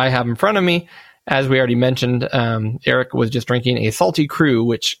beer I have in front of me. As we already mentioned, Eric was just drinking a Salty Crew,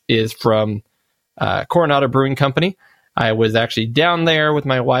 which is from Coronado Brewing Company. I was actually down there with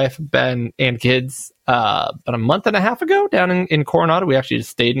my wife, Ben, and kids about a month and a half ago down in Coronado. We actually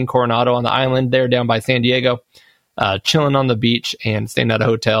just stayed in Coronado on the island there down by San Diego, chilling on the beach and staying at a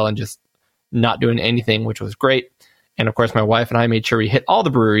hotel and just not doing anything, which was great. And of course, my wife and I made sure we hit all the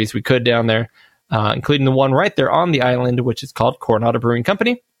breweries we could down there, including the one right there on the island, which is called Coronado Brewing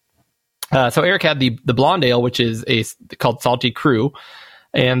Company. So Eric had the blonde ale, which is called Salty Crew.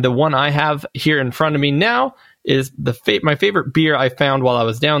 And the one I have here in front of me now is my favorite beer I found while I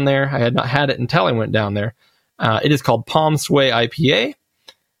was down there. I had not had it until I went down there. It is called Palm Sway IPA,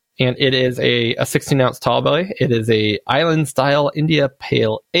 and it is a 16-ounce tall boy. It is a island-style India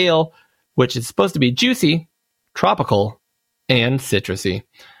Pale Ale, which is supposed to be juicy, tropical, and citrusy.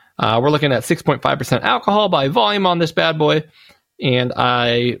 We're looking at 6.5% alcohol by volume on this bad boy, and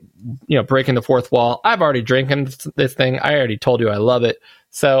breaking the fourth wall. I've already drinking this thing. I already told you I love it.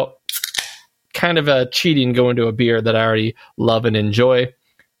 So kind of a cheating going to a beer that I already love and enjoy.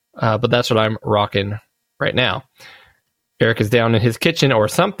 But that's what I'm rocking right now. Eric is down in his kitchen or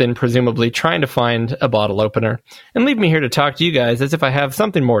something, presumably trying to find a bottle opener, and leave me here to talk to you guys as if I have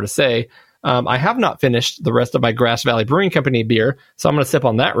something more to say. I have not finished the rest of my Grass Valley Brewing Company beer, so I'm going to sip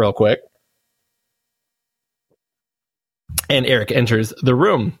on that real quick. And Eric enters the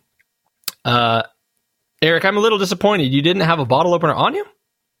room. Eric, I'm a little disappointed. You didn't have a bottle opener on you?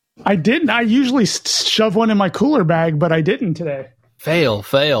 I didn't. I usually shove one in my cooler bag, but I didn't today. Fail.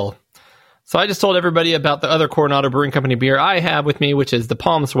 So I just told everybody about the other Coronado Brewing Company beer I have with me, which is the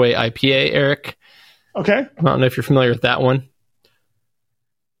Palm Sway IPA, Eric. Okay. I don't know if you're familiar with that one.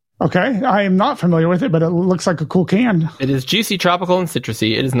 Okay. I am not familiar with it, but it looks like a cool can. It is juicy, tropical, and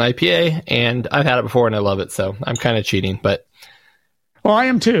citrusy. It is an IPA, and I've had it before, and I love it, so I'm kind of cheating, but... Well, I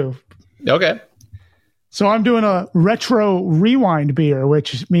am too. Okay. So I'm doing a retro rewind beer,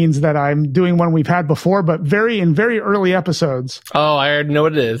 which means that I'm doing one we've had before, but in very early episodes. Oh, I already know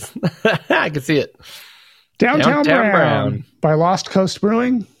what it is. I can see it. Downtown Brown by Lost Coast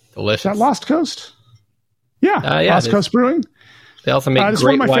Brewing. Delicious. Is that Lost Coast? Yeah, Lost Coast Brewing. They also make it's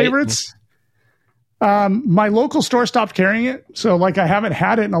great one of my white favorites. My local store stopped carrying it, so I haven't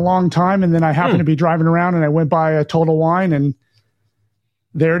had it in a long time, and then I happened to be driving around, and I went by a Total Wine, and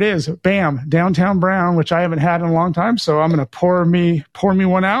there it is. Bam. Downtown Brown, which I haven't had in a long time. So I'm going to pour me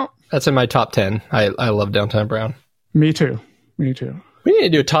one out. That's in my top 10. I love Downtown Brown. Me too. We need to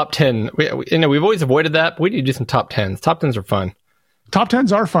do a top 10. We've always avoided that, but we need to do some top 10s. Top 10s are fun. Top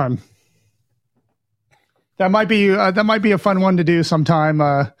 10s are fun. That might be a fun one to do sometime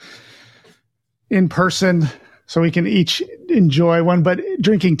in person, so we can each enjoy one. But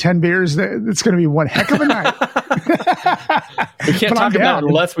drinking 10 beers, it's going to be one heck of a night. We can't talk about it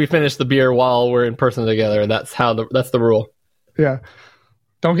unless we finish the beer while we're in person together. That's the rule. Yeah.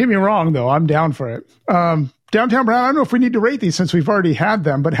 Don't get me wrong, though. I'm down for it. Downtown Brown, I don't know if we need to rate these since we've already had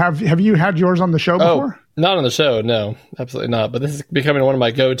them, but have you had yours on the show before? Not on the show. No, absolutely not. But this is becoming one of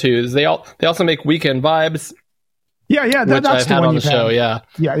my go-tos. They also make Weekend Vibes. Yeah. That's I've had on the show. Yeah.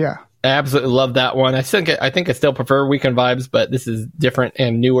 I absolutely love that one. I think I still prefer Weekend Vibes, but this is different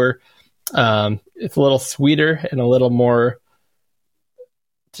and newer. It's a little sweeter and a little more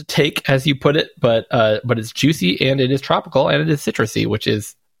to take, as you put it, but it's juicy and it is tropical and it is citrusy, which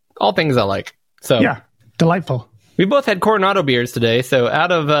is all things I like. So yeah, delightful. We both had Coronado beers today. So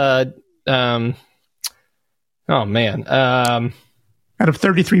out of out of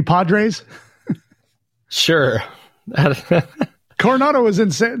 33 Padres, sure. Coronado is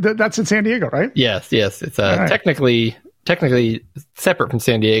that's in San Diego, right? Yes. It's technically separate from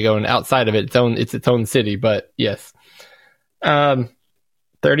San Diego and outside of it, it's its own city, but yes.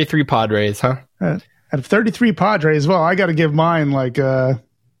 33 Padres, huh? Out of 33 Padres, well, I got to give mine a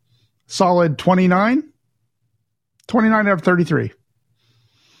solid 29. 29 out of 33.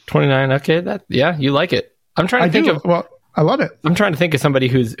 29, okay. You like it. I'm trying to think of... Well, I love it. I'm trying to think of somebody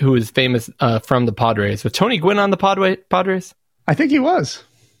who is famous from the Padres. Was Tony Gwynn on the Padres? I think he was.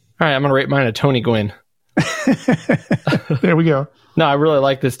 All right, I'm going to rate mine a Tony Gwynn. There we go. No, I really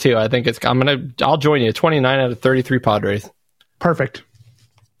like this too. I think I'll join you. 29 out of 33 Padres. Perfect.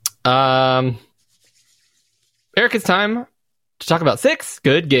 Eric, it's time to talk about 6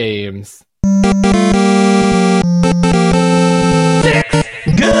 good games. 6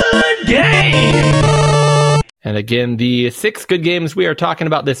 good games. And again, the 6 good games we are talking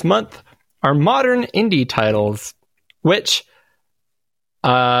about this month are modern indie titles, which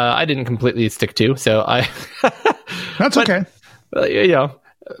I didn't completely stick to. So That's okay.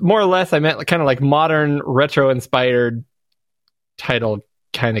 More or less, I meant kind of like modern retro-inspired title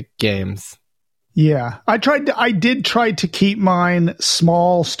kind of games. Yeah, I did try to keep mine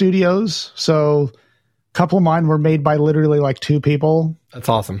small studios. So a couple of mine were made by literally like 2 people. That's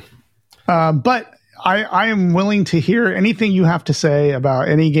awesome. But I am willing to hear anything you have to say about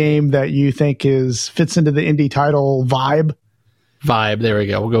any game that you think fits into the indie title vibe. Vibe. There we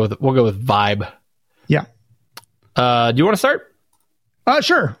go. We'll go with vibe. Yeah. Do you want to start?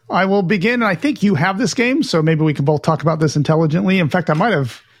 Sure. I will begin. And I think you have this game, so maybe we can both talk about this intelligently. In fact, I might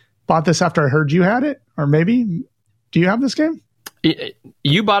have bought this after I heard you had it, or maybe. Do you have this game?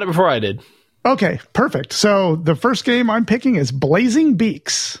 You bought it before I did. Okay, perfect. So the first game I'm picking is Blazing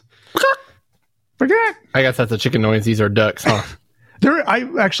Beaks. Forget. I guess that's a chicken noise. These are ducks, huh?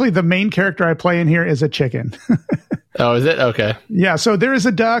 The main character I play in here is a chicken. Oh, is it? Okay. Yeah, so there is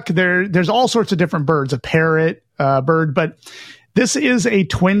a duck. There's all sorts of different birds, a parrot, bird, but this is a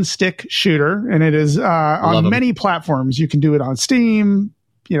twin stick shooter, and it is on many platforms. You can do it on Steam,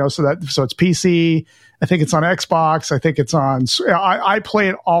 so it's PC. I think it's on Xbox. I think it's on. I play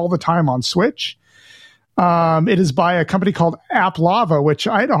it all the time on Switch. It is by a company called AppLava, which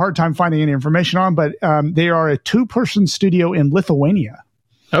I had a hard time finding any information on, but they are a 2-person studio in Lithuania.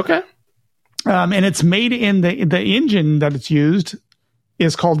 Okay. And it's made in the engine that it's used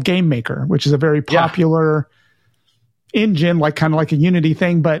is called Game Maker, which is a very popular engine, kind of like a Unity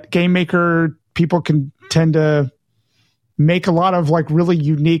thing. But Game Maker, people can tend to make a lot of really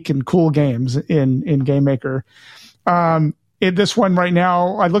unique and cool games in Game Maker. This one right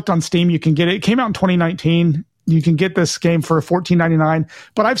now, I looked on Steam. You can get it. It came out in 2019. You can get this game for $14.99,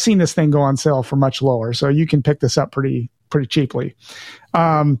 but I've seen this thing go on sale for much lower, so you can pick this up pretty cheaply.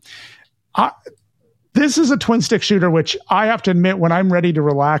 This is a twin stick shooter, which I have to admit, when I'm ready to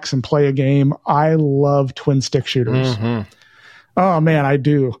relax and play a game, I love twin stick shooters. Mm-hmm. Oh man, I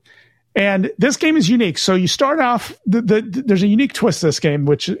do. And this game is unique. So you start off, there's a unique twist to this game,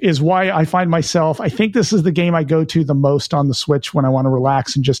 which is why I find myself, I think this is the game I go to the most on the Switch when I want to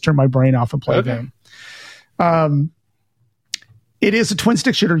relax and just turn my brain off and play a game. It is a twin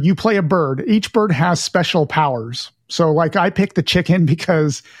stick shooter. You play a bird. Each bird has special powers. So I picked the chicken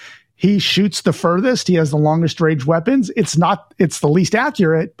because he shoots the furthest. He has the longest range weapons. It's the least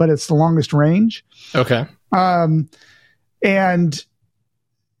accurate, but it's the longest range. Okay. And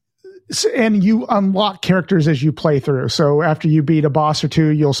you unlock characters as you play through. So after you beat a boss or 2,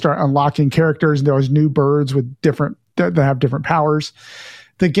 you'll start unlocking characters, and there's new birds with that have different powers.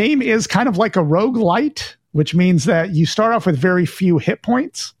 The game is kind of like a roguelite, which means that you start off with very few hit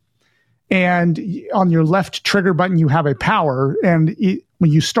points. And on your left trigger button, you have a power. And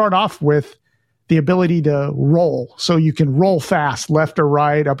when you start off with the ability to roll, so you can roll fast, left or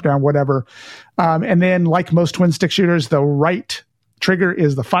right, up, down, whatever. And then like most twin stick shooters, the right trigger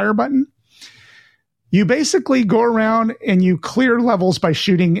is the fire button. You basically go around and you clear levels by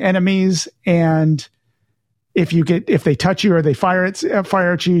shooting enemies, and if they touch you or they fire at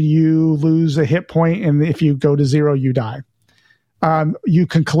you, you lose a hit point, and if you go to 0, you die. You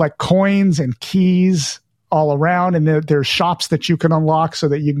can collect coins and keys all around, and there's shops that you can unlock so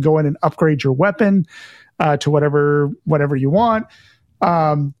that you can go in and upgrade your weapon to whatever you want.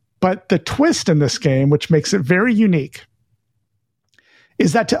 But the twist in this game, which makes it very unique,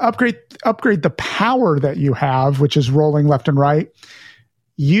 is that to upgrade the power that you have, which is rolling left and right,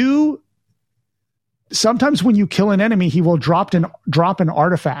 sometimes when you kill an enemy, he will drop an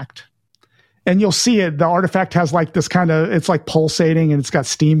artifact. And you'll see it. The artifact has this it's pulsating, and it's got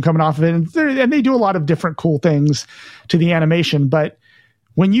steam coming off of it. And they do a lot of different cool things to the animation. But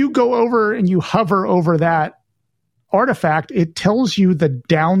when you go over and you hover over that artifact, it tells you the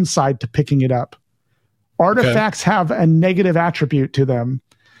downside to picking it up. Artifacts have a negative attribute to them.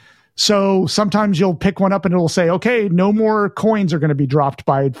 So sometimes you'll pick one up and it'll say, okay, no more coins are going to be dropped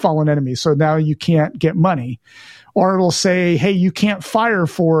by fallen enemies. So now you can't get money. Or it'll say, hey, you can't fire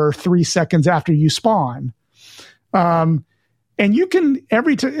for 3 seconds after you spawn. And you can,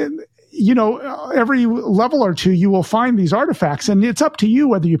 every level or 2, you will find these artifacts, and it's up to you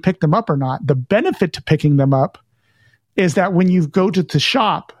whether you pick them up or not. The benefit to picking them up is that when you go to the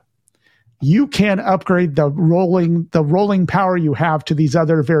shop, you can upgrade the rolling power you have to these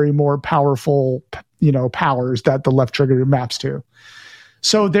other very more powerful, powers that the left trigger maps to.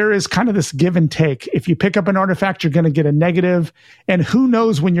 So there is kind of this give and take. If you pick up an artifact, you're going to get a negative, and who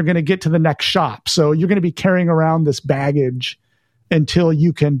knows when you're going to get to the next shop. So you're going to be carrying around this baggage until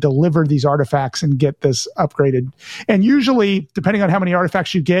you can deliver these artifacts and get this upgraded. And usually, depending on how many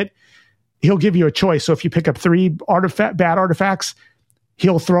artifacts you get, he'll give you a choice. So if you pick up 3 bad artifacts,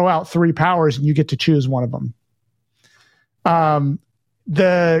 he'll throw out 3 powers and you get to choose one of them.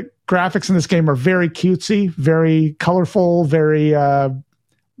 The graphics in this game are very cutesy, very colorful, very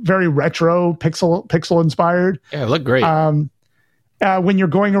retro, pixel inspired. Yeah, look great. When you're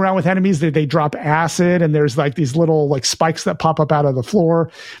going around with enemies, they drop acid, and there's like these little like spikes that pop up out of the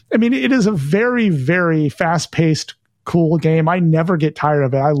floor. I mean, it is a very, very fast paced, cool game. I never get tired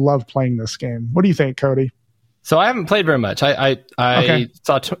of it. I love playing this game. What do you think, Cody? So I haven't played very much. I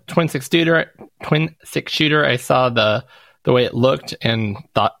saw Twin Six Shooter. I saw the way it looked and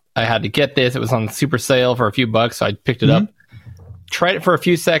thought I had to get this. It was on super sale for a few bucks, so I picked it up. Tried it for a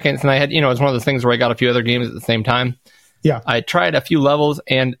few seconds, and I had, it was one of those things where I got a few other games at the same time. Yeah, I tried a few levels,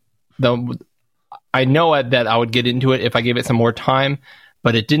 and I know that I would get into it if I gave it some more time,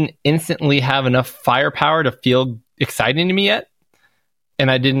 but it didn't instantly have enough firepower to feel exciting to me yet.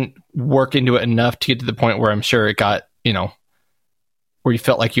 And I didn't work into it enough to get to the point where I'm sure it got, where you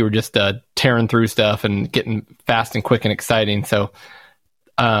felt like you were just tearing through stuff and getting fast and quick and exciting. So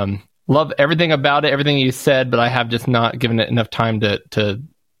love everything about it, everything you said, but I have just not given it enough time to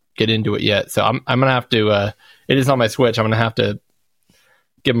get into it yet. So I'm going to have to, it is on my Switch. I'm going to have to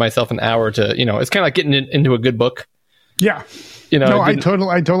give myself an hour to, it's kind of like getting into a good book. Yeah. I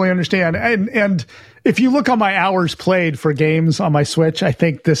totally understand. And if you look on my hours played for games on my Switch, I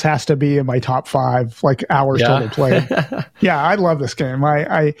think this has to be in my top 5, like hours total played. Yeah, I love this game.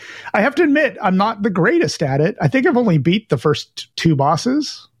 I have to admit, I'm not the greatest at it. I think I've only beat the first 2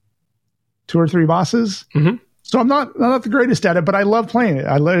 or 3 bosses. Mm-hmm. So I'm not the greatest at it, but I love playing it.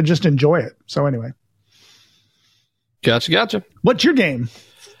 I just enjoy it. So anyway. Gotcha. What's your game?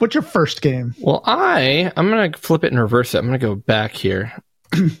 What's your first game? Well, I'm going to flip it and reverse it. I'm going to go back here.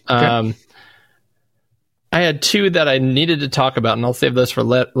 Okay. I had 2 that I needed to talk about, and I'll save those for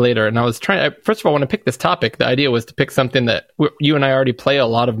later. And I was first of all, when I picked this topic, the idea was to pick something that you and I already play a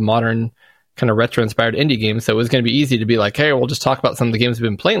lot of modern kind of retro-inspired indie games. So it was going to be easy to be like, hey, we'll just talk about some of the games we've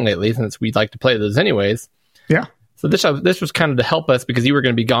been playing lately, since we'd like to play those anyways. Yeah. So this was kind of to help us because you were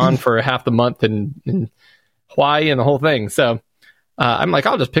going to be gone for half the month in Hawaii and the whole thing. So I'm like,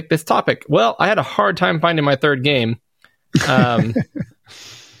 I'll just pick this topic. Well, I had a hard time finding my third game.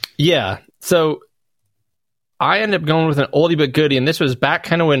 Yeah. So I ended up going with an oldie but goodie, and this was back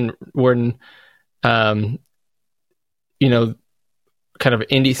kind of when kind of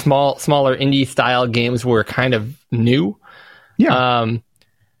smaller indie style games were kind of new. Yeah.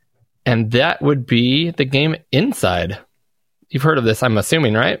 And that would be the game Inside. You've heard of this, I'm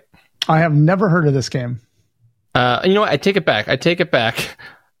assuming, right? I have never heard of this game. You know what? I take it back.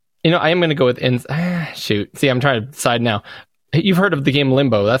 I am going to go with shoot. See, I'm trying to decide now. You've heard of the game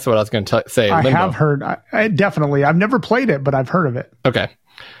Limbo. That's what I was going to say. I Limbo. have heard. I definitely. I've never played it, but I've heard of it. Okay.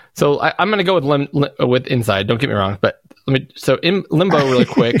 So I'm going to go with Inside. Don't get me wrong. But in Limbo really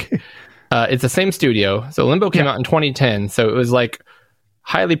quick, it's the same studio. So Limbo came out in 2010. So it was like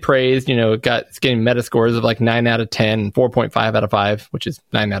highly praised. It's getting meta scores of like 9 out of 10, 4.5 out of 5, which is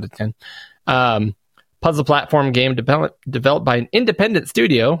 9 out of 10. Puzzle platform game developed by an independent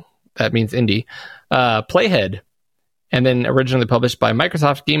studio. That means indie. Playhead. And then originally published by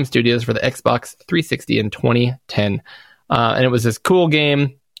Microsoft Game Studios for the Xbox 360 in 2010. And it was this cool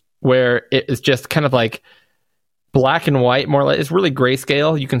game where it is just kind of like black and white, more or less. It's really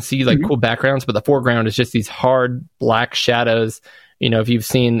grayscale. You can see like cool backgrounds, but the foreground is just these hard black shadows. If you've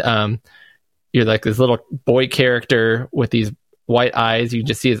seen, you're like this little boy character with these white eyes. You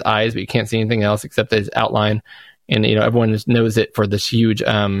just see his eyes, but you can't see anything else except his outline. And, everyone knows it for this huge,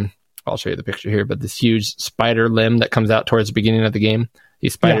 I'll show you the picture here, but this huge spider limb that comes out towards the beginning of the game.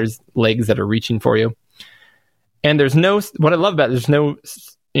 These spiders' legs that are reaching for you. And what I love about it, there's no,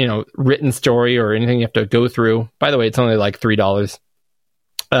 written story or anything you have to go through. By the way, it's only like $3.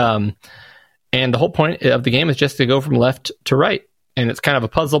 And the whole point of the game is just to go from left to right. And it's kind of a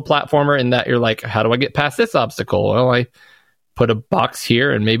puzzle platformer in that you're like, how do I get past this obstacle? Well, I put a box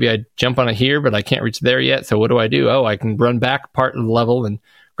here and maybe I jump on it here, but I can't reach there yet. So what do I do? Oh, I can run back part of the level and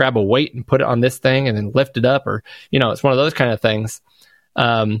grab a weight and put it on this thing and then lift it up, or, it's one of those kind of things.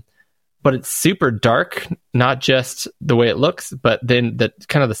 But it's super dark, not just the way it looks, but then the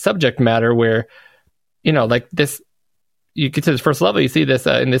kind of the subject matter where, like this, you get to this first level, you see this,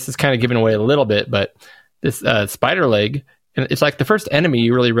 and this is kind of giving away a little bit, but this spider leg, and it's like the first enemy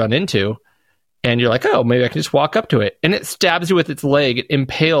you really run into. And you're like, oh, maybe I can just walk up to it. And it stabs you with its leg. It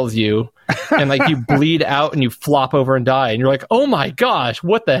impales you. And like you bleed out and you flop over and die. And you're like, oh my gosh,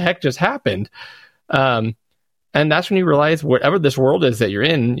 what the heck just happened? And And that's when you realize whatever this world is that you're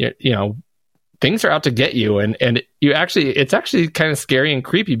in, you know, things are out to get you. And it's actually kind of scary and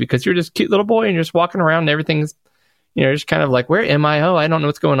creepy because you're just a cute little boy and you're just walking around and everything's, you know, just kind of like, where am I? Oh, I don't know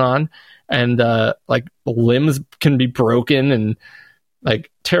what's going on. And like limbs can be broken and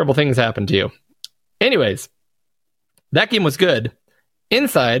like terrible things happen to you. Anyways, that game was good.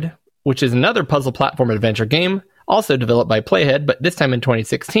 Inside, which is another puzzle platform adventure game, also developed by Playhead, but this time in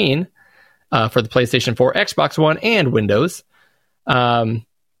 2016 for the PlayStation 4, Xbox One, and Windows.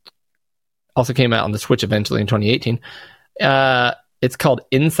 Also came out on the Switch eventually in 2018. It's called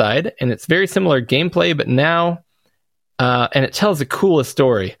Inside, and it's very similar gameplay, but now, and it tells the coolest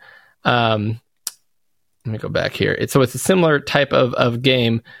story. Let me go back here. So it's a similar type of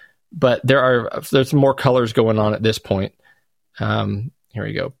game, but there's more colors going on at this point. Here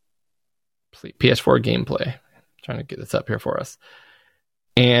we go. PS4 gameplay. I'm trying to get this up here for us.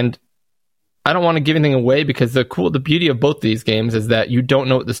 And I don't want to give anything away because the beauty of both these games is that you don't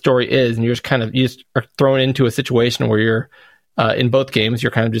know what the story is, and you just are thrown into a situation where you're in both games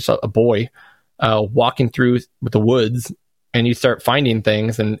you're kind of just a boy walking through the woods, and you start finding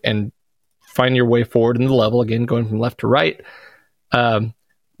things and find your way forward in the level, again going from left to right.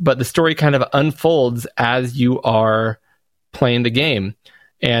 But the story kind of unfolds as you are playing the game.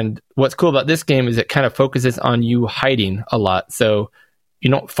 And what's cool about this game is it kind of focuses on you hiding a lot. So you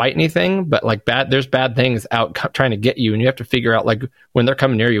don't fight anything, but like there's bad things out trying to get you, and you have to figure out like when they're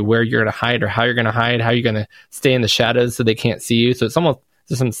coming near you, where you're going to hide or how you're going to hide, how you're going to stay in the shadows so they can't see you. So it's almost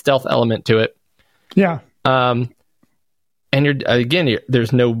there's some stealth element to it. Yeah. And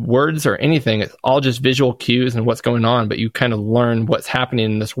there's no words or anything. It's all just visual cues and what's going on, but you kind of learn what's happening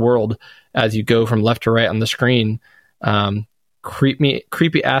in this world as you go from left to right on the screen.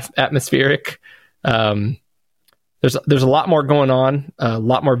 Creepy atmospheric. There's a lot more going on, a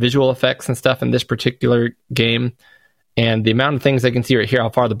lot more visual effects and stuff in this particular game. And the amount of things I can see right here, how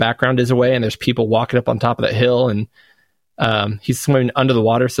far the background is away, and there's people walking up on top of that hill, and he's swimming under the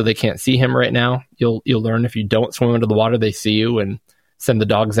water so they can't see him right now. You'll learn if you don't swim under the water, they see you and send the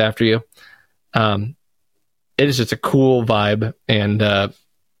dogs after you. It is just a cool vibe and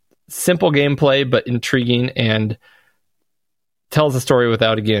simple gameplay, but intriguing, and tells a story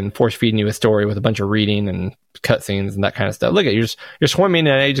without, again, force feeding you a story with a bunch of reading and cutscenes and that kind of stuff. Look at you're swimming,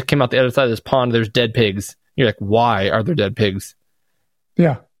 and you just came out the other side of this pond. There's dead pigs. You're like, why are there dead pigs?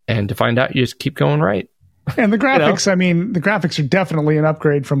 Yeah. And to find out, you just keep going right. And the graphics, I mean, the graphics are definitely an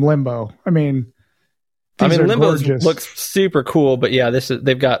upgrade from Limbo. I mean, Limbo looks super cool, but yeah,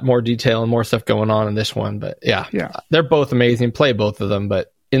 they've got more detail and more stuff going on in this one. But yeah, they're both amazing. Play both of them,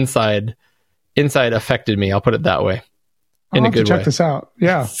 but Inside affected me. I'll put it that way. I'll have to check this out.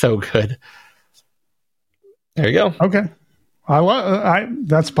 Yeah, so good. There you go. Okay,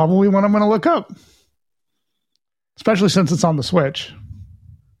 that's probably one I'm going to look up, especially since it's on the Switch.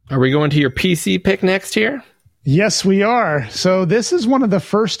 Are we going to your PC pick next here? Yes, we are. So this is one of the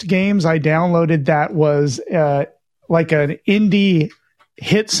first games I downloaded that was like an indie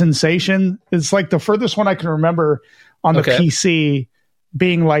hit sensation. It's like the furthest one I can remember on the PC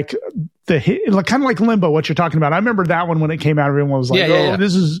being like the hit, kind of like Limbo, what you're talking about. I remember that one when it came out. Everyone was like,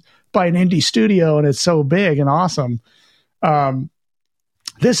 this is by an indie studio and it's so big and awesome.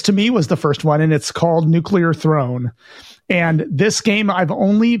 This to me was the first one, and it's called Nuclear Throne. And this game I've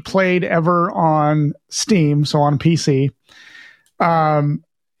only played ever on Steam, so on PC.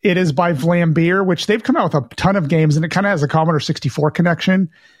 It is by Vlambeer, which they've come out with a ton of games, and it kind of has a Commodore 64 connection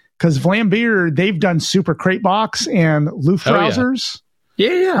because Vlambeer, they've done Super Crate Box and Luftrausers.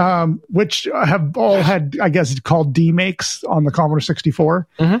 Which have all had, I guess, called D-makes on the Commodore 64.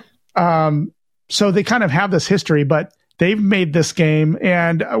 Mm-hmm. So they kind of have this history, but they've made this game,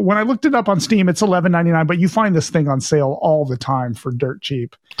 and when I looked it up on Steam, it's $11.99, but you find this thing on sale all the time for dirt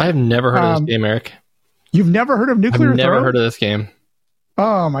cheap. I have never heard of this game, Eric. You've never heard of Nuclear Throne? I've never heard of this game.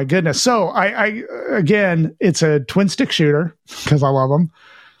 Oh, my goodness. So, I again, it's a twin-stick shooter, because I love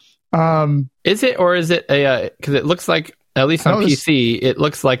them. Is it, or is it a... Because it looks like, at least on PC, it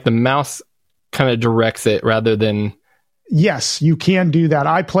looks like the mouse kind of directs it rather than... Yes, you can do that.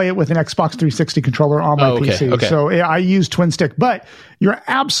 I play it with an Xbox 360 controller on my PC. Okay. So I use twin stick, but you're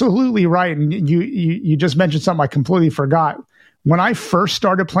absolutely right. And you just mentioned something I completely forgot. When I first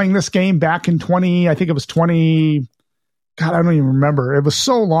started playing this game back in I think it was 20, God, I don't even remember. It was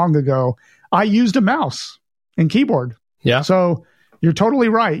so long ago. I used a mouse and keyboard. Yeah. So you're totally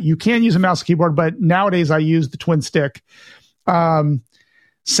right. You can use a mouse and keyboard, but nowadays I use the twin stick.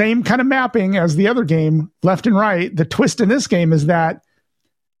 Same kind of mapping as the other game, left and right. The twist in this game is that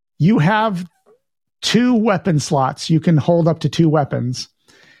you have 2 weapon slots. You can hold up to 2 weapons.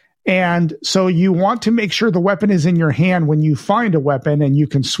 And so you want to make sure the weapon is in your hand when you find a weapon and you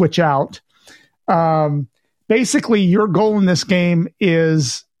can switch out. Basically, your goal in this game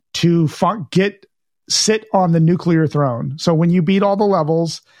is to sit on the nuclear throne. So when you beat all the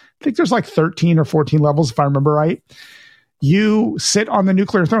levels, I think there's like 13 or 14 levels, if I remember right, you sit on the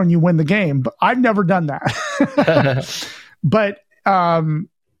nuclear throne, you win the game. But I've never done that. But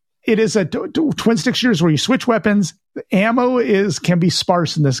it is a twin stick shooters where you switch weapons. The ammo can be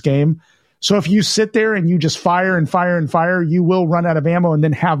sparse in this game. So if you sit there and you just fire and fire and fire, you will run out of ammo and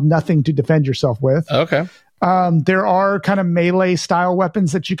then have nothing to defend yourself with. Okay. There are kind of melee style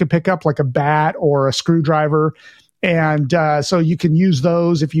weapons that you can pick up, like a bat or a screwdriver. And so you can use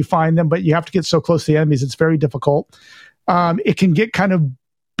those if you find them, but you have to get so close to the enemies. It's very difficult. It can get kind of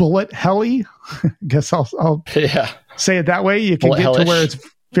bullet helly. I guess I'll say it that way. You can get to where it's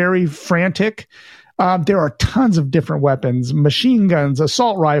very frantic. There are tons of different weapons, machine guns,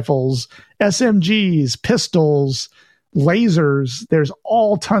 assault rifles, SMGs, pistols, lasers. There's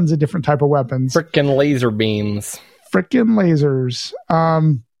all tons of different type of weapons. Frickin' laser beams. Frickin' lasers.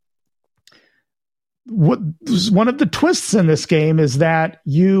 One of the twists in this game is that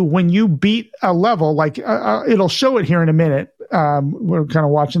when you beat a level, like it'll show it here in a minute. We're kind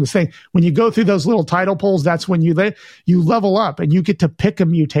of watching this thing. When you go through those little title polls, that's when you level up and you get to pick a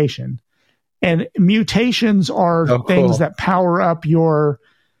mutation. And mutations are things that power up your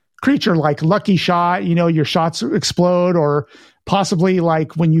creature, like Lucky Shot. Your shots explode, or possibly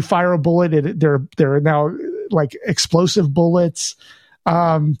like when you fire a bullet, they're now like explosive bullets.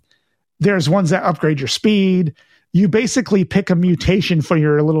 There's ones that upgrade your speed. You basically pick a mutation for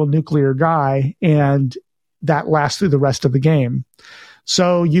your little nuclear guy, and that lasts through the rest of the game.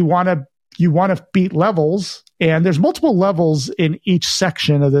 So you want to beat levels, and there's multiple levels in each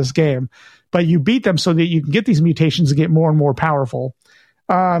section of this game, but you beat them so that you can get these mutations and get more and more powerful.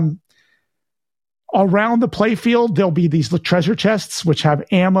 Around the playfield, there'll be these treasure chests which have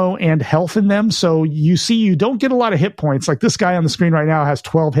ammo and health in them. So you don't get a lot of hit points. Like this guy on the screen right now has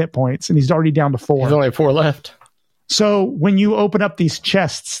 12 hit points, and he's already down to 4. There's only 4 left. So when you open up these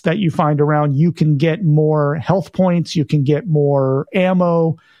chests that you find around, you can get more health points. You can get more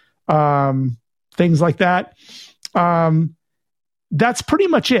ammo, things like that. That's pretty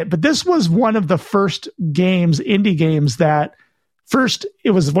much it. But this was one of the first indie games that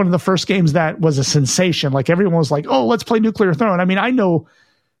it was one of the first games that was a sensation. Like everyone was like, oh, let's play Nuclear Throne. I mean, I know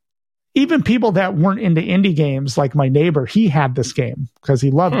even people that weren't into indie games, like my neighbor, he had this game because he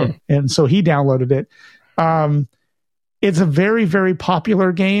loved it. And so he downloaded it. It's a very, very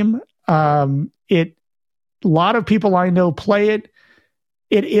popular game. A lot of people I know play it.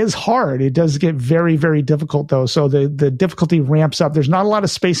 It is hard. It does get very, very difficult though. So the difficulty ramps up. There's not a lot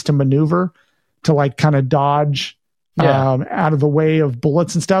of space to maneuver, to like kind of dodge out of the way of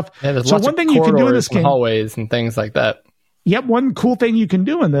bullets and stuff. Yeah, so one thing you can do in this game, hallways and things like that. Yep. One cool thing you can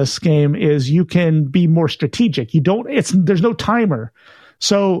do in this game is you can be more strategic. There's no timer.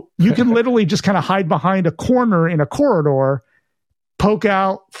 So you can literally just kind of hide behind a corner in a corridor, poke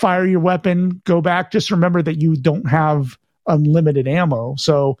out, fire your weapon, go back. Just remember that you don't have unlimited ammo.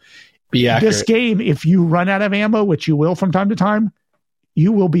 So this game, if you run out of ammo, which you will from time to time,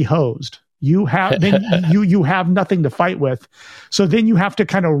 you will be hosed. You have nothing to fight with. So then you have to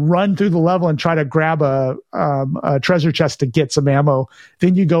kind of run through the level and try to grab a treasure chest to get some ammo.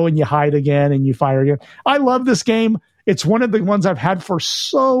 Then you go and you hide again and you fire again. I love this game. It's one of the ones I've had for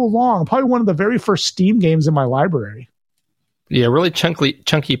so long. Probably one of the very first Steam games in my library. Yeah, really chunky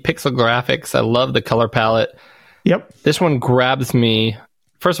pixel graphics. I love the color palette. Yep. This one grabs me.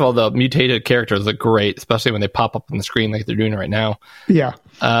 First of all, the mutated characters look great, especially when they pop up on the screen like they're doing right now. Yeah.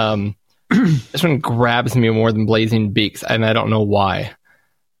 This one grabs me more than Blazing Beaks, and I don't know why.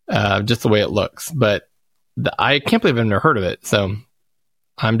 Just the way it looks. But I can't believe I've never heard of it. So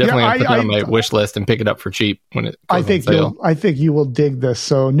I'm definitely going to put it on my wish list and pick it up for cheap when it goes on sale. I think you will dig this.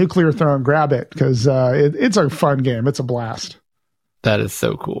 So Nuclear Throne, grab it, because it's a fun game. It's a blast. That is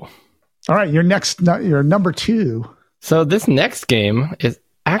so cool. All right, your number 2. So this next game is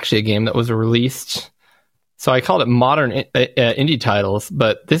actually a game that was released. So I called it modern indie titles,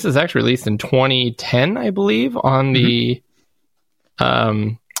 but this is actually released in 2010, I believe, on the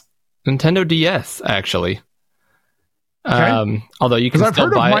Nintendo DS, actually. Okay. Although you can still buy it. I've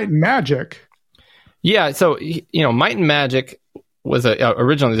heard of Might and Magic. Yeah, so Might and Magic was the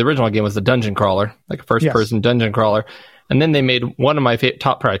original game was a dungeon crawler, like a first-person dungeon crawler, and then they made one of my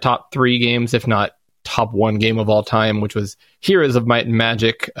probably top 3 games, if not top 1 game of all time, which was Heroes of Might and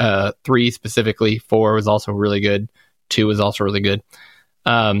Magic. 3 specifically, 4 was also really good. 2 was also really good.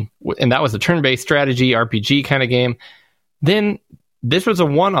 And that was a turn-based strategy RPG kind of game. Then this was a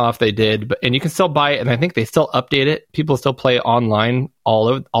one-off they did, and you can still buy it, and I think they still update it. People still play it online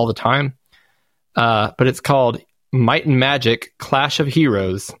all the time. But it's called Might and Magic Clash of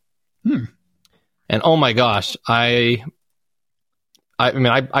Heroes. And oh my gosh, I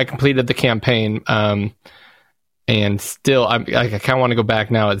completed the campaign, and still I kind of want to go back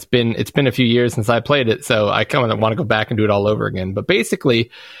now. It's been a few years since I played it, so I kind of want to go back and do it all over again. But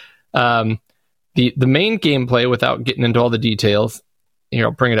basically, the main gameplay, without getting into all the details, here,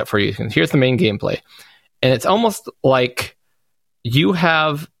 I'll bring it up for you. Here's the main gameplay, and it's almost like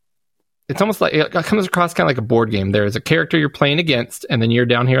it's almost like it comes across kind of like a board game. There's a character you're playing against, and then you're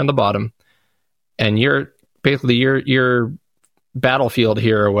down here on the bottom, and you're basically your battlefield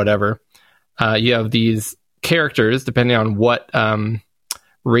here or whatever. You have these characters depending on what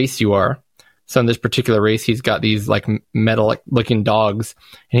race you are. So in this particular race, he's got these like metal-looking dogs,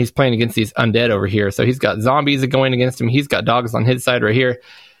 and he's playing against these undead over here. So he's got zombies going against him. He's got dogs on his side right here.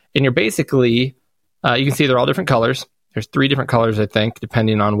 And you're basically, you can see they're all different colors. There's 3 different colors, I think,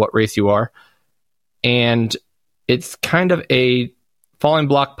 depending on what race you are. And it's kind of a falling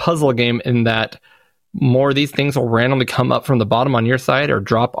block puzzle game in that more of these things will randomly come up from the bottom on your side or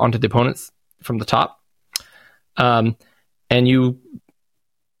drop onto the opponents from the top. And you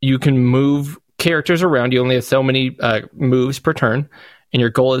can move characters around. You only have so many moves per turn, and your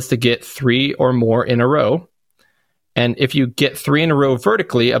goal is to get 3 or more in a row. And if you get 3 in a row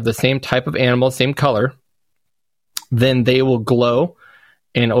vertically of the same type of animal, same color, then they will glow,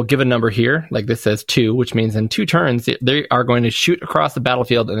 and it'll give a number here, like this says 2, which means in 2 turns, they are going to shoot across the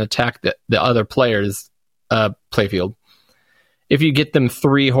battlefield and attack the other player's playfield. If you get them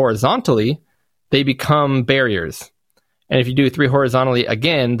 3 horizontally, they become barriers. And if you do 3 horizontally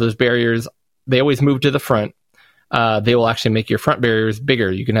again, those barriers, they always move to the front. They will actually make your front barriers bigger.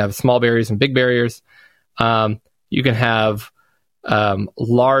 You can have small barriers and big barriers. You can have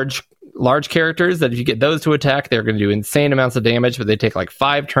large characters that if you get those to attack, they're going to do insane amounts of damage, but they take like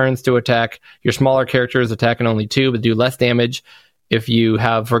 5 turns to attack. Your smaller characters attack in only 2, but do less damage. If you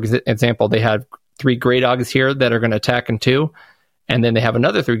have, for example, they have 3 gray dogs here that are going to attack in 2, and then they have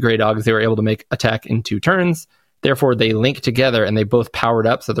another 3 gray dogs they were able to make attack in 2 turns. Therefore, they link together, and they both powered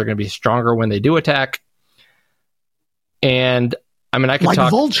up, so they're going to be stronger when they do attack. And I mean, I could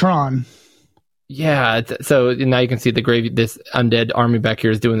talk Voltron. Yeah, so now you can see this undead army back here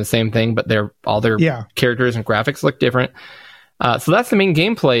is doing the same thing, but all their characters and graphics look different. So that's the main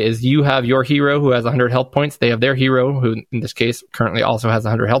gameplay. Is you have your hero who has 100 health points. They have their hero who, in this case, currently also has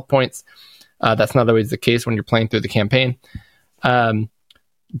 100 health points. That's not always the case when you're playing through the campaign.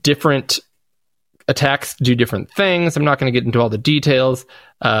 Different attacks do different things. I'm not going to get into all the details,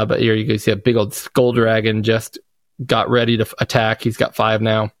 but here you can see a big old skull dragon just got ready to attack. He's got 5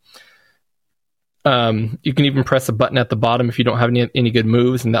 now. You can even press a button at the bottom if you don't have any good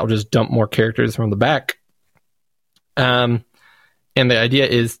moves, and that will just dump more characters from the back. And the idea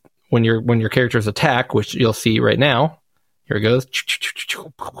is when your characters attack, which you'll see right now, here it goes.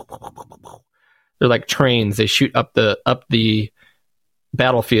 They're like trains. They shoot up the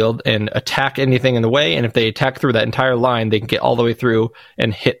battlefield and attack anything in the way. And if they attack through that entire line, they can get all the way through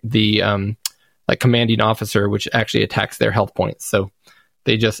and hit the like commanding officer, which actually attacks their health points. So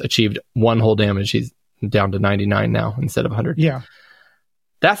they just achieved 1 whole damage. He's down to 99 now instead of 100. Yeah.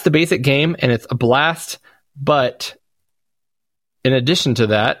 That's the basic game, and it's a blast. But in addition to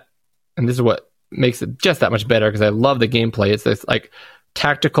that, and this is what makes it just that much better because I love the gameplay. It's this like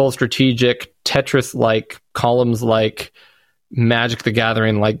tactical, strategic, Tetris-like, columns-like, Magic the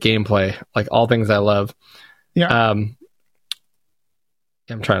Gathering-like gameplay. Like all things I love. Yeah.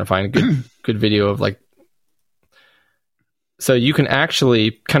 I'm trying to find a good video of like. So you can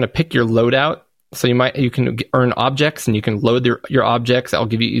actually kind of pick your loadout. So you can earn objects, and you can load your objects. That'll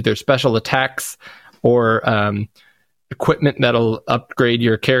give you either special attacks or equipment that'll upgrade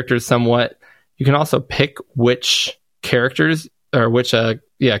your characters somewhat. You can also pick which characters or which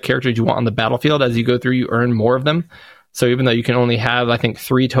characters you want on the battlefield. As you go through, you earn more of them. So even though you can only have, I think,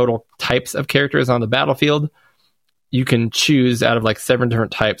 3 total types of characters on the battlefield, you can choose out of like 7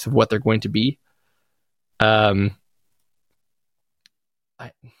 different types of what they're going to be. I'm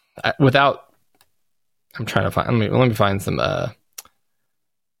trying to find. Let me find some.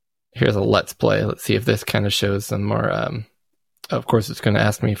 Here's a let's play. Let's see if this kind of shows some more. Of course, it's going to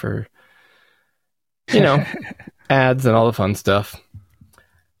ask me for, ads and all the fun stuff.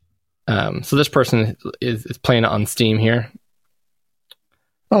 So this person is playing it on Steam here.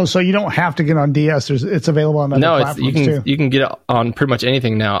 Oh, so you don't have to get on DS. It's available on other platforms too. You can get it on pretty much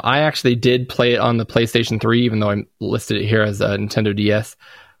anything now. I actually did play it on the PlayStation 3, even though I listed it here as a Nintendo DS.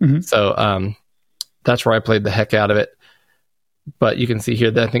 Mm-hmm. So that's where I played the heck out of it. but you can see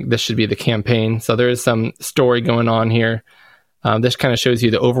here that I think this should be the campaign. So there is some story going on here. This kind of shows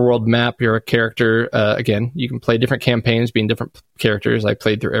you the overworld map. You're a character. Again, you can play different campaigns being different characters. I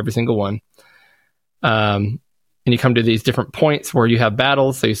played through every single one. And you come to these different points where you have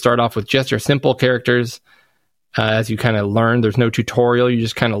battles. So you start off with just your simple characters. As you kind of learn, there's no tutorial. You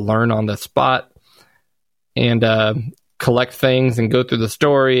just kind of learn on the spot and collect things and go through the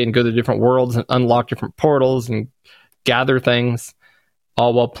story and go to different worlds and unlock different portals and gather things,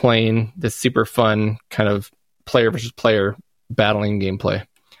 all while playing this super fun kind of player versus player battling gameplay.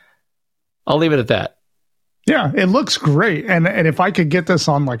 I'll leave it at that. Yeah, it looks great. And if I could get this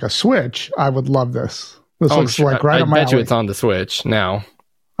on like a Switch, I would love this. This looks like right on my alley. I bet you it's on the Switch now.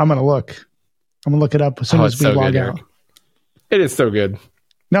 I'm going to look. I'm going to look it up as soon as we log out. It is so good.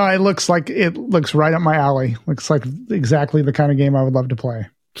 No, it looks right up my alley. Looks like exactly the kind of game I would love to play.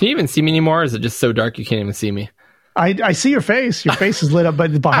 Can you even see me anymore? Or is it just so dark you can't even see me? I see your face. Your face is lit up,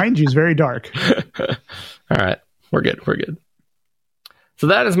 but behind you is very dark. All right. We're good. We're good. So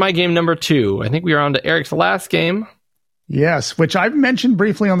that is my game number 2. I think we are on to Eric's last game. Yes, which I've mentioned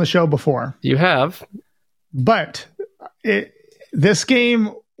briefly on the show before. You have. But this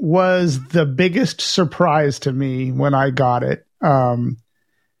game was the biggest surprise to me when I got it.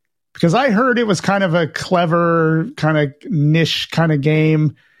 Because I heard it was kind of a clever, kind of niche kind of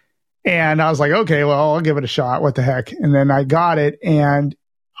game. And I was like, okay, well, I'll give it a shot. What the heck? And then I got it, and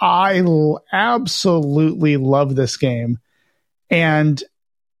I absolutely love this game. And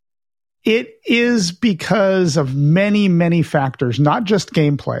it is because of many, many factors, not just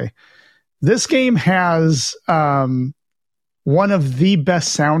gameplay. This game has one of the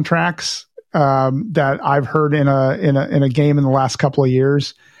best soundtracks that I've heard in a game in the last couple of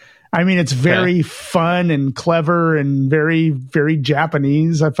years. I mean, it's very fun and clever and very, very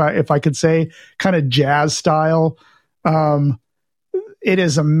Japanese, if I could say, kind of jazz style. It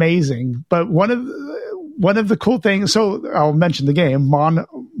is amazing. But one of the cool things, so I'll mention the game, Mon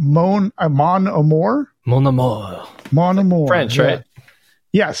Amour. French, right?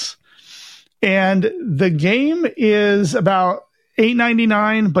 Yes. And the game is about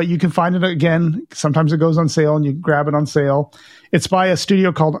 $8.99, but you can find it again. Sometimes it goes on sale and you grab it on sale. It's by a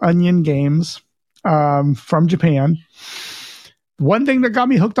studio called Onion Games from Japan. One thing that got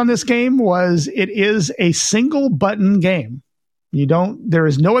me hooked on this game was it is a single button game. There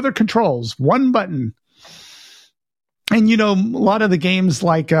is no other controls, one button. And, a lot of the games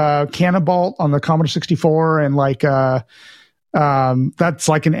like Cannonball on the Commodore 64 and like that's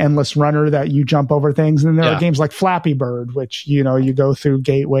like an endless runner that you jump over things. And then there are games like Flappy Bird, which, you go through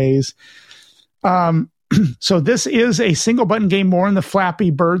gateways. So this is a single button game more in the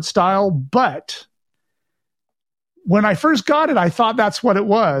Flappy Bird style. But when I first got it, I thought that's what it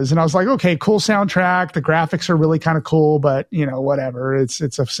was. And I was like, okay, cool soundtrack. The graphics are really kind of cool, but whatever. It's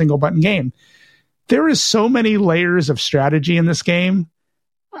a single button game. There is so many layers of strategy in this game.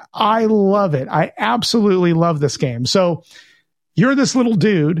 I love it. I absolutely love this game. So you're this little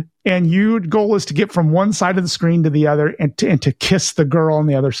dude, and your goal is to get from one side of the screen to the other and to kiss the girl on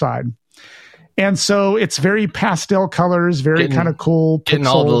the other side. And so it's very pastel colors, very kind of cool. Getting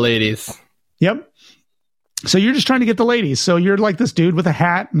all the ladies. Yep. So you're just trying to get the ladies. So you're like this dude with a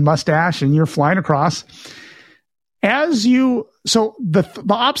hat and mustache, and you're flying across. So the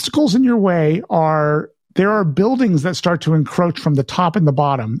obstacles in your way there are buildings that start to encroach from the top and the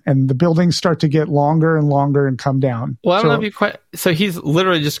bottom, and the buildings start to get longer and longer and come down. Well, I don't know if you quite. So he's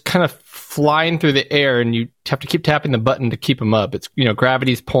literally just kind of flying through the air, and you have to keep tapping the button to keep him up. It's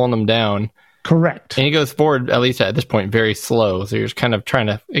gravity's pulling him down. Correct. And he goes forward, at least at this point, very slow. So you're just kind of trying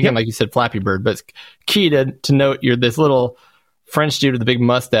to, again, like you said, Flappy Bird. But it's key to note you're this little French dude with a big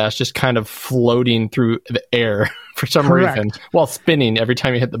mustache just kind of floating through the air for some reason while spinning every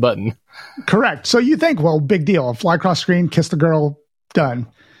time you hit the button. Correct. So you think, well, big deal. Fly across screen, kiss the girl, done.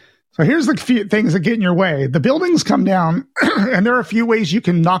 So here's the few things that get in your way. The buildings come down, and there are a few ways you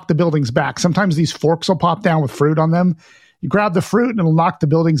can knock the buildings back. Sometimes these forks will pop down with fruit on them. You grab the fruit and it'll knock the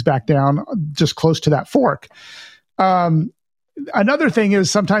buildings back down just close to that fork. Another thing is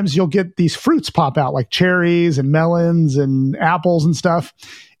sometimes you'll get these fruits pop out like cherries and melons and apples and stuff.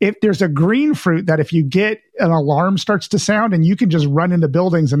 If there's a green fruit that if you get, an alarm starts to sound and you can just run into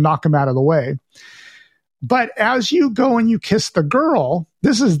buildings and knock them out of the way. But as you go and you kiss the girl,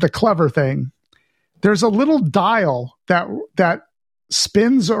 this is the clever thing. There's a little dial that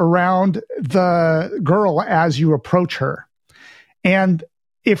spins around the girl as you approach her. And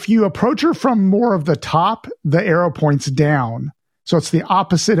if you approach her from more of the top, the arrow points down. So it's the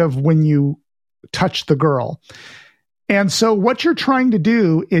opposite of when you touch the girl. And so what you're trying to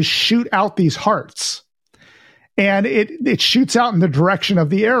do is shoot out these hearts. and it shoots out in the direction of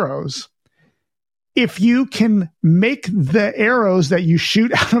the arrows. If you can make the arrows that you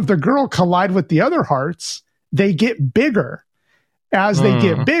shoot out of the girl collide with the other hearts, they get bigger. As they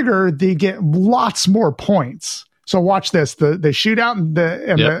get bigger, they get lots more points. So watch this. They shoot out and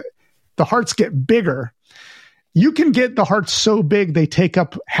the hearts get bigger. You can get the hearts so big they take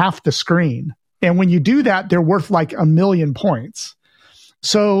up half the screen. And when you do that, they're worth like 1,000,000 points.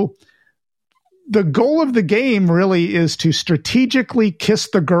 So the goal of the game really is to strategically kiss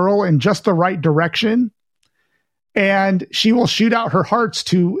the girl in just the right direction. And she will shoot out her hearts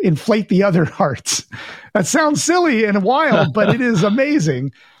to inflate the other hearts. That sounds silly and wild, but it is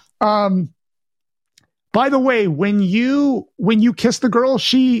amazing. By the way, when you kiss the girl,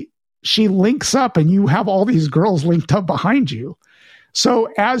 she links up and you have all these girls linked up behind you. So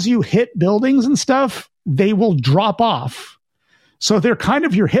as you hit buildings and stuff, they will drop off. So they're kind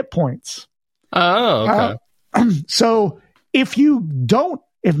of your hit points. Oh, okay. So if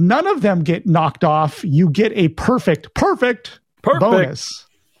none of them get knocked off, you get a perfect bonus.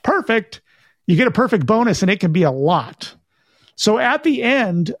 Perfect. You get a perfect bonus, and it can be a lot. So at the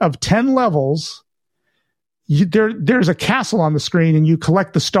end of 10 levels, there's a castle on the screen, and you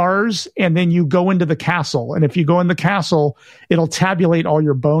collect the stars, and then you go into the castle. And if you go in the castle, it'll tabulate all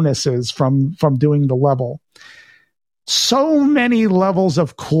your bonuses from doing the level. So many levels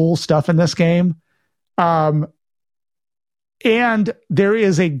of cool stuff in this game. And there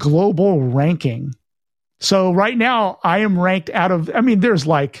is a global ranking. So right now I am ranked there's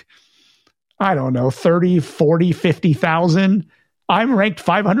like, I don't know, 30, 40, 50,000. I'm ranked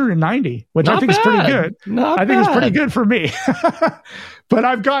 590, which I think is pretty good. I think it's pretty good for me. But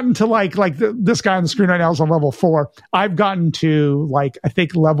I've gotten to this guy on the screen right now is on level 4. I've gotten to I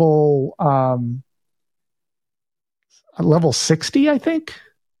think level 60, I think.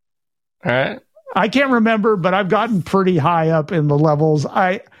 All right. I can't remember, but I've gotten pretty high up in the levels.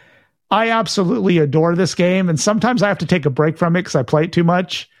 I absolutely adore this game, and sometimes I have to take a break from it because I play it too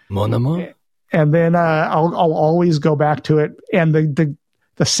much. Mon amour. And then I'll always go back to it. And the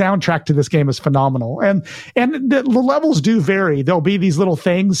soundtrack to this game is phenomenal. And the levels do vary. There'll be these little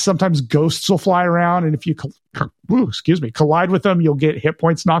things. Sometimes ghosts will fly around, and if you collide with them, you'll get hit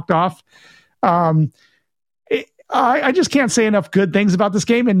points knocked off. I just can't say enough good things about this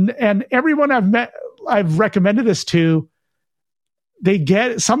game, and everyone I've recommended this to,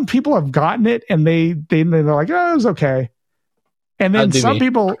 some people have gotten it and they're like, oh, it was okay. And then some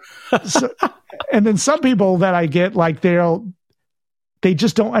people that I get, they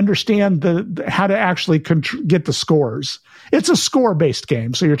just don't understand how to actually get the scores. It's a score based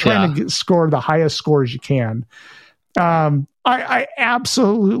game. So you're trying to score the highest scores you can. I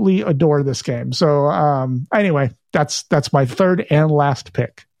absolutely adore this game. So anyway, that's my third and last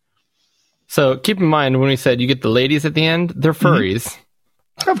pick. So keep in mind when we said you get the ladies at the end, they're furries.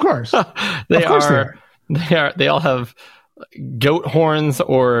 Of course. They all have goat horns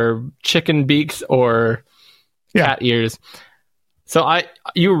or chicken beaks or cat ears. So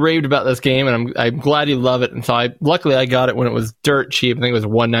you raved about this game, and I'm glad you love it. And so luckily I got it when it was dirt cheap. I think it was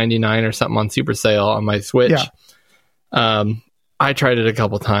 $1.99 or something on super sale on my Switch. Yeah. I tried it a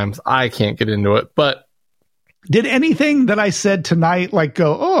couple times. I can't get into it, but did anything that I said tonight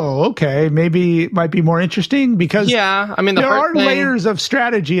go, oh, okay, maybe it might be more interesting? Because there are layers of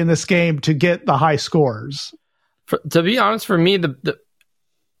strategy in this game to get the high scores. To be honest, for me,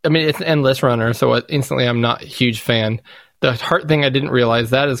 it's an endless runner, so instantly I'm not a huge fan. The heart thing, I didn't realize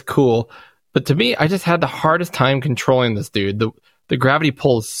that is cool, but to me, I just had the hardest time controlling this dude. The gravity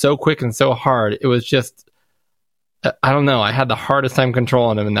pull is so quick and so hard. It was just, I don't know. I had the hardest time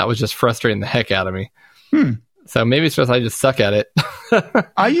controlling him, and that was just frustrating the heck out of me. So maybe it's just I just suck at it.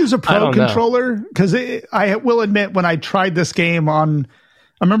 I use a Pro controller because I will admit when I tried this game I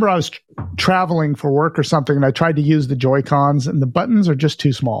remember I was traveling for work or something, and I tried to use the Joy-Cons, and the buttons are just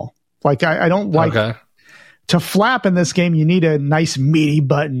too small. I don't like to flap in this game. You need a nice meaty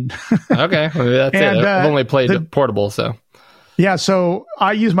button. Okay, well, that's it. I've only played it portable, so. Yeah, so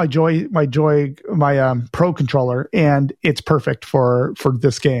I use my Pro controller, and it's perfect for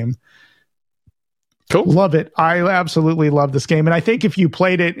this game. Cool. Love it. I absolutely love this game. And I think if you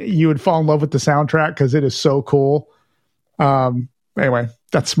played it, you would fall in love with the soundtrack because it is so cool. Anyway,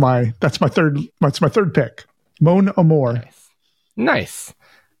 that's my third pick. Mon Amour. Nice.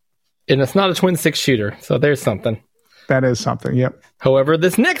 And it's not a twin stick shooter, so there's something. That is something, yep. However,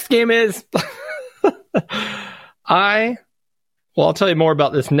 this next game is I'll tell you more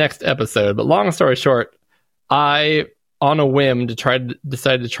about this next episode, but long story short, I on a whim decided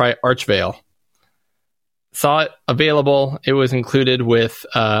to try Archvale. Saw it available. It was included with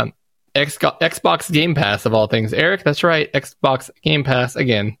Xbox Game Pass of all things. Eric, that's right. Xbox Game Pass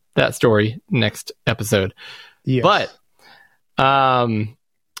again. That story next episode. Yes. But, oh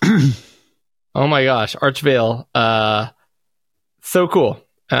my gosh, Archvale, so cool.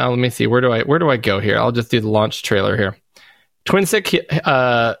 Let me see. Where do I go here? I'll just do the launch trailer here. Twin stick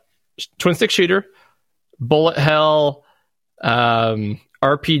shooter, bullet hell,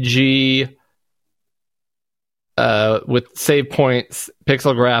 RPG, with save points,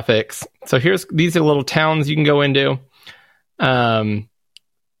 pixel graphics. So these are little towns you can go into.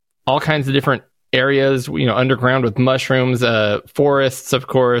 All kinds of different areas, underground with mushrooms, forests, of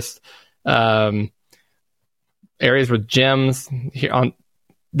course, areas with gems.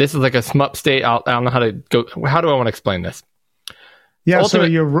 This is like a shmup state. I don't know how to go. How do I want to explain this? Yeah,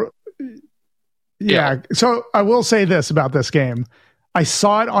 So I will say this about this game. I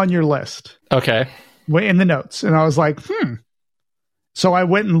saw it on your list. Okay. In the notes, and I was like, So I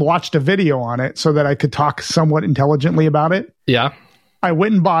went and watched a video on it so that I could talk somewhat intelligently about it. Yeah. I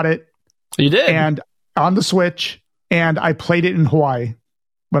went and bought it. You did? And on the Switch, and I played it in Hawaii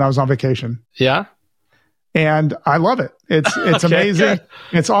when I was on vacation. Yeah. And I love it. It's Okay, amazing. good.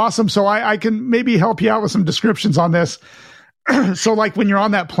 It's awesome. So I can maybe help you out with some descriptions on this. So like when you're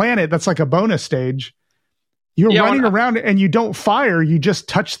on that planet, that's like a bonus stage. You're running around and you don't fire. You just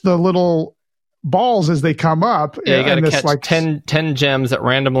touch the little balls as they come up. Yeah, you got to catch like 10 gems that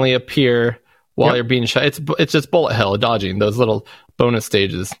randomly appear while you're being shot. It's just bullet hell, dodging those little bonus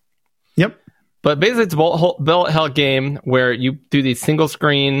stages. Yep. But basically, it's a bullet hell game where you do these single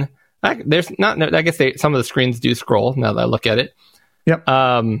screen. I guess some of the screens do scroll now that I look at it. Yep.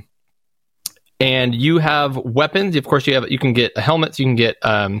 And you have weapons. Of course, you can get helmets, you can get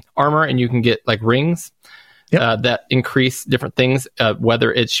armor, and you can get like rings that increase different things.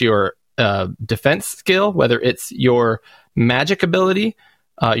 Whether it's your defense skill, whether it's your magic ability,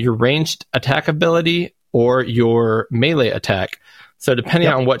 your ranged attack ability, or your melee attack. So depending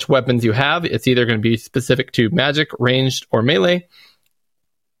on which weapons you have, it's either going to be specific to magic, ranged, or melee.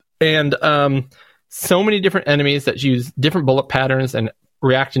 And so many different enemies that use different bullet patterns and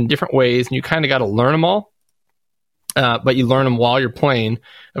react in different ways, and you kind of got to learn them all. But you learn them while you're playing.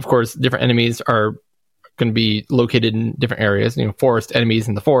 Of course, different enemies are going to be located in different areas. Forest enemies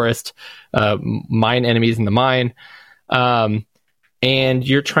in the forest, mine enemies in the mine. And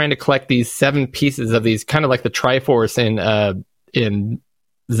you're trying to collect these 7 pieces of these, kind of like the Triforce in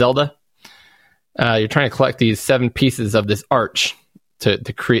Zelda. You're trying to collect these 7 pieces of this arch to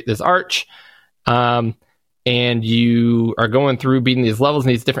create this arch. And you are going through beating these levels in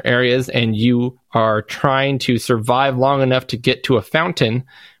these different areas, and you are trying to survive long enough to get to a fountain.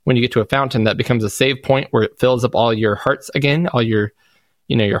 When you get to a fountain, that becomes a save point where it fills up all your hearts again, all your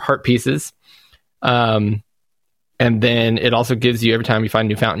heart pieces. And then it also gives you, every time you find a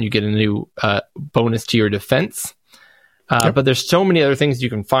new fountain, you get a new bonus to your defense. But there's so many other things you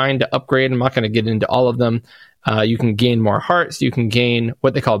can find to upgrade. I'm not going to get into all of them. You can gain more hearts. You can gain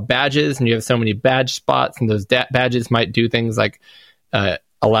what they call badges, and you have so many badge spots, and those badges might do things like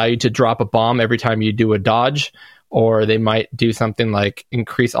allow you to drop a bomb every time you do a dodge, or they might do something like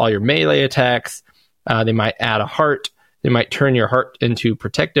increase all your melee attacks. They might add a heart. They might turn your heart into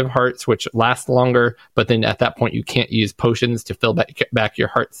protective hearts, which last longer, but then at that point you can't use potions to fill back your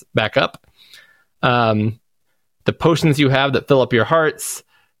hearts back up. The potions you have that fill up your hearts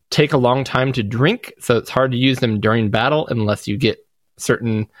take a long time to drink, so it's hard to use them during battle unless you get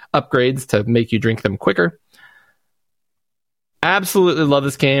certain upgrades to make you drink them quicker. Absolutely love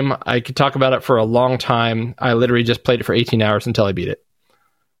this game. I could talk about it for a long time. I literally just played it for 18 hours until I beat it.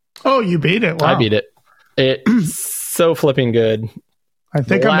 Oh, you beat it? Wow. I beat it. It's so flipping good. I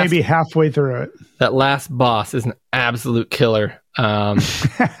think I'm maybe halfway through it. That last boss is an absolute killer.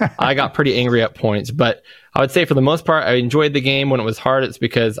 I got pretty angry at points, but I would say for the most part, I enjoyed the game. When it was hard, it's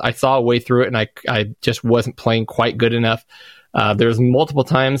because I saw a way through it and I just wasn't playing quite good enough. There's multiple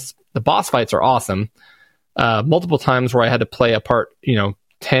times, the boss fights are awesome. Multiple times where I had to play a part,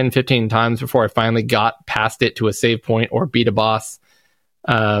 10, 15 times before I finally got past it to a save point or beat a boss.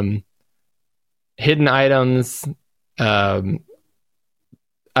 Hidden items.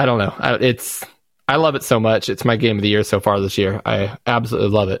 I don't know. I love it so much. It's my game of the year so far this year. I absolutely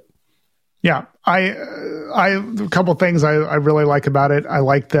love it. Yeah, a couple things I really like about it. I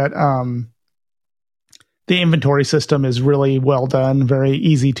like that the inventory system is really well done, very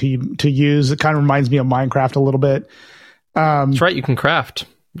easy to use. It kind of reminds me of Minecraft a little bit. That's right. You can craft.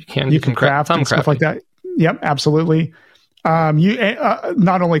 You can craft and stuff like that. Yep, absolutely. You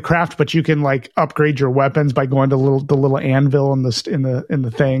not only craft, but you can like upgrade your weapons by going to the little anvil in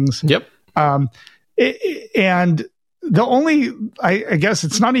the things. Yep. And The only, I guess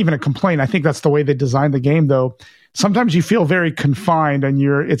it's not even a complaint. I think that's the way they designed the game, though. Sometimes you feel very confined, and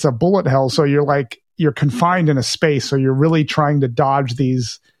it's a bullet hell, so you're confined in a space, so you're really trying to dodge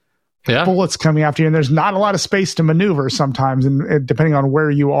these bullets coming after you, and there's not a lot of space to maneuver sometimes, and depending on where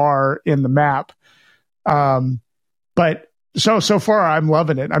you are in the map. But so far I'm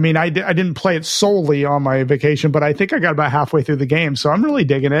loving it. I mean, I didn't play it solely on my vacation, but I think I got about halfway through the game, so I'm really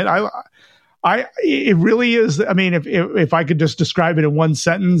digging it. It really is. I mean, if I could just describe it in one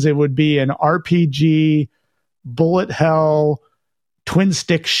sentence, it would be an RPG bullet hell twin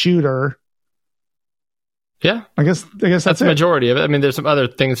stick shooter. Yeah, I guess that's the majority of it. I mean, there's some other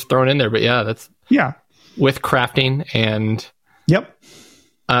things thrown in there, but that's with crafting and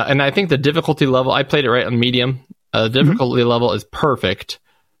and I think the difficulty level. I played it right on medium. The difficulty level is perfect.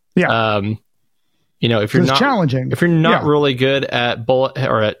 Yeah. If you're not challenging, if you're not really good at bullet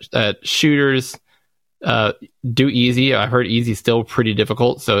or at shooters, do easy. I've heard easy still pretty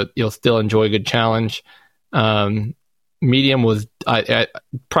difficult, so you'll still enjoy a good challenge. Medium was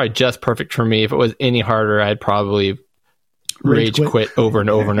probably just perfect for me. If it was any harder, I'd probably rage quit over and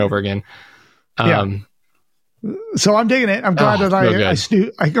over and over again. So I'm digging it. I'm glad that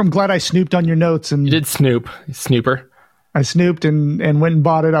I'm glad I snooped on your notes. And you did snooper. I snooped and went and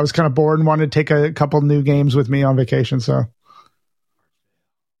bought it. I was kind of bored and wanted to take a couple new games with me on vacation. So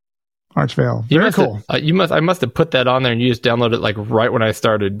Archvale, very cool. I must have put that on there and you just downloaded it like right when I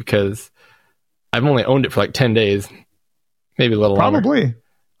started, because I've only owned it for like 10 days. Maybe a little longer. Probably.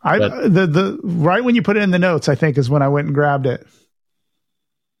 The right when you put it in the notes, I think, is when I went and grabbed it.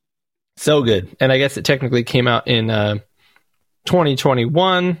 So good. And I guess it technically came out in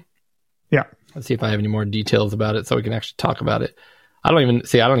 2021. Yeah. Let's see if I have any more details about it so we can actually talk about it. I don't even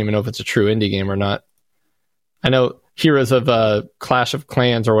know if it's a true indie game or not. I know Heroes of Clash of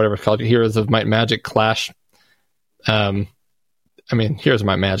Clans, or whatever it's called, Heroes of Might and Magic Clash. I mean, Heroes of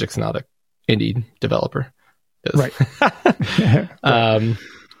Might and Magic's not an indie developer. Right. Now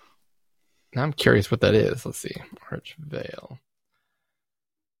I'm curious what that is. Let's see. Archvale.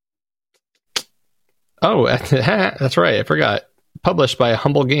 Oh, that's right. I forgot. Published by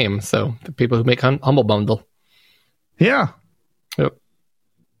Humble Games, so the people who make Humble Bundle. Yeah. Yep.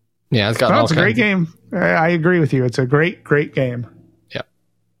 Yeah, it's got. It's a great game. I agree with you. It's a great game.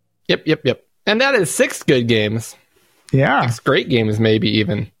 Yep. And that is 6 good games. Yeah. 6 great games, maybe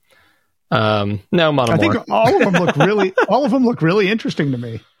even. No, Monomore. I think all of them look really interesting to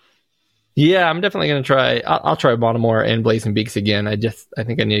me. Yeah, I'm definitely going to try. I'll try Monomore and Blazing Beaks again. I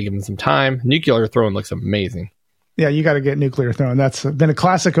think I need to give them some time. Nuclear Throne looks amazing. Yeah, you got to get Nuclear Throne. That's been a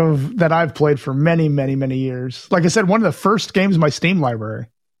classic that I've played for many, many, many years. Like I said, one of the first games in my Steam library.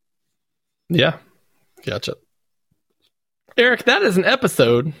 Yeah, gotcha. Eric, that is an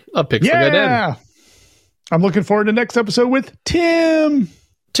episode of Pixel Guide In. I'm looking forward to next episode with Tim.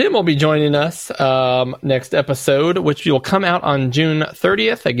 Tim will be joining us next episode, which will come out on June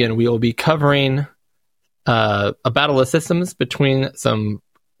 30th. Again, we will be covering a battle of systems between some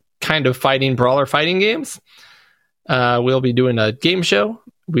kind of brawler fighting games. We'll be doing a game show.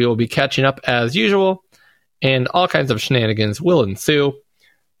 We will be catching up as usual, and all kinds of shenanigans will ensue.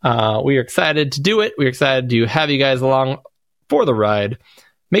 We are excited to do it. We're excited to have you guys along for the ride.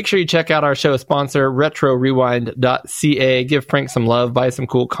 Make sure you check out our show sponsor, RetroRewind.ca. Give Frank some love. Buy some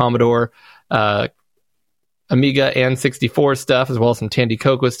cool Commodore, Amiga, and 64 stuff, as well as some Tandy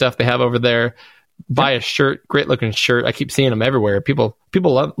Coco stuff they have over there. Buy a shirt, great looking shirt. I keep seeing them everywhere. People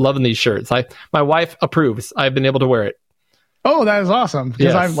loving these shirts. My wife approves. I've been able to wear it. Oh, that is awesome.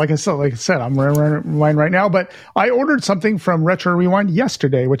 Because I'm like I said, I'm wearing mine right now. But I ordered something from Retro Rewind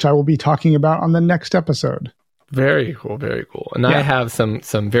yesterday, which I will be talking about on the next episode. Very cool, very cool. And I have some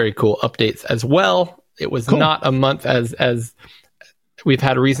very cool updates as well. It was not a month as we've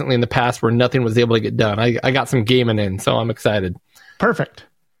had recently in the past where nothing was able to get done. I got some gaming in, so I'm excited. Perfect.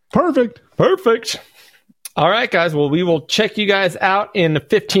 All right, guys. Well, we will check you guys out in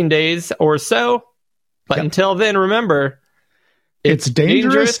 15 days or so. But until then, remember, it's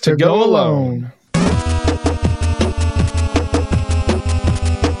dangerous to go alone.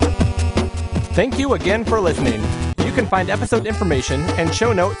 Thank you again for listening. You can find episode information and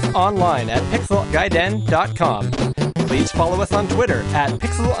show notes online at pixelgaiden.com. Please follow us on Twitter at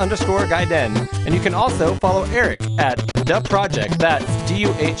pixel_gaiden. And you can also follow Eric at The Project. That's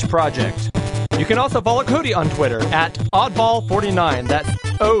DUH Project. You can also follow Cody on Twitter at Oddball49. That's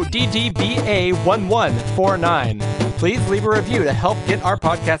ODDBA1149. Please leave a review to help get our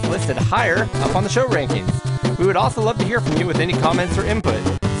podcast listed higher up on the show rankings. We would also love to hear from you with any comments or input.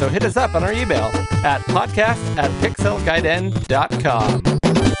 So hit us up on our email at podcast@pixelgaiden.com.